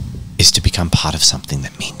 is to become part of something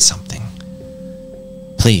that means something.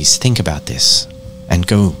 Please think about this and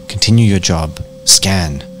go continue your job,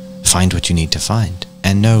 scan, find what you need to find,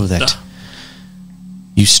 and know that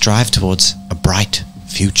you strive towards a bright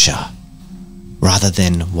future rather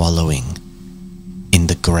than wallowing in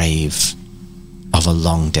the grave of a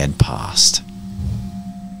long dead past.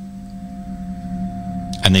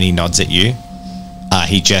 And then he nods at you.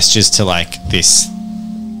 He gestures to like this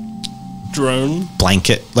Drone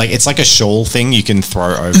blanket, like it's like a shawl thing you can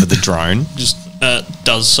throw over the drone. just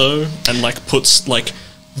does so and like puts like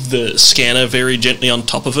the scanner very gently on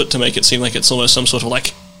top of it to make it seem like it's almost some sort of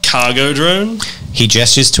like cargo drone. He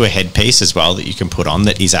gestures to a headpiece as well that you can put on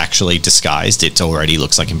that is actually disguised. It already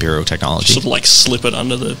looks like Imperial technology. Sort of like slip it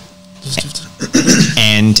under the...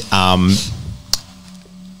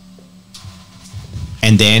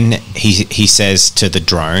 And then he says to the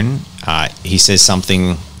drone, he says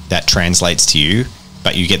something that translates to you,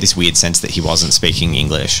 but you get this weird sense that he wasn't speaking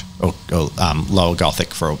English or Lower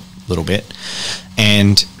Gothic for a little bit.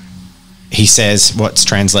 And he says what's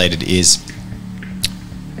translated is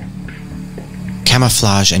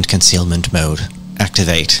camouflage and concealment mode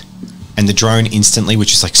activate. And the drone instantly,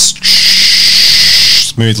 which is like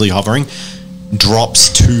smoothly hovering,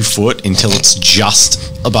 drops 2 foot until it's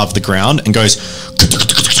just above the ground and goes,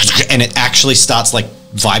 and it actually starts like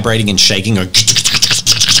vibrating and shaking.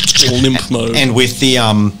 Limp mode. And with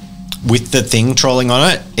the thing trolling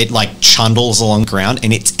on it, it like chundles along the ground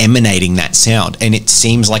and it's emanating that sound. And it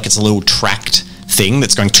seems like it's a little tracked thing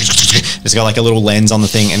that's going, it's got like a little lens on the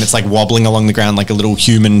thing and it's like wobbling along the ground like a little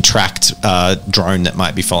human tracked drone that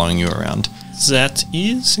might be following you around. That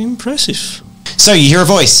is impressive. So you hear a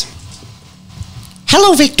voice.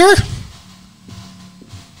 Hello, Victor.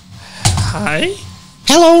 Hi.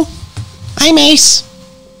 Hello. I'm Ace.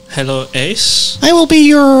 Hello, Ace. I will be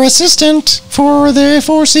your assistant for the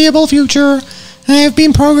foreseeable future. I have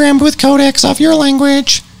been programmed with codex of your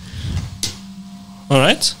language. All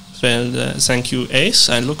right. Well, thank you, Ace.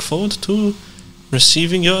 I look forward to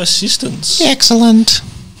receiving your assistance. Excellent.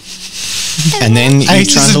 And then you Ace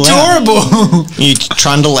is trundle adorable. out. You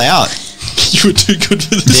trundle out. You were too good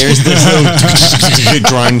for this. There's this little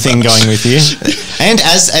drone thing going with you. And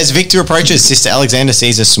as Victor approaches, Sister Alexander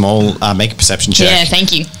sees a small make a perception check. Yeah,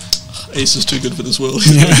 thank you. Ace is too good for this world.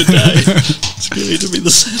 He's going to die. It's going to be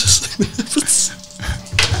the saddest thing that happens.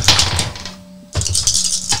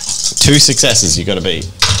 2 successes you got to beat.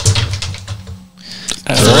 3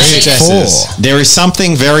 successes. 4. There is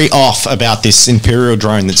something very off about this Imperial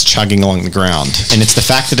drone that's chugging along the ground, and it's the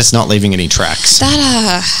fact that it's not leaving any tracks.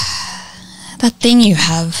 That thing you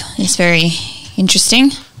have is very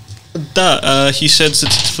interesting. He said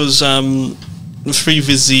that it was free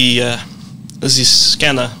with the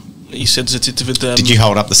scanner. He said that it would... Did you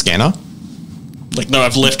hold up the scanner? Like, no,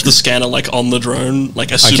 I've left the scanner, like, on the drone,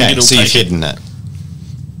 like, assuming Okay, it'll so take you've hidden it.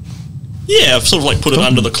 Yeah, I've sort of, like, put it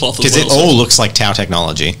under the cloth as Because well. it all looks like Tau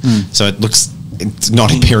technology. So it looks... It's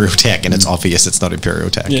not Imperial tech, and it's obvious it's not Imperial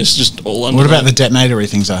tech. Yeah, it's just all under What about the there. detonator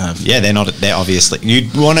things I have? Yeah, they're not. They're obviously.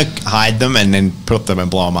 You'd want to hide them and then put them and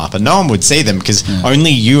blow them up, and no one would see them because only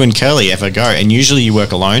you and Curly ever go. And usually you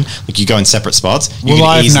work alone. Like you go in separate spots. You Well, can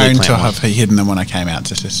I've easily known plant to one. have hidden them when I came out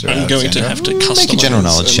to Sister I'm going to Alexandra. have to customize Make a general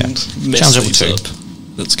knowledge check. and mess Challenge level these 2. up.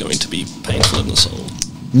 That's going to be painful in the soul.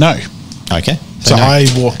 No. Okay. So no. I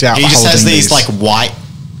walked out He just has holding these these. like white.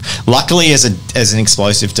 Luckily, as an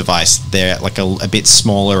explosive device, they're like a bit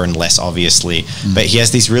smaller and less obviously. But he has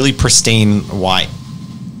these really pristine white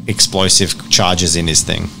explosive charges in his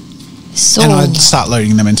thing. So, And I'd start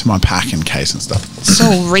loading them into my pack and case and stuff.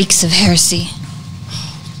 so reeks of heresy.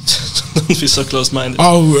 Don't be so close-minded.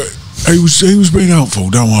 Oh, he was being helpful.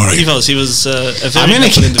 Don't worry. He was a very I'm gonna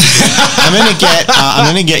helpful individual. I'm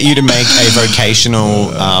gonna get you to make a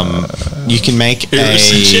vocational. You can make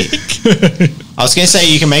Heresy a. check. I was gonna say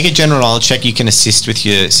you can make a general knowledge check. You can assist with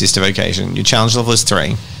your sister vocation. Your challenge level is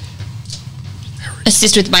 3.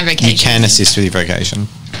 Assist with my vocation. You can assist with your vocation.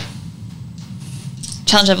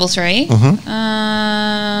 Challenge level 3. Mm-hmm.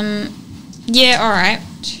 Yeah, all right.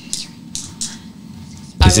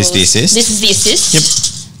 Is this the assist? This is the assist.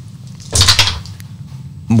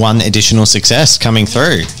 Yep. One additional success coming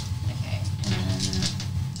through.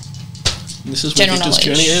 This is where General Victor's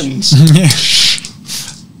knowledge. journey ends.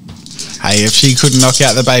 Hey, if she couldn't knock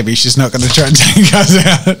out the baby, she's not going to try and take us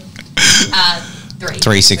out.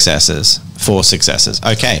 3 successes. 4 successes.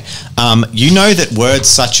 Okay. You know that words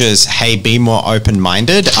such as, hey, be more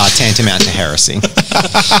open-minded are tantamount to heresy.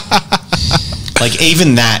 Like,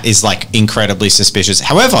 even that is, like, incredibly suspicious.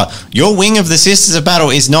 However, your wing of the Sisters of Battle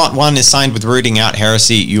is not one assigned with rooting out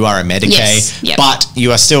heresy. You are a Medicae. Yes, yep. But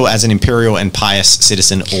you are still, as an imperial and pious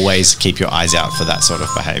citizen, always keep your eyes out for that sort of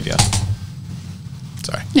behaviour.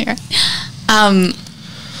 Sorry. Okay. I'm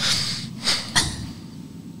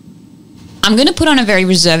going to put on a very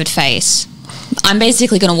reserved face. I'm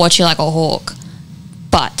basically going to watch you like a hawk.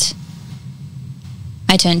 But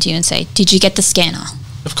I turn to you and say, did you get the scanner?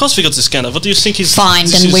 Of course we got the scanner. What do you think he's... Fine,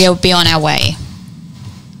 then we'll be on our way.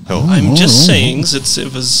 I'm just saying that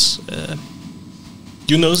it was...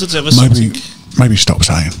 you know that there was something... Maybe stop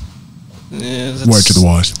saying. Yeah, that's Word to the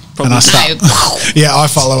wise. probably, And I start. Yeah, I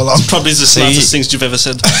follow along. probably the smartest things you've ever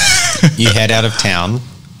said. You head out of town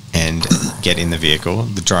and get in the vehicle.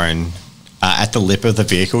 The drone at the lip of the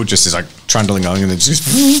vehicle just is like trundling along, and then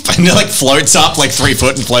just and it like floats up like 3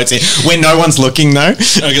 foot and floats in when no one's looking though. I was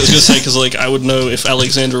going to say, because like I would know if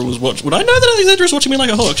Alexandra was watching. Would I know that Alexandra is watching me like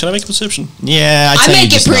a hawk? Should I make a perception? Yeah, I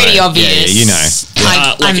make it pretty obvious. Yeah, you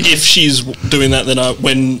know. Like if she's doing that, then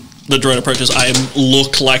when the drone approaches, I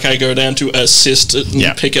look like I go down to assist it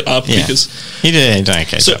and pick it up because. You did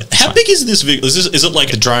okay. So how big is this vehicle? Is it like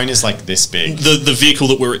the drone is like this big? The vehicle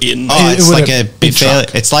that we're in? Oh, it's like a a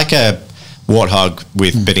truck. it's like a Warthog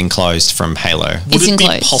with bit enclosed from Halo. Would It's it be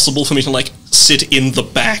enclosed. possible for me to like sit in the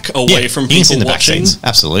back away from you can sit people in the back watching? seats.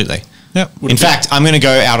 Absolutely. Yep. In fact, I'm going to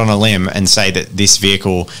go out on a limb and say that this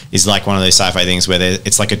vehicle is like one of those sci-fi things where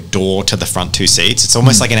it's like a door to the front 2 seats. It's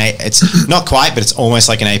almost like it's not quite, but it's almost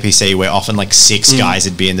like an APC where often like 6 guys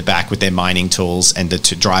would be in the back with their mining tools, and the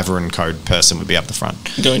driver and code person would be up the front.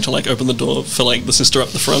 Going to like open the door for like the sister up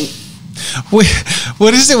the front.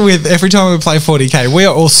 What is it with every time we play 40k? We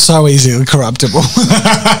are all so easily corruptible.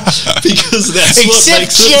 Because that's what Except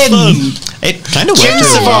makes it Jen. fun. It kind of worked Jen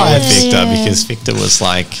really well with survives. Victor because Victor was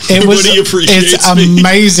like, Nobody appreciates it's me.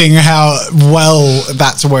 amazing how well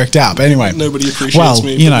that's worked out. But anyway, Nobody appreciates well,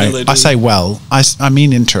 me, you but know, no, they do. I say well. I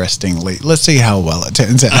mean interestingly. Let's see how well it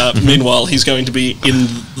turns out. Meanwhile, he's going to be in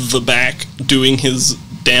the back doing his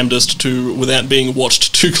damnedest to, without being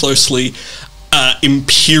watched too closely,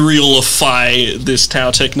 imperialify this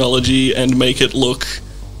Tau technology and make it look...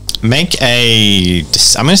 make a...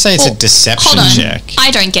 I'm going to say it's a deception Hold on. check.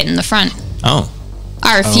 I don't get in the front. Oh.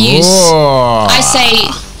 I refuse. Oh. I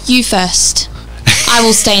say, you first. I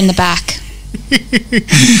will stay in the back.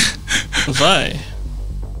 Why?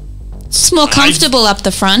 It's more comfortable up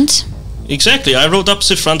the front. Exactly. I rode up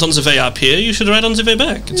the front on the way up here. You should ride on the way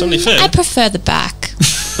back. It's only fair. I prefer the back.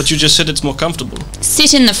 But you just said it's more comfortable.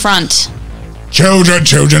 Sit in the front. Children,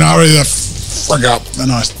 hurry the frig up. And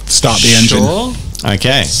I start the engine. Sure.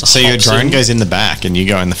 Okay, so your Hobson. drone goes in the back and you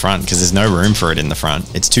go in the front because there's no room for it in the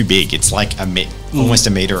front. It's too big. It's like almost a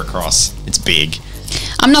meter across. It's big.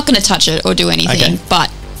 I'm not going to touch it or do anything, Okay. but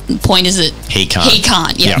the point is that He can't. He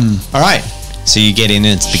can't, yeah. All right. So you get in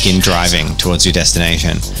and begin driving towards your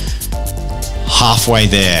destination. Halfway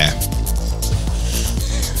there.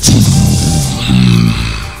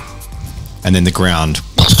 And then the ground.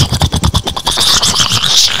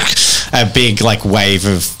 A big like wave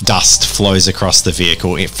of dust flows across the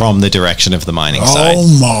vehicle from the direction of the mining site. Oh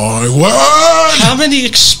my word! How many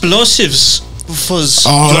explosives was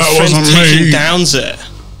Oh, your that friend wasn't taking me. down there?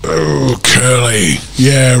 Oh, Curly.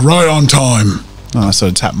 Yeah, right on time. I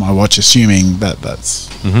sort of tap my watch, assuming that's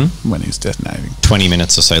when he's detonating. 20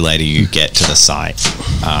 minutes or so later, you get to the site.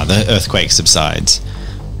 The earthquake subsides,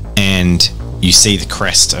 and you see the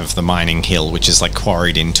crest of the mining hill, which is like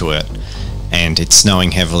quarried into it, and it's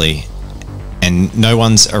snowing heavily, and no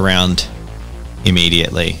one's around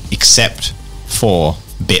immediately except for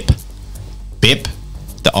Bip. Bip,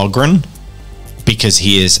 the Ogren, because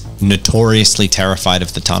he is notoriously terrified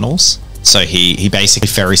of the tunnels. So he basically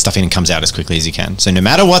ferries stuff in and comes out as quickly as he can. So no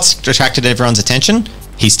matter what's attracted everyone's attention,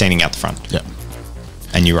 he's standing out the front. Yep.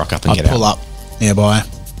 And you rock up and I get pull out. up nearby.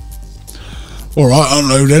 All right,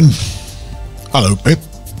 unload then. Hello, Pip.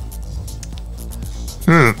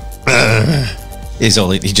 Is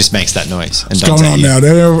all he just makes that noise and What's don't going say on you. now?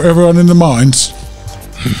 There, everyone in the mines.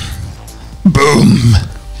 Boom.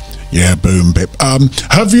 Yeah, boom, Bip.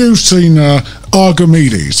 Have you seen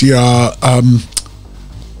Archimedes? Yeah,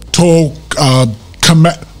 tall,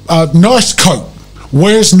 nice coat.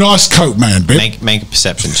 Where's nice coat, man, Bip? Make a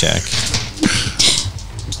perception check.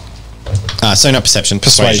 So not perception,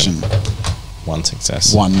 persuasion. One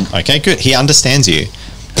success. One. Okay, good. He understands you.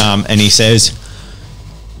 And he says,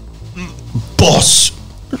 "Boss,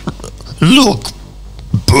 look,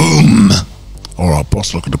 boom." All right,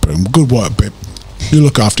 boss, look at the boom. Good work, Bip. You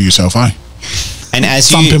look after yourself, eh? And as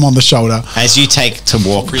Thump you him on the shoulder. as you take to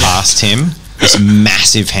walk past him, this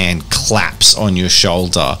massive hand claps on your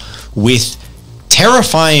shoulder with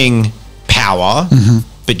terrifying power,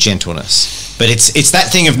 but gentleness. But it's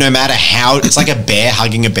that thing of no matter how, it's like a bear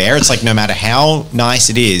hugging a bear. It's like no matter how nice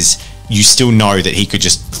it is, you still know that he could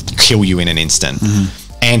just kill you in an instant.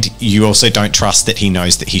 And you also don't trust that he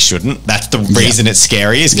knows that he shouldn't. That's the reason it's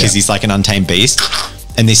scary, is because he's like an untamed beast.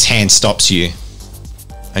 And this hand stops you.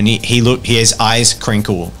 And he has eyes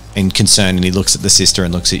crinkle in concern, and he looks at the sister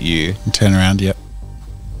and looks at you. And turn around, yep.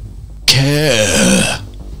 Care.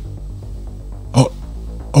 Oh,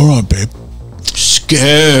 all right, Bip.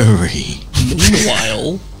 Scary.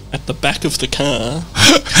 Meanwhile, at the back of the car,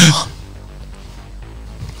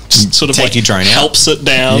 just sort of Take like your drone out. helps it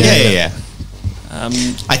down. Yeah.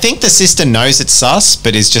 I think the sister knows it's sus,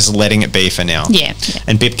 but is just letting it be for now. Yeah.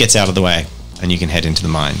 And Bip gets out of the way, and you can head into the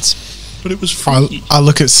mines. But it was free. I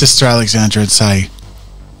look at Sister Alexandra and say,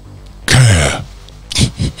 Care.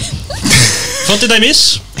 What did I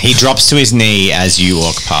miss? He drops to his knee as you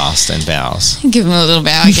walk past and bows. Give him a little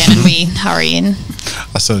bow again and we hurry in.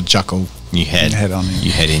 I sort of chuckle. You head on in.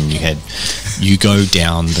 You head in. You go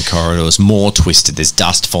down the corridors, more twisted. There's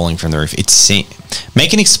dust falling from the roof.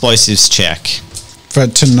 Make an explosives check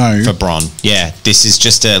To know. for Bron. Yeah, this is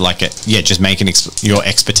just just make your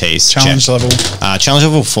expertise Challenge check. level. Challenge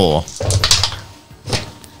level 4.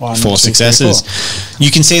 1, 4 2, 3, successes. 4. You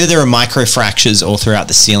can see that there are micro fractures all throughout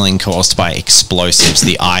the ceiling caused by explosives.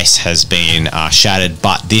 The ice has been shattered,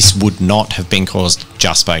 but this would not have been caused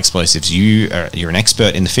just by explosives. You're an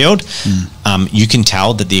expert in the field. You can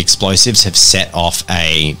tell that the explosives have set off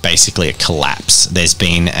basically a collapse. There's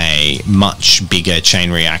been a much bigger chain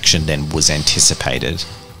reaction than was anticipated,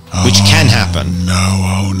 which can happen. No,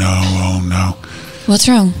 oh no. What's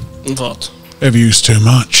wrong? What? Have used too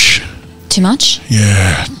much. Too much?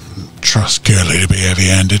 Yeah, trust Curly to be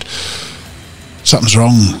heavy-handed. Something's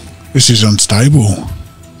wrong. This is unstable.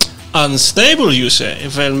 Unstable, you say?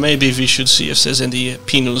 Well, maybe we should see if there's any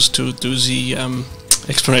penals to do the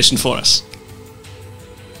exploration for us.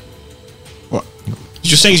 What?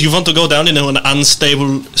 You're saying you want to go down into an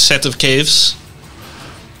unstable set of caves?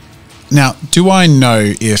 Now, do I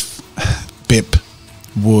know if Bip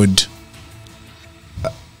would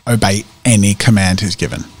obey any command he's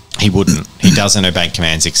given? He wouldn't. He doesn't obey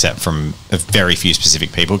commands except from a very few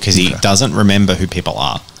specific people because he doesn't remember who people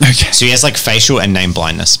are. Okay. So he has like facial and name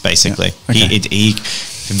blindness, basically. Yeah. Okay. He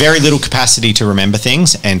very little capacity to remember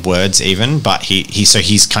things and words even, but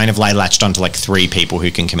he's kind of latched onto like 3 people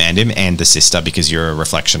who can command him and the sister because you're a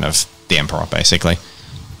reflection of the Emperor, basically.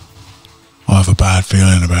 I have a bad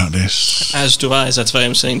feeling about this. As do I. That's why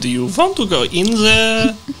I'm saying, do you want to go in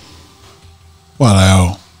there?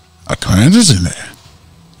 Well, our commander's in there.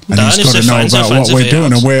 And Done. he's If got they to know find about what a we're way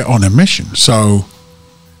doing, out. and we're on a mission. So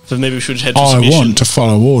Then maybe we should head to I the mission. want to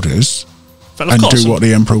follow orders Well, of and course. do what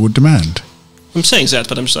the Emperor would demand. I'm saying that,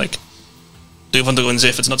 but I'm just like, do you want to go in there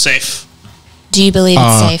if it's not safe? Do you believe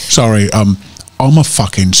it's safe? Sorry, I'm a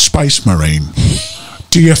fucking space marine.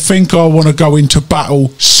 Do you think I want to go into battle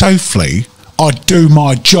safely? I do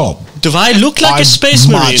my job. Do I look like I a space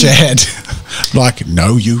marine? march ahead. Like,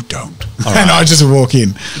 no, you don't. And I just walk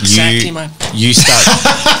in. Exactly my... You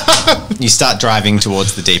start driving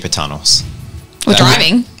towards the deeper tunnels. We're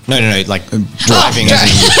driving. No, like driving as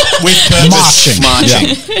in with purpose.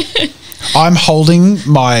 Marching. I'm holding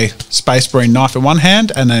my Space Marine knife in one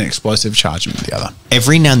hand and an explosive charge in the other.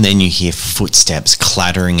 Every now and then you hear footsteps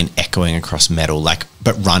clattering and echoing across metal,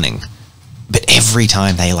 but running. But every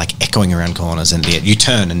time they echoing around corners, and you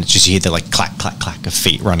turn and just you hear the clack, clack, clack of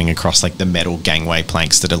feet running across the metal gangway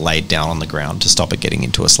planks that are laid down on the ground to stop it getting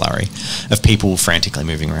into a slurry of people frantically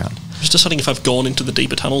moving around. I'm just deciding if I've gone into the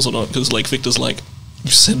deeper tunnels or not, because Victor's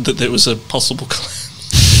you said that there was a possible...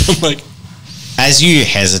 I'm like... As you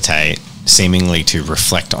hesitate, seemingly to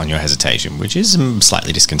reflect on your hesitation, which is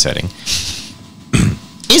slightly disconcerting,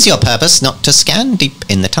 is your purpose not to scan deep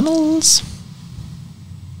in the tunnels?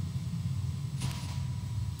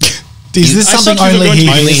 Is this I something thought we were only going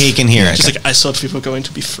to be- Only he can hear it. Just I thought we were going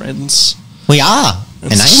to be friends. We are,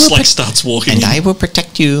 And and I just will. starts walking. And I will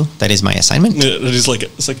protect you. That is my assignment. It's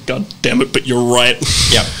like, God damn it, but you're right.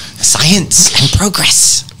 Yep. Science and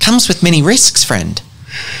progress comes with many risks, friend.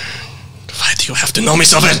 Why do you have to know me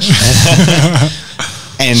so bad?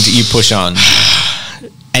 And you push on.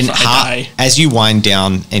 And I die. as you wind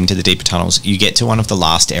down into the deeper tunnels, you get to one of the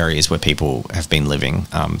last areas where people have been living.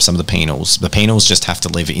 Some of the penals. The penals just have to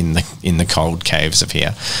live in the cold caves of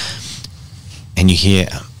here. And you hear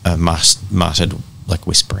a muttered, like,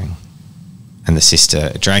 whispering. And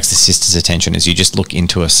it drags the sister's attention as you just look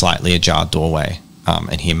into a slightly ajar doorway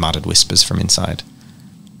and hear muttered whispers from inside.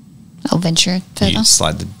 I'll venture further. You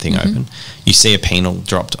slide the thing open. You see a penal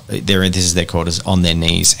dropped. This is their quarters, on their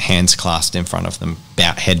knees, hands clasped in front of them,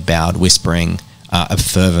 head bowed, whispering a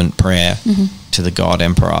fervent prayer to the god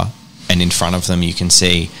emperor. And in front of them, you can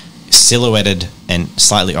see, silhouetted and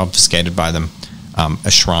slightly obfuscated by them, a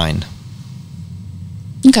shrine.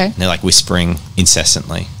 Okay. And they're like whispering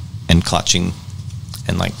incessantly and clutching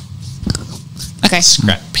and like Okay.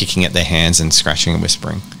 picking at their hands and scratching and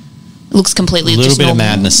whispering. It looks completely A little just bit of normal.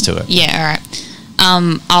 madness to it. Yeah, all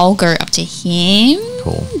right. I'll go up to him.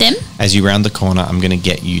 Cool. Them. As you round the corner, I'm going to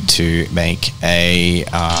get you to make a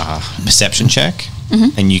perception check,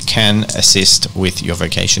 and you can assist with your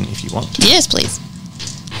vocation if you want. Yes, please.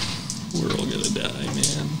 We're all gonna die,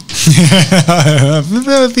 man.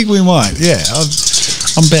 I think we might. Yeah,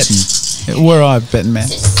 I'm betting. Where are betting, man?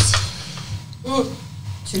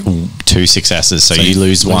 2 successes, so you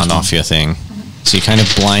lose one off your thing. So you're kind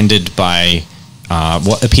of blinded by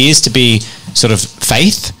what appears to be sort of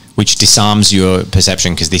faith, which disarms your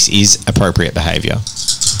perception because this is appropriate behavior.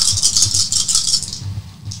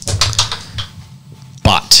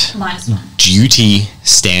 But -1. duty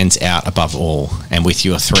stands out above all, and with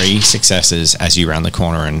your 3 successes as you round the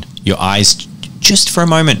corner and your eyes just for a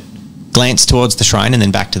moment glance towards the shrine and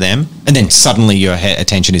then back to them, and then suddenly your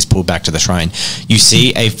attention is pulled back to the shrine, you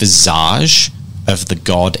see a visage of the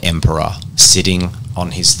god emperor sitting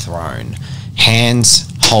on his throne, hands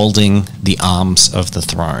holding the arms of the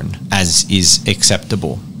throne as is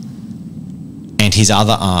acceptable, and his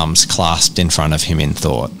other arms clasped in front of him in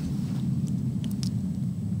thought.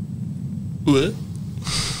 What?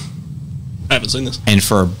 I haven't seen this. And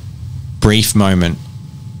for a brief moment,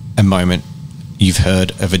 you've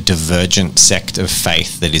heard of a divergent sect of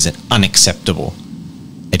faith that is an unacceptable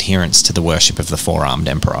adherence to the worship of the four-armed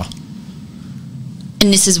emperor.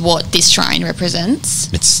 And this is what this shrine represents.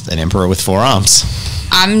 It's an emperor with 4 arms.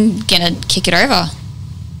 I'm gonna kick it over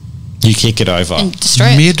You kick it over. and destroy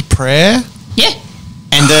it. Mid prayer. Yeah.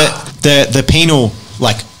 And the penal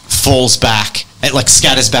like falls back, it like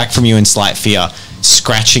scatters back from you in slight fear,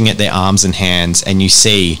 scratching at their arms and hands, and you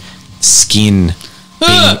see skin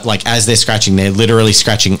being, like as they're scratching, they're literally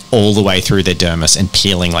scratching all the way through their dermis and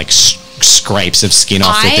peeling like scrapes of skin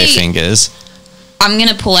off with their fingers. I'm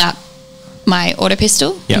gonna pull out my auto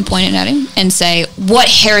pistol Yep. and point it at him and say, "What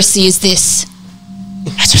heresy is this?"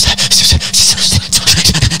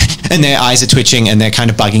 And their eyes are twitching and they're kind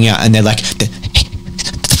of bugging out, and they're like,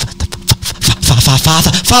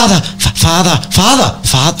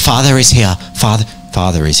 Father is here.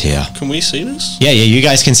 Father is here. Can we see this? Yeah, you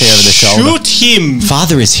guys can see over the shoulder. Shoot him!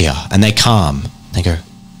 Father is here. And they calm. They go,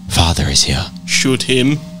 Father is here. Shoot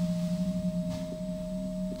him.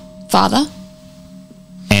 Father?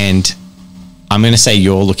 And I'm going to say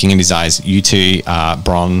you're looking in his eyes. You two,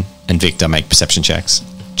 Bron and Victor, make perception checks.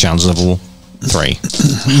 Challenge level 3.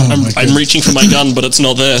 I'm reaching for my gun, but it's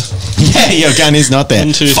not there. Yeah, your gun is not there.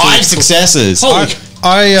 1, 2, 3, 5 4. successes. Holy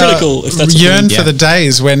I critical, if that's a yearn thing. for Yeah. the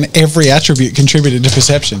days when every attribute contributed to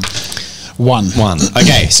perception. 1. 1.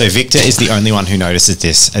 Okay, so Victor is the only one who notices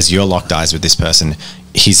this. As you're locked eyes with this person,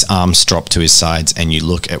 his arms drop to his sides, and you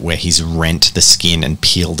look at where he's rent the skin and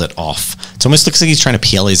peeled it off. It almost looks like he's trying to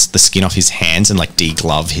peel the skin off his hands and like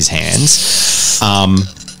deglove his hands.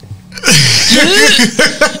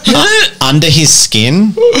 Under his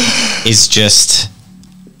skin is just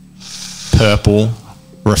purple,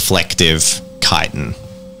 reflective chitin.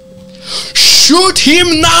 Shoot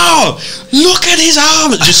him now! Look at his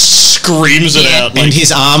arm! It just screams it out. And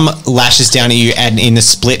his arm lashes down at you, and in the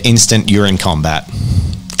split instant, you're in combat.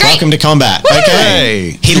 Great. Welcome to combat.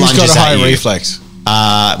 Okay. He Who's lunges got a high at you. reflex?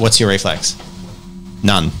 What's your reflex?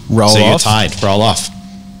 None. Roll so you're off. tied. Roll off.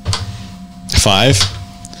 5.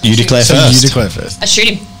 You declare So first. you declare first. I shoot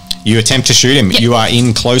him. You attempt to shoot him. Yep. You are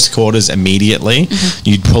in close quarters immediately.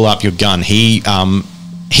 You'd pull up your gun. He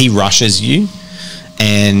rushes you,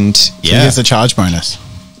 and He yeah, gets a charge bonus.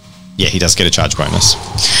 yeah, he does get a charge bonus.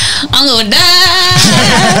 I'm gonna die.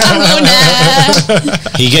 I'm gonna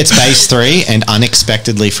die. He gets base 3, and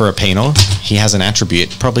unexpectedly for a penal, he has an attribute,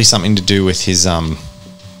 probably something to do with his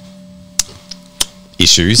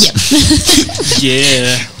issues. Yep.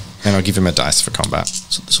 Yeah. And I'll give him a dice for combat.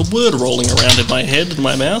 So there's a word rolling around in my head and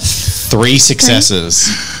my mouth. 3 successes.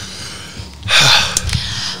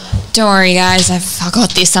 Don't worry, guys. I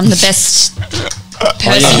got this. I'm the best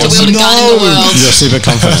person yeah. to wield a gun in the world. You're super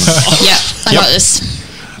confident. Yeah, I got this.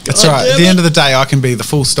 That's right. At the end of the day, I can be the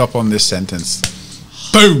full stop on this sentence.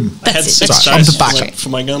 Boom. I had That's it. 6 Sorry, I'm dice the backup. for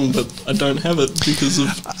my gun, but I don't have it because of...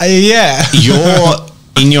 Yeah. You're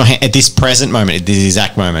in your hand at this present moment, at this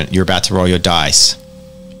exact moment, you're about to roll your dice.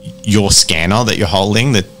 Your scanner that you're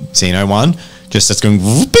holding, the Xeno one, just starts going,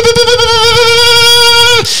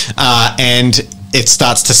 and it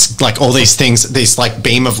starts to like all these things, this like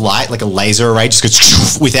beam of light, like a laser array, just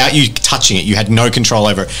goes without you touching it. You had no control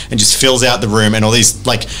over it, and just fills out the room. And all these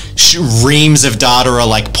like reams of data are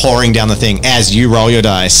like pouring down the thing as you roll your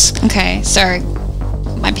dice. Okay, so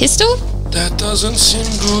my pistol. That doesn't seem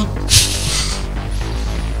good.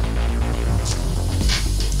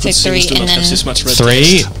 So 3 and then this much red 3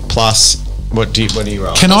 text. plus what do you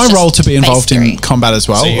roll? Can It's I just roll to be involved base in 3. combat as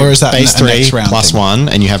well, So or is that base a 3 next round plus thing? 1,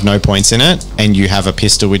 and you have no points in it, and you have a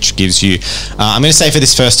pistol which gives you. I'm going to say for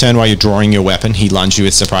this first turn, while you're drawing your weapon, he lunges you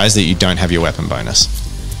with surprise that you don't have your weapon bonus.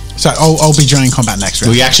 So I'll be joining combat next round.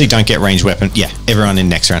 Well, you actually don't get ranged weapon. Yeah, everyone in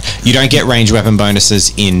next round. You don't get ranged weapon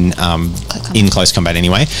bonuses in close combat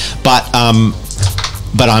anyway.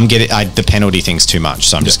 But I'm getting the penalty thing's too much,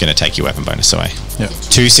 so I'm just going to take your weapon bonus away. Yeah.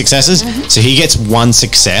 2 successes. So he gets 1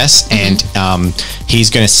 success, and he's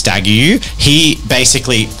going to stagger you. He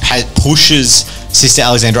basically pushes Sister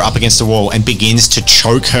Alexandra up against the wall and begins to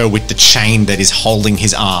choke her with the chain that is holding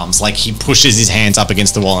his arms. Like he pushes his hands up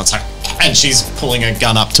against the wall, and it's like, and she's pulling a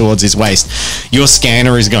gun up towards his waist. Your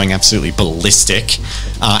scanner is going absolutely ballistic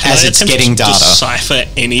as it's getting data. Decipher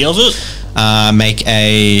any of it? Make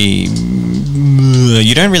a.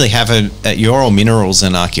 You don't really have you're all minerals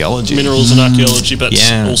and archaeology. Minerals and archaeology, but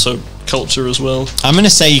Yeah. also culture as well. I'm going to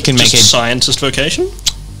say you can Just make scientist vocation.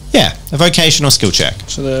 a vocational skill check.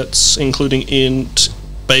 So that's including int,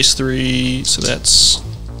 base 3. So that's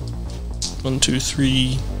 1, 2,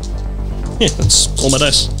 3. Yeah, that's all my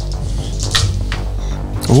dice.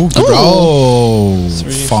 Ooh, good roll.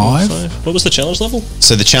 3, 4, 5. 5. What was the challenge level?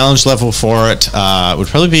 So the challenge level for it would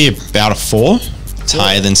probably be about a 4. It's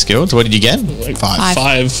higher than skilled. What did you get? Like 5.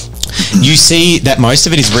 5. You see that most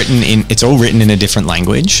of it is it's all written in a different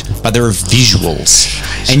language, but there are visuals.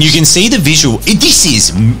 And you can see the visual. This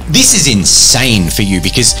is insane for you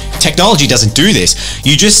because technology doesn't do this.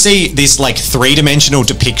 You just see this like 3-dimensional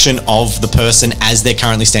depiction of the person as they're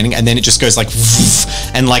currently standing, and then it just goes like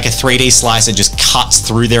and like a 3D slicer just cuts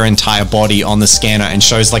through their entire body on the scanner and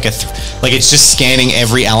shows like it's just scanning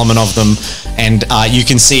every element of them, and you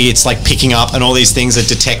can see it's like picking up, and all these things are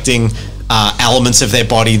detecting elements of their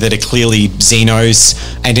body that are clearly Xenos,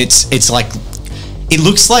 and it's like, it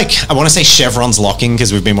looks like, I want to say Chevron's locking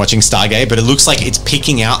because we've been watching Stargate, but it looks like it's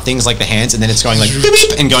picking out things like the hands, and then it's going like beep,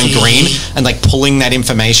 beep, and going green and like pulling that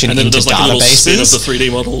information And then it into does like a little spin of databases. the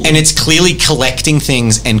 3D model. And it's clearly collecting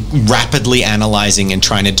things and rapidly analyzing and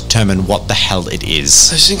trying to determine what the hell it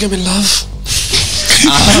is. I think I'm in love.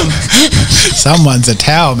 Someone's a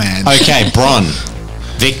towel man. Okay, Bron,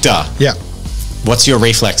 Victor, Yeah. what's your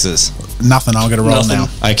reflexes? Nothing. I'll get a roll Nothing.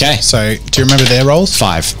 now. Okay, So, do you remember their rolls?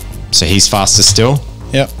 5. So he's faster still.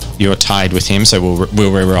 Yep. You're tied with him, so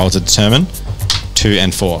we'll re-roll to determine. 2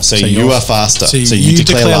 and 4. So you you're- are faster. So, So you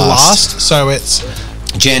declare last. So it's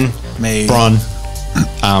Jen, Me. Bron,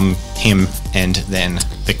 him, and then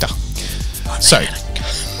Victor. so.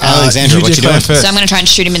 Alexandra, what you declare doing? first. So I'm going to try and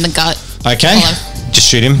shoot him in the gut. Okay, Follow. just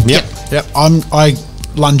shoot him. Yep. Yep. I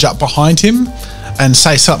lunge up behind him and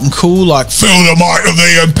say something cool like Feel the might of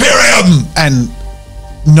the Imperium! and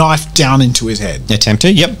knife down into his head. Attempt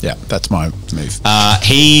to. Yep. Yeah, that's my move.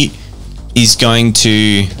 He is going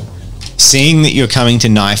to, seeing that you're coming to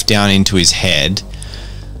knife down into his head,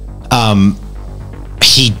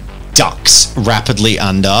 he ducks rapidly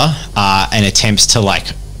under and attempts to like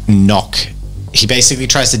knock. He basically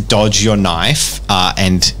tries to dodge your knife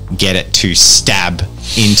and get it to stab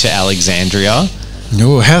into Alexandria.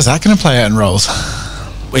 Oh, how's that going to play out in rolls?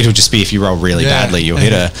 It'll just be if you roll really badly, you'll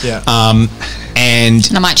hit her. Yeah. And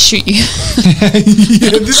And I might shoot you.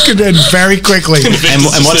 Yeah, this could end very quickly. and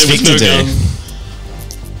what's With Victor no do? gun.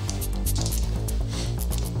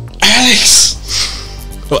 Alex!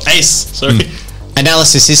 Or Ace, sorry.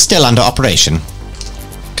 Analysis is still under operation.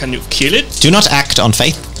 Can you kill it? Do not act on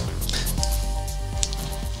faith.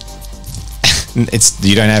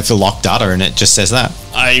 You don't have the locked data, and it just says that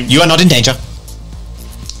you are not in danger.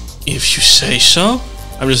 If you say so.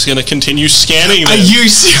 I'm just going to continue scanning Are them. you?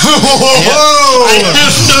 I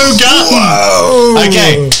have no gun!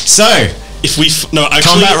 Okay, so If we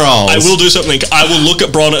Combat rolls. I will do something. I will look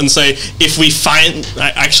at Bron and say, if we find,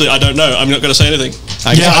 I don't know. I'm not going to say anything.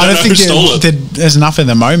 Okay. Yeah, I don't think stole it. there's enough in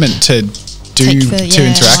the moment to do Take the- to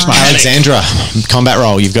interact. right. Alexandra, combat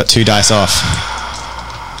roll. You've got 2 dice off.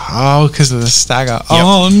 Oh, because of the stagger.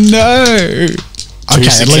 Oh no. Okay,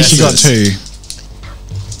 at least you got 2.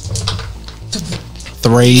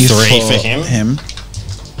 3 for him.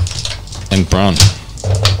 And Bron.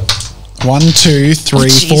 1, 2, 3,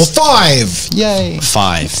 4, 5. Yay.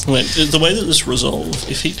 5. Wait, the way that this resolves,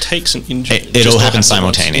 if he takes an injury, It all happens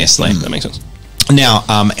simultaneously. That makes sense. Now,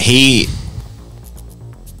 he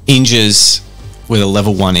injures with a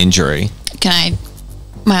level 1 injury. Can I...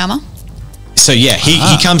 My armor? So yeah, he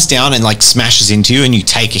comes down and like smashes into you, and you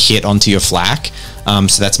take a hit onto your flak.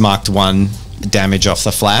 So that's marked 1 damage off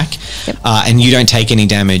the flak, and you don't take any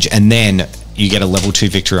damage. And then you get a level 2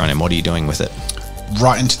 victory on him. What are you doing with it?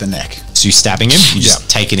 Right into the neck. So you're stabbing him. You just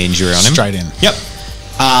take an injury on him. Straight in. Yep.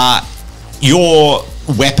 Your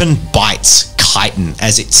weapon bites chitin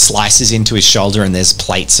as it slices into his shoulder, and there's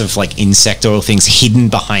plates of like insect oil things hidden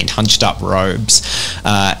behind hunched up robes.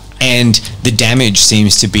 And the damage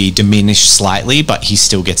seems to be diminished slightly, but he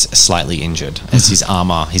still gets slightly injured as his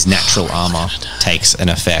armor, his natural armor, takes an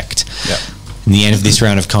effect. Yep. In the end of this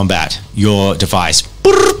round of combat, your device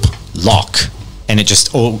lock, and it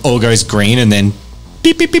just all goes green, and then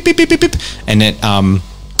beep beep beep beep beep beep, beep and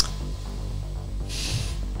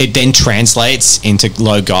it then translates into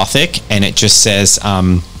low Gothic, and it just says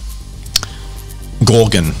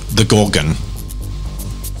Gorgon, the Gorgon.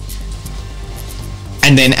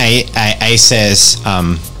 And then A says,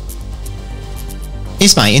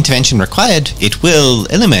 is my intervention required? It will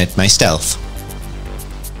eliminate my stealth.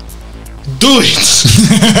 Do it!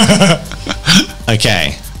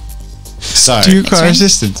 Okay. So Do you require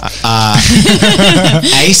assistance?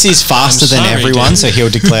 Ace is faster than sorry, everyone, dude. so he'll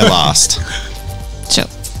declare last. Sure.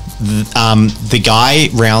 The guy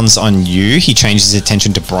rounds on you. He changes his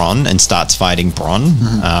attention to Bron and starts fighting Bron.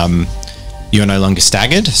 You're no longer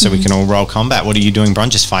staggered, so we can all roll combat. What are you doing, Bron?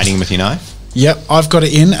 Just fighting him with your knife? Yep, I've got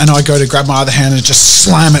it in, and I go to grab my other hand and just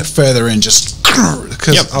slam it further in, just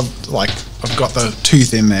because I've got the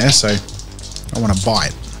tooth in there, so I want to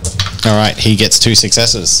bite. All right, he gets 2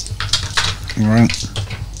 successes. All right,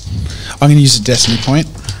 I'm going to use a destiny point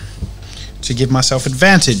to give myself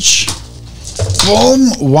advantage. Boom,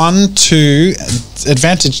 1, 2.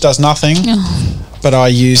 Advantage does nothing, but I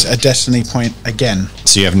use a destiny point again.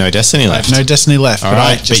 So you have no destiny I left. have no destiny left, All but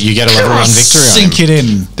right, I just but you get a level 1 victory on sink him. it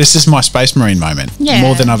in. This is my Space Marine moment. Yeah.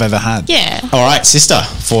 More than I've ever had. Yeah. All right, sister,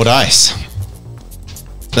 4 dice.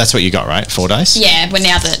 That's what you got, right? 4 dice? Yeah, but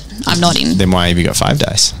now that I'm not in. Then why have you got 5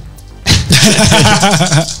 dice?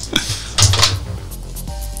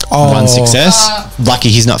 Oh. 1 success. Lucky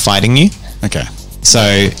he's not fighting you. Okay.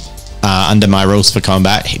 So, under my rules for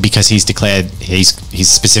combat, because he's declared he's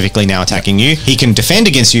specifically now attacking you, he can defend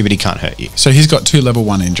against you, but he can't hurt you. So he's got 2 level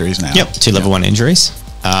 1 injuries now. Yep, 2 level 1 injuries.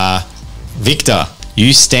 Victor,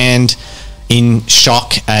 you stand in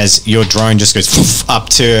shock as your drone just goes up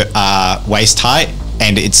to waist height,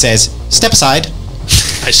 and it says, "Step aside."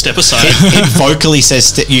 I step aside. It vocally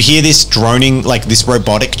says, you hear this droning, like this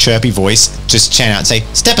robotic chirpy voice just chant out and say,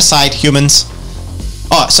 "Step aside, humans."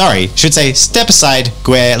 Oh, sorry, should say, "Step aside,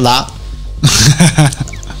 Guela."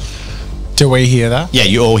 Do we hear that? Yeah,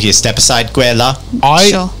 you all hear, "Step aside, Guela."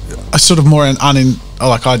 Sure. I sort of more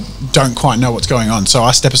like I don't quite know what's going on, so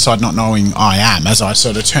I step aside not knowing I am as I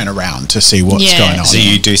sort of turn around to see what's Yeah. going on. So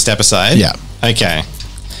you do step aside? Yeah. Okay.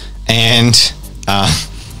 And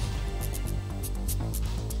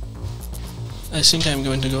I think I'm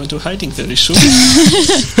going to go into hiding very soon.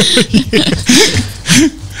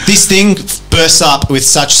 this thing bursts up with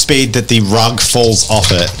such speed that the rug falls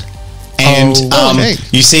off it. And okay.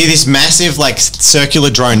 you see this massive, like, circular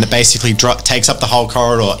drone that basically takes up the whole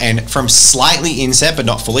corridor. And from slightly inset, but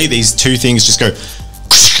not fully, these 2 things just go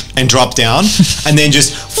and drop down, and then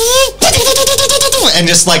just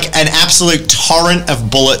like an absolute torrent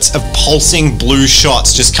of bullets, of pulsing blue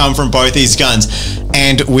shots, just come from both these guns.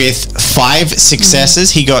 And with 5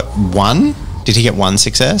 successes, he got 1. Did he get 1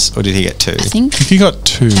 success, or did he get 2? I think. If you got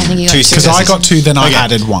 2, I think you got 2 two. because I successes. got 2, then I Okay.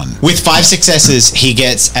 added 1. With 5 successes, he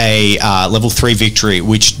gets a level 3 victory,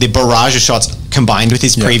 which the barrage of shots combined with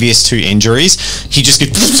his previous 2 injuries, he just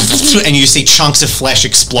gets, and you see chunks of flesh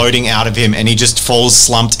exploding out of him, and he just falls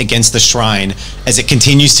slumped against the shrine as it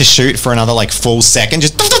continues to shoot for another like full second,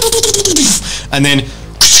 just, and then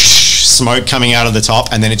smoke coming out of the top,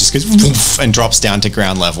 and then it just goes and drops down to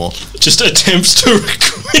ground level. Just attempts to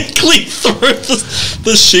quickly throw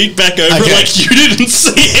the sheet back over Okay. like you didn't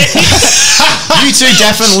see it. You two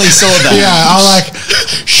definitely saw that. Yeah, I like,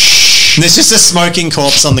 shh. There's just a smoking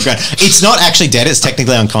corpse on the ground. It's not actually dead. It's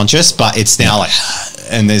technically unconscious, but it's now like,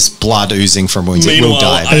 and there's blood oozing from wounds. It will Meanwhile,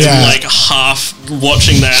 die. I'm like half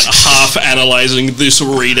watching that, half analysing this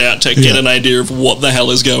readout to get an idea of what the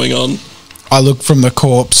hell is going on. I look from the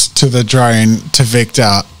corpse to the drone to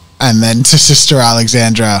Victor and then to Sister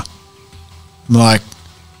Alexandra. I'm like,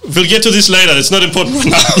 We'll get to this later. It's not important right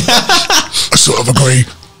now. I sort of agree.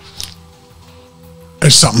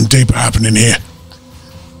 There's something deeper happening here.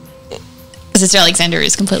 Sister Alexandra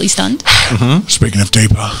is completely stunned. Speaking of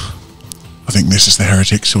deeper, I think this is the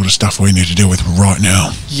heretic sort of stuff we need to deal with right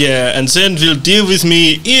now. Yeah, and then we'll deal with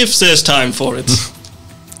me if there's time for it.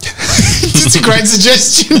 it's a great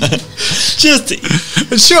suggestion. Just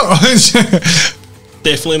Sure.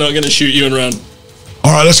 definitely not going to shoot you and run.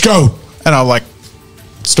 All right, let's go. And I'll like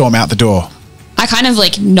storm out the door. I kind of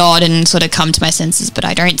like nod and sort of come to my senses, but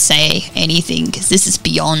I don't say anything because this is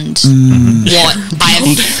beyond what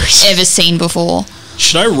I've ever seen before.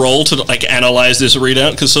 Should I roll to like analyze this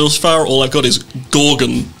readout? Because so far all I've got is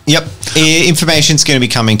Gorgon. Yep. Information's going to be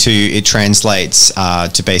coming to, it translates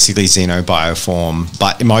to basically xenobioform,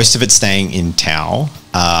 but most of it's staying in Tau.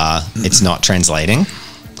 It's not translating.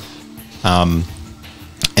 And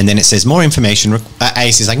then it says more information.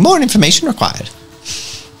 Ace is like, more information required.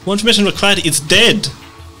 More information required. It's dead.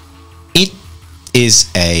 It is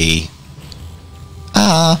a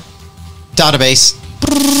database.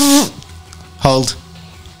 Hold.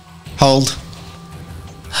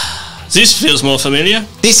 This feels more familiar.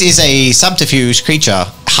 This is a subterfuge creature,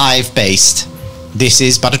 hive-based. This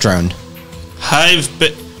is but a drone.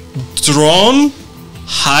 Drone?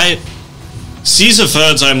 These are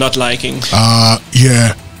words I'm not liking.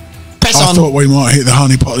 Yeah. Press I on. thought we might hit the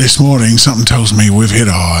honeypot this morning. Something tells me we've hit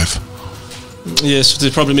a hive. Yes, the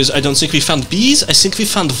problem is I don't think we found bees. I think we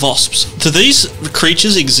found wasps. Do these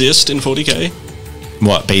creatures exist in 40k?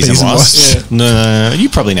 What, bees and wasps? Yeah. No, you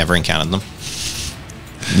probably never encountered them.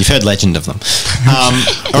 You've heard legend of them. All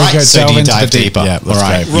right, go so do delve you into dive the deep- deeper? yeah, All let's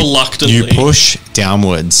right. go. Reluctantly. You push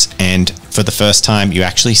downwards, and for the first time, you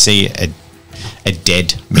actually see a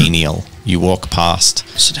dead menial. You walk past.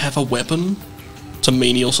 Does it have a weapon? It's a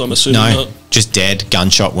menial, so I'm assuming No, not. just dead,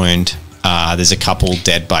 gunshot wound. There's a couple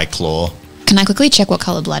dead by claw. Can I quickly check what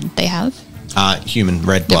color blood they have? Human,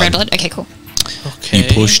 red The blood. red blood? Okay, cool. Okay.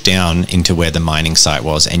 You push down into where the mining site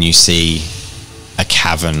was, and you see a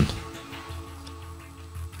cavern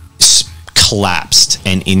collapsed,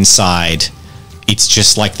 and inside it's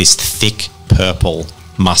just like this thick purple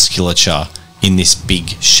musculature in this big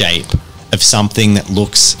shape of something that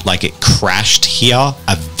looks like it crashed here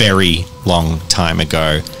a very long time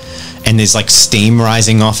ago. And there's like steam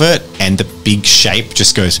rising off it, and the big shape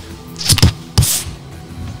just goes.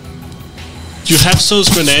 Do you have those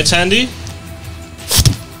grenades handy?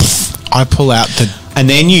 I pull out the. And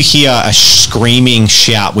then you hear a screaming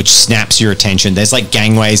shout, which snaps your attention. There's like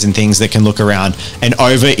gangways and things that can look around. And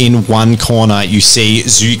over in one corner, you see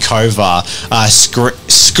Zukova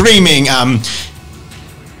screaming,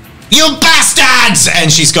 "You bastards!" And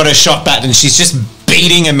she's got her shot back, and she's just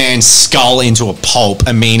beating a man's skull into a pulp,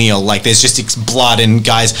 a menial. Like there's just blood, and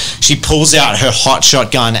guys, she pulls out her hot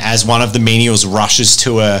shotgun as one of the menials rushes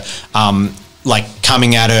to her, like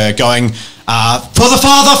coming at her, going, for the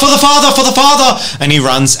father, for the father, for the father. And he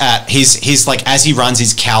runs at his like, as he runs,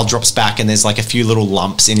 his cowl drops back, and there's like a few little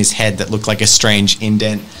lumps in his head that look like a strange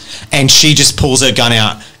indent. And she just pulls her gun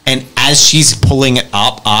out, and as she's pulling it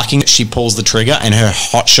up, arcing it, she pulls the trigger, and her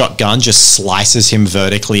hot shotgun just slices him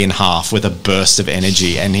vertically in half with a burst of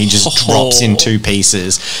energy, and he just drops in two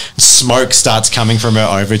pieces. Smoke starts coming from her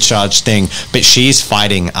overcharged thing, but she's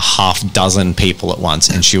fighting a half dozen people at once,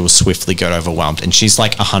 and she will swiftly get overwhelmed. And she's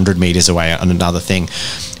like 100 meters away on another thing.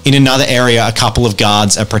 In another area, a couple of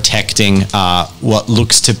guards are protecting what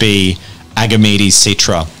looks to be Agamedes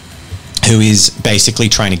Citra, who is basically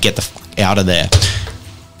trying to get the out of there.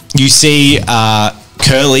 You see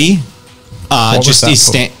Curly just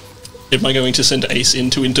is Am I going to send Ace in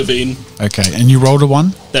to intervene? Okay, and you rolled a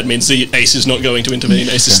 1? That means the Ace is not going to intervene.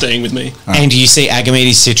 Ace is staying with me. And you see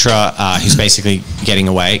Agamedes Citra, who's basically getting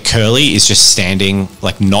away. Curly is just standing,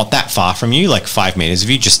 like, not that far from you, like 5 meters of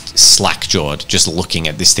you, just slack-jawed, just looking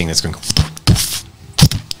at this thing that's going...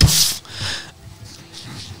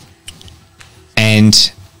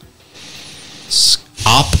 And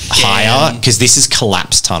up higher, because this is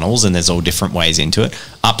collapsed tunnels and there's all different ways into it,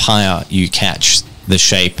 up higher you catch the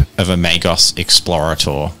shape of a Magos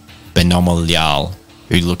Explorator, Benomolial,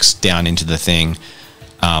 who looks down into the thing,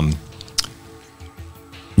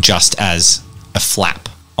 just as a flap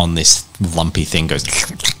on this lumpy thing goes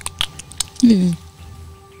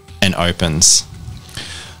and opens.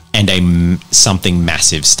 and something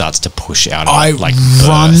massive starts to push out of I it, like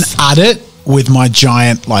run birth. at it with my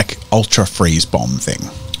giant like ultra freeze bomb thing.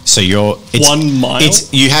 So it's 1 mile?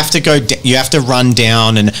 You have to you have to run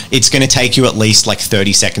down, and it's going to take you at least like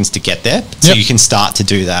 30 seconds to get there. So Yep. you can start to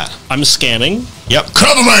do that. I'm scanning. Yep.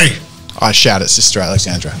 Cover me! I shout at Sister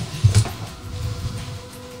Alexandra.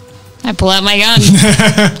 I pull out my gun.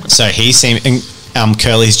 So he seems,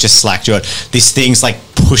 Curly's just slacked you out. This thing's like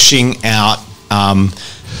pushing out.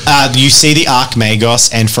 You see the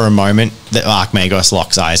Archmagos, and for a moment, the Archmagos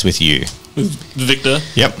locks eyes with you. Victor.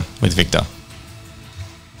 Yep, with Victor.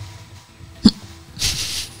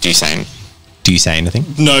 Do you say? Do you say anything?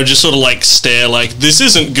 No, just sort of like stare like, this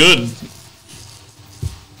isn't good.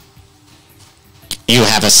 You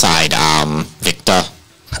have a sidearm, Victor.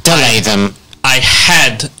 Delay them. I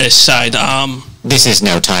had a sidearm. This is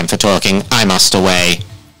no time for talking. I must away.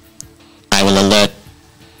 I will alert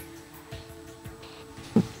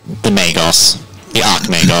the Magos, the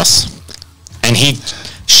Archmagos. And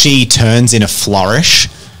She turns in a flourish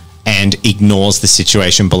and ignores the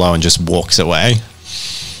situation below and just walks away.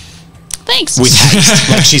 Thanks. With haste.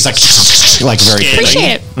 Like she's like very Scared.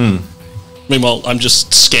 Appreciate it. Meanwhile, I'm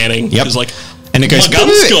just scanning. Yep. It's like, And it goes, my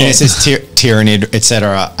gun's gone. and it says Tyrannid,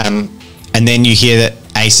 etc. And then you hear that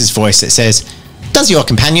Ace's voice that says, "Does your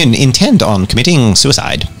companion intend on committing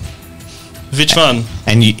suicide?" Which one?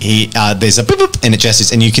 And there's a boop, boop, and it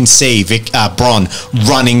gestures, and you can see Bron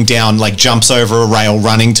running down, like jumps over a rail,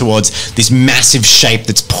 running towards this massive shape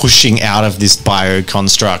that's pushing out of this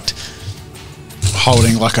bioconstruct.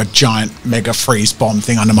 Holding like a giant mega freeze bomb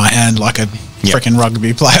thing under my hand like a Yep. freaking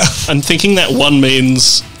rugby player. I'm thinking that one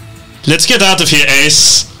means, let's get out of here,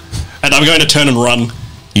 Ace. And I'm going to turn and run.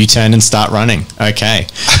 You turn and start running. Okay.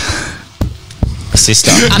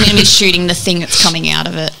 Sister. I'm going to be shooting the thing that's coming out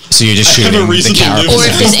of it. So you're just I have shooting a reason the to live. character. Or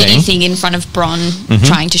if there's anything in front of Bron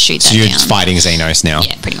trying to shoot that So you're down. fighting Xenos now.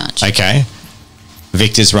 Yeah, pretty much. Okay.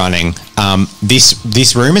 Victor's running.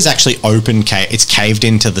 This room is actually open. It's caved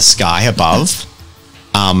into the sky above.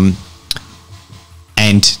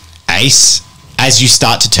 And Ace, as you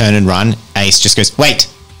start to turn and run, Ace just goes, "Wait,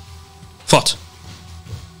 What?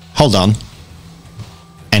 hold on,"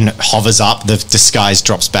 and hovers up. The disguise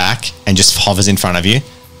drops back and just hovers in front of you.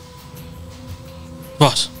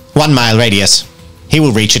 What? 1 mile radius. He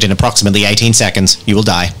will reach it in approximately 18 seconds. You will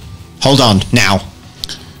die. Hold on, now.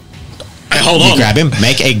 Hey, hold You on. grab him,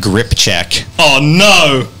 make a grip check. Oh,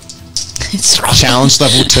 no. It's wrong. Challenge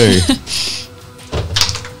level 2.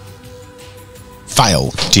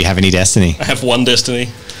 Fail. Do you have any destiny? I have one destiny.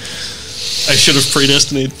 I should have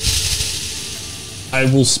predestinied. I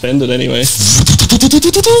will spend it anyway.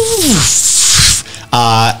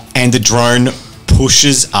 And the drone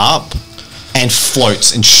pushes up and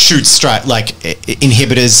floats and shoots straight, like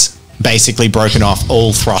inhibitors basically broken off,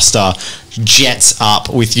 all thruster, jets up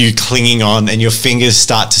with you clinging on, and your fingers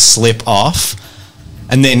start to slip off,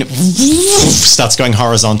 and then starts going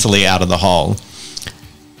horizontally out of the hole.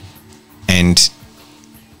 And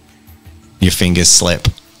your fingers slip.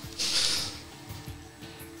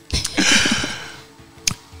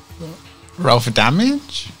 Roll for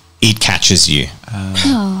damage? It catches you.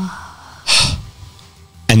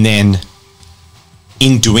 And then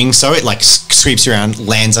in doing so, it like sweeps around,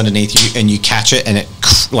 lands underneath you, and you catch it, and it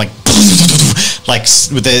like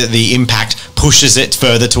with the impact pushes it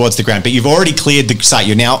further towards the ground. But you've already cleared the site.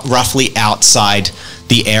 You're now roughly outside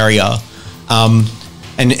the area,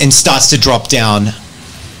 and starts to drop down.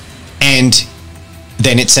 And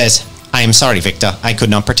then it says, "I am sorry, Victor. I could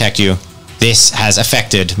not protect you. This has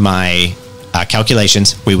affected my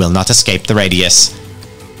calculations. We will not escape the radius."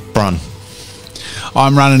 Bron.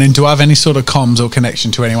 I'm running in. Do I have any sort of comms or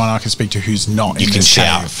connection to anyone I can speak to who's not You in can this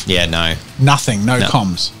shout. cave? Yeah, no. Nothing. No No.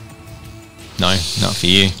 comms. No, not for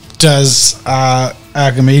you. Does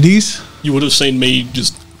Archimedes? You would have seen me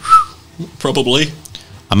just probably.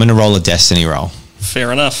 I'm going to roll a destiny roll.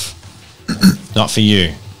 Fair enough. Not for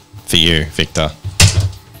you. For you, Victor.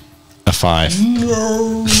 A 5.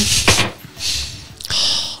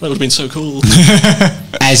 That would have been so cool.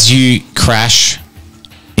 As you crash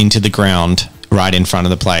into the ground right in front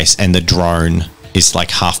of the place, and the drone is like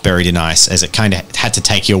half buried in ice, as it kind of had to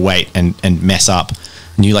take your weight and mess up,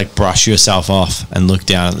 and you like brush yourself off and look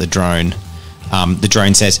down at the drone. The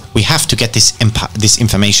drone says, "We have to get this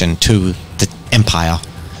information to the Empire,"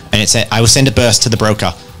 and it said, "I will send a burst to the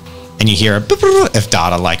broker." And you hear a boop of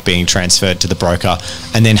data like being transferred to the broker,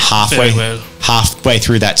 and then Very well. halfway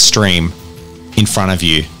through that stream, in front of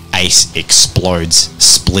you, Ace explodes,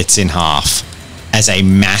 splits in half, as a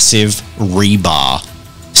massive rebar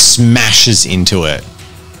smashes into it,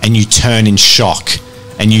 and you turn in shock,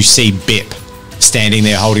 and you see Bip standing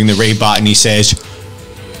there holding the rebar, and he says,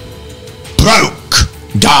 "Broke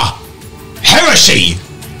the heresy."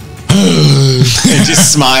 And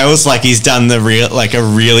just smiles like he's done a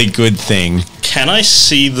really good thing. Can I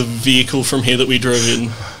see the vehicle from here that we drove in?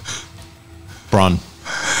 Bron.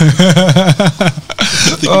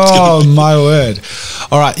 Oh my word!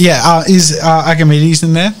 All right, yeah. Is Agamedes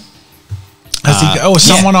in there?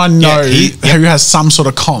 Someone I know who has some sort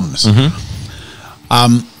of comms.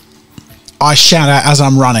 I shout out as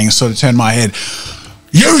I'm running, sort of turn my head.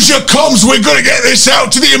 Use your comms. We're going to get this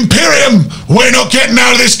out to the Imperium. We're not getting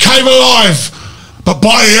out of this cave alive. But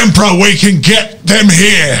by the Emperor, we can get them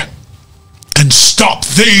here and stop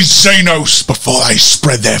these Xenos before they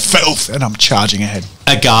spread their filth. And I'm charging ahead.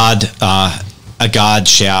 A guard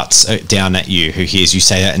shouts down at you, who hears you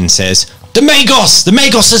say that and says, The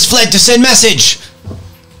Magos has fled to send message.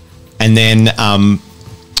 And then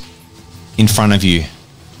in front of you,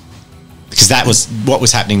 because that was what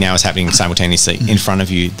was happening now is happening simultaneously. In front of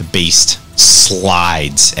you, the beast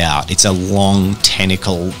slides out. It's a long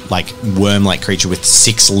tentacle, like worm-like creature with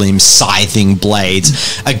 6 limbs, scything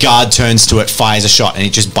blades. A guard turns to it, fires a shot, and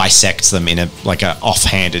it just bisects them in a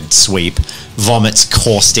offhanded sweep. Vomits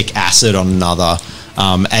caustic acid on another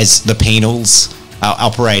as the penals are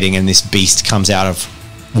operating, and this beast comes out of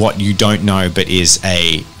what you don't know, but is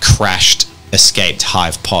a crashed, escaped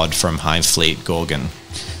hive pod from Hive Fleet Gorgon.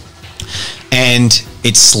 And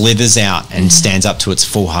it slithers out and stands up to its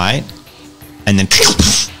full height, and then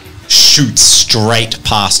shoots straight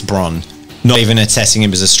past Bron, not even assessing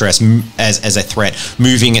him as a as a threat,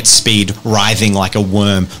 moving at speed, writhing like a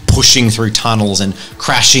worm, pushing through tunnels and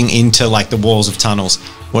crashing into like the walls of tunnels.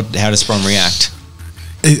 How does Bron react?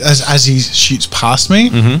 As he shoots past me?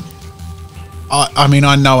 I mean,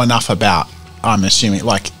 I know enough about, I'm assuming,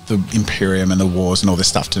 like the Imperium and the wars and all this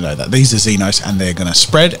stuff to know that these are Xenos and they're going to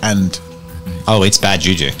spread and... Oh, it's bad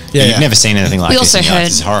juju. Yeah, You've never seen anything like We this. also heard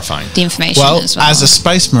It's horrifying. the information as well. as a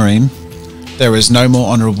space marine, there is no more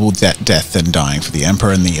honourable death than dying for the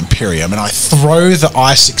Emperor and the Imperium. And I throw the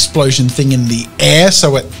ice explosion thing in the air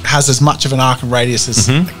so it has as much of an arc and radius as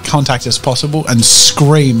contact as possible, and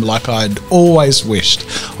scream like I'd always wished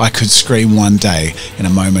I could scream one day in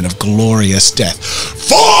a moment of glorious death.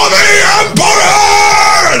 For the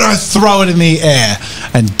Emperor! And I throw it in the air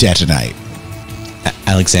and detonate.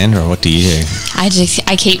 Alexandra, what do you do? I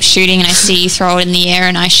keep shooting, and I see you throw it in the air,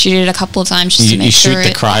 and I shoot it a couple of times just to make sure you shoot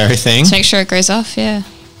the cryo thing? To make sure it goes off, yeah.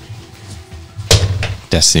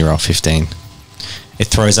 Destiny roll 15. It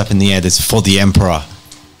throws up in the air. There's for the Emperor.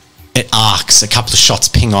 It arcs. A couple of shots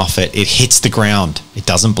ping off it. It hits the ground. It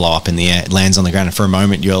doesn't blow up in the air. It lands on the ground, and for a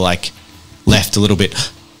moment you're like left a little bit.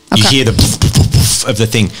 You hear the poof, poof, poof, poof of the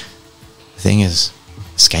thing. The thing is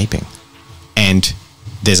escaping, and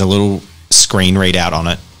there's a little screen readout on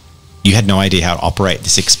it. You had no idea how to operate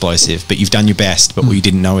this explosive, but you've done your best. But what you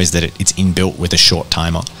didn't know is that it's inbuilt with a short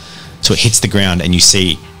timer. So it hits the ground, and you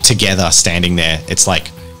see together standing there. It's like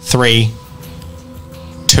 3,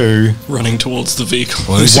 2, running towards the vehicle.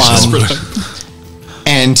 1,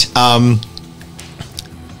 and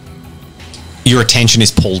your attention is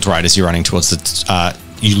pulled right as you're running towards the.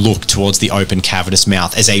 You look towards the open cavernous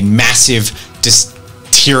mouth as a massive, just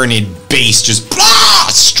tyrannid beast just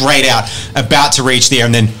straight out, about to reach the air,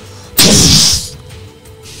 and then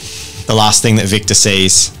the last thing that Victor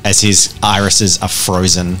sees as his irises are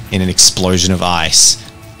frozen in an explosion of ice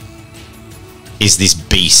is this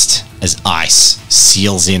beast as ice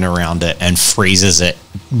seals in around it and freezes it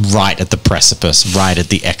right at the precipice, right at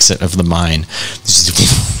the exit of the mine.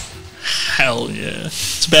 Hell yeah.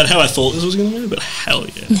 It's about how I thought this was going to go, but hell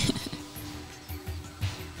yeah.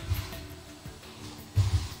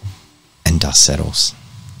 And dust settles.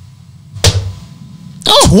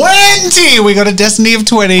 20! We got a destiny of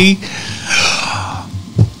 20.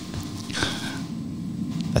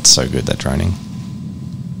 That's so good, that droning.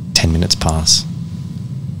 10 minutes pass.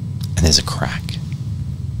 And there's a crack.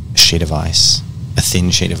 A sheet of ice. A thin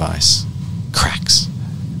sheet of ice. Cracks.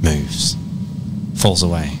 Moves. Falls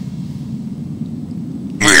away.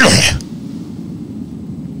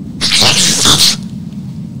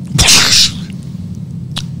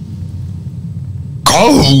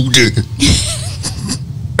 Cold!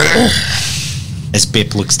 As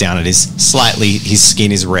Bip looks down at his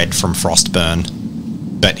skin is red from frostburn,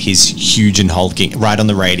 but his huge and hulking, right on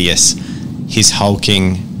the radius, his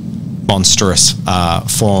hulking, monstrous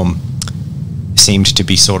form seemed to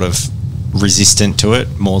be sort of resistant to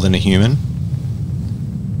it more than a human.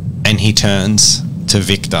 And he turns to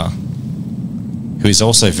Victor, who is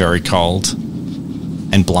also very cold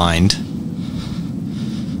and blind,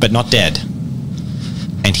 but not dead.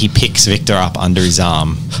 And he picks Victor up under his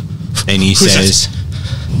arm And he Who's says,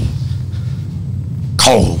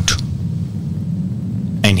 cold.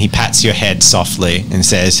 And he pats your head softly and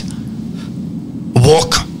says,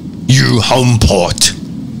 walk, you homeport.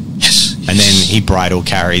 Yes. And then he bridle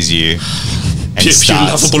carries you. And Pip, you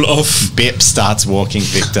lovable off. Bip starts walking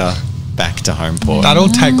Victor back to homeport. That'll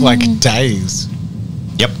take like days.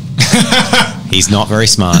 Yep. He's not very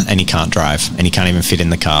smart, and he can't drive, and he can't even fit in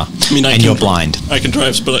the car. I mean, and you're blind. I can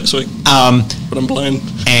drive, but I'm blind.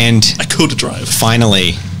 And I could drive.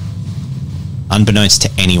 finally, unbeknownst to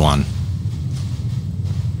anyone,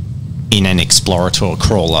 in an explorator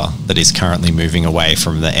crawler that is currently moving away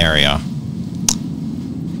from the area,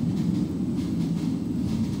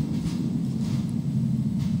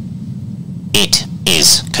 It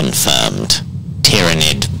is confirmed.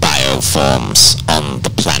 Tyrannid bioforms on the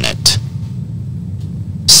planet.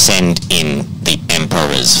 Send in the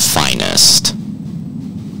Emperor's finest.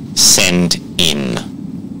 Send in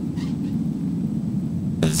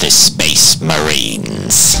the Space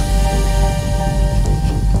Marines.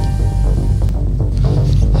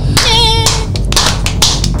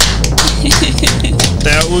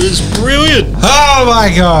 That was brilliant. Oh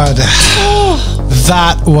my god.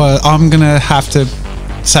 That was. I'm gonna have to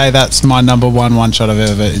say that's my number one shot I've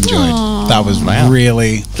ever enjoyed. That was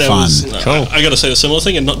really That fun. was cool. I got to say a similar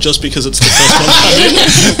thing, and not just because it's the first one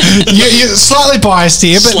I'm in. You're slightly biased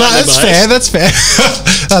here, but Slightly that's biased. fair. That's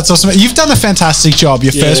fair. That's awesome. You've done a fantastic job.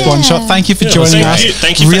 Your first one shot. Thank you for joining us.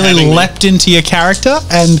 Thank you for really having me. leapt into your character,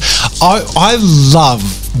 and I love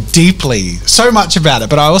deeply so much about it.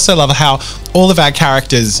 But I also love how all of our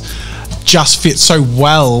characters just fit so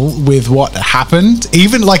well with what happened.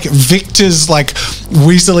 Even like Victor's like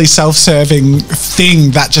weaselly self-serving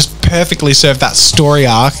thing that just perfectly served that story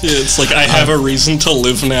arc. Yeah, it's like I have a reason to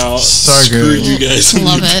live now. So Screw good. you guys.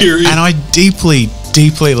 Love it. Period. And I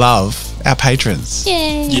deeply love our patrons.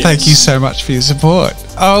 Yay. Yes. Thank you so much for your support.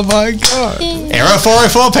 Oh my god. Error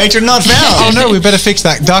 404, patron not found. Oh no, we better fix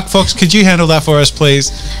that. Dark Fox, could you handle that for us,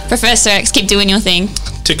 please? Professor X, keep doing your thing.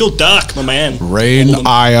 Tickle Dark, my man. Rein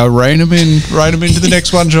them into the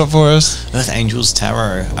next one shot for us. Earth Angels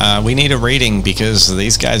Tarot. We need a reading because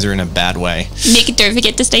these guys are in a bad way. Nick, don't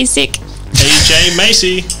forget to stay sick. AJ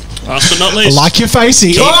Macy. Last but not least. Like your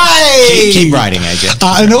facey. Oi! Keep writing,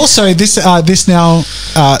 AJ. And also, this now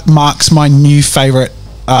marks my new favorite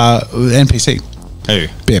NPC, Who?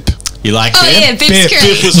 Bip. You like Oh him? yeah, Bip's Bip. great.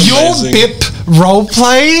 Bip was Your amazing. Bip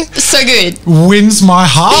roleplay So good. wins my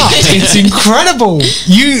heart. It's incredible.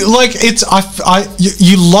 You like it's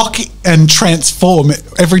you lock and transform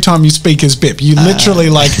every time you speak as Bip. You literally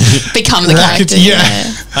like Become the rocket- character.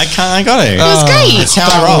 yeah. I got to. It was great. That's how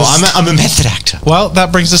I roll. I'm a method actor. Well,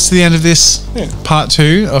 that brings us to the end of this part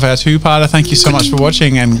 2 of our two-parter. Thank you so much for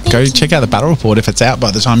watching, and go check out the battle report if it's out by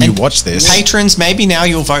the time you watch this. Patrons, maybe now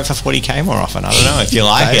you'll vote for 40k more often. I don't know if you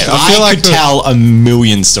like it. I feel I like could tell a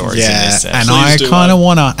million stories in Yeah, this set. and Please I do kind of that.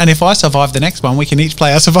 wanna. And if I survive the next one, we can each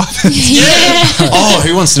play our survivors. Oh,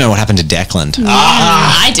 who wants to know what happened to Declan?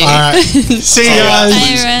 I do. All right. See you guys. Bye,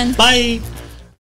 everyone. Bye.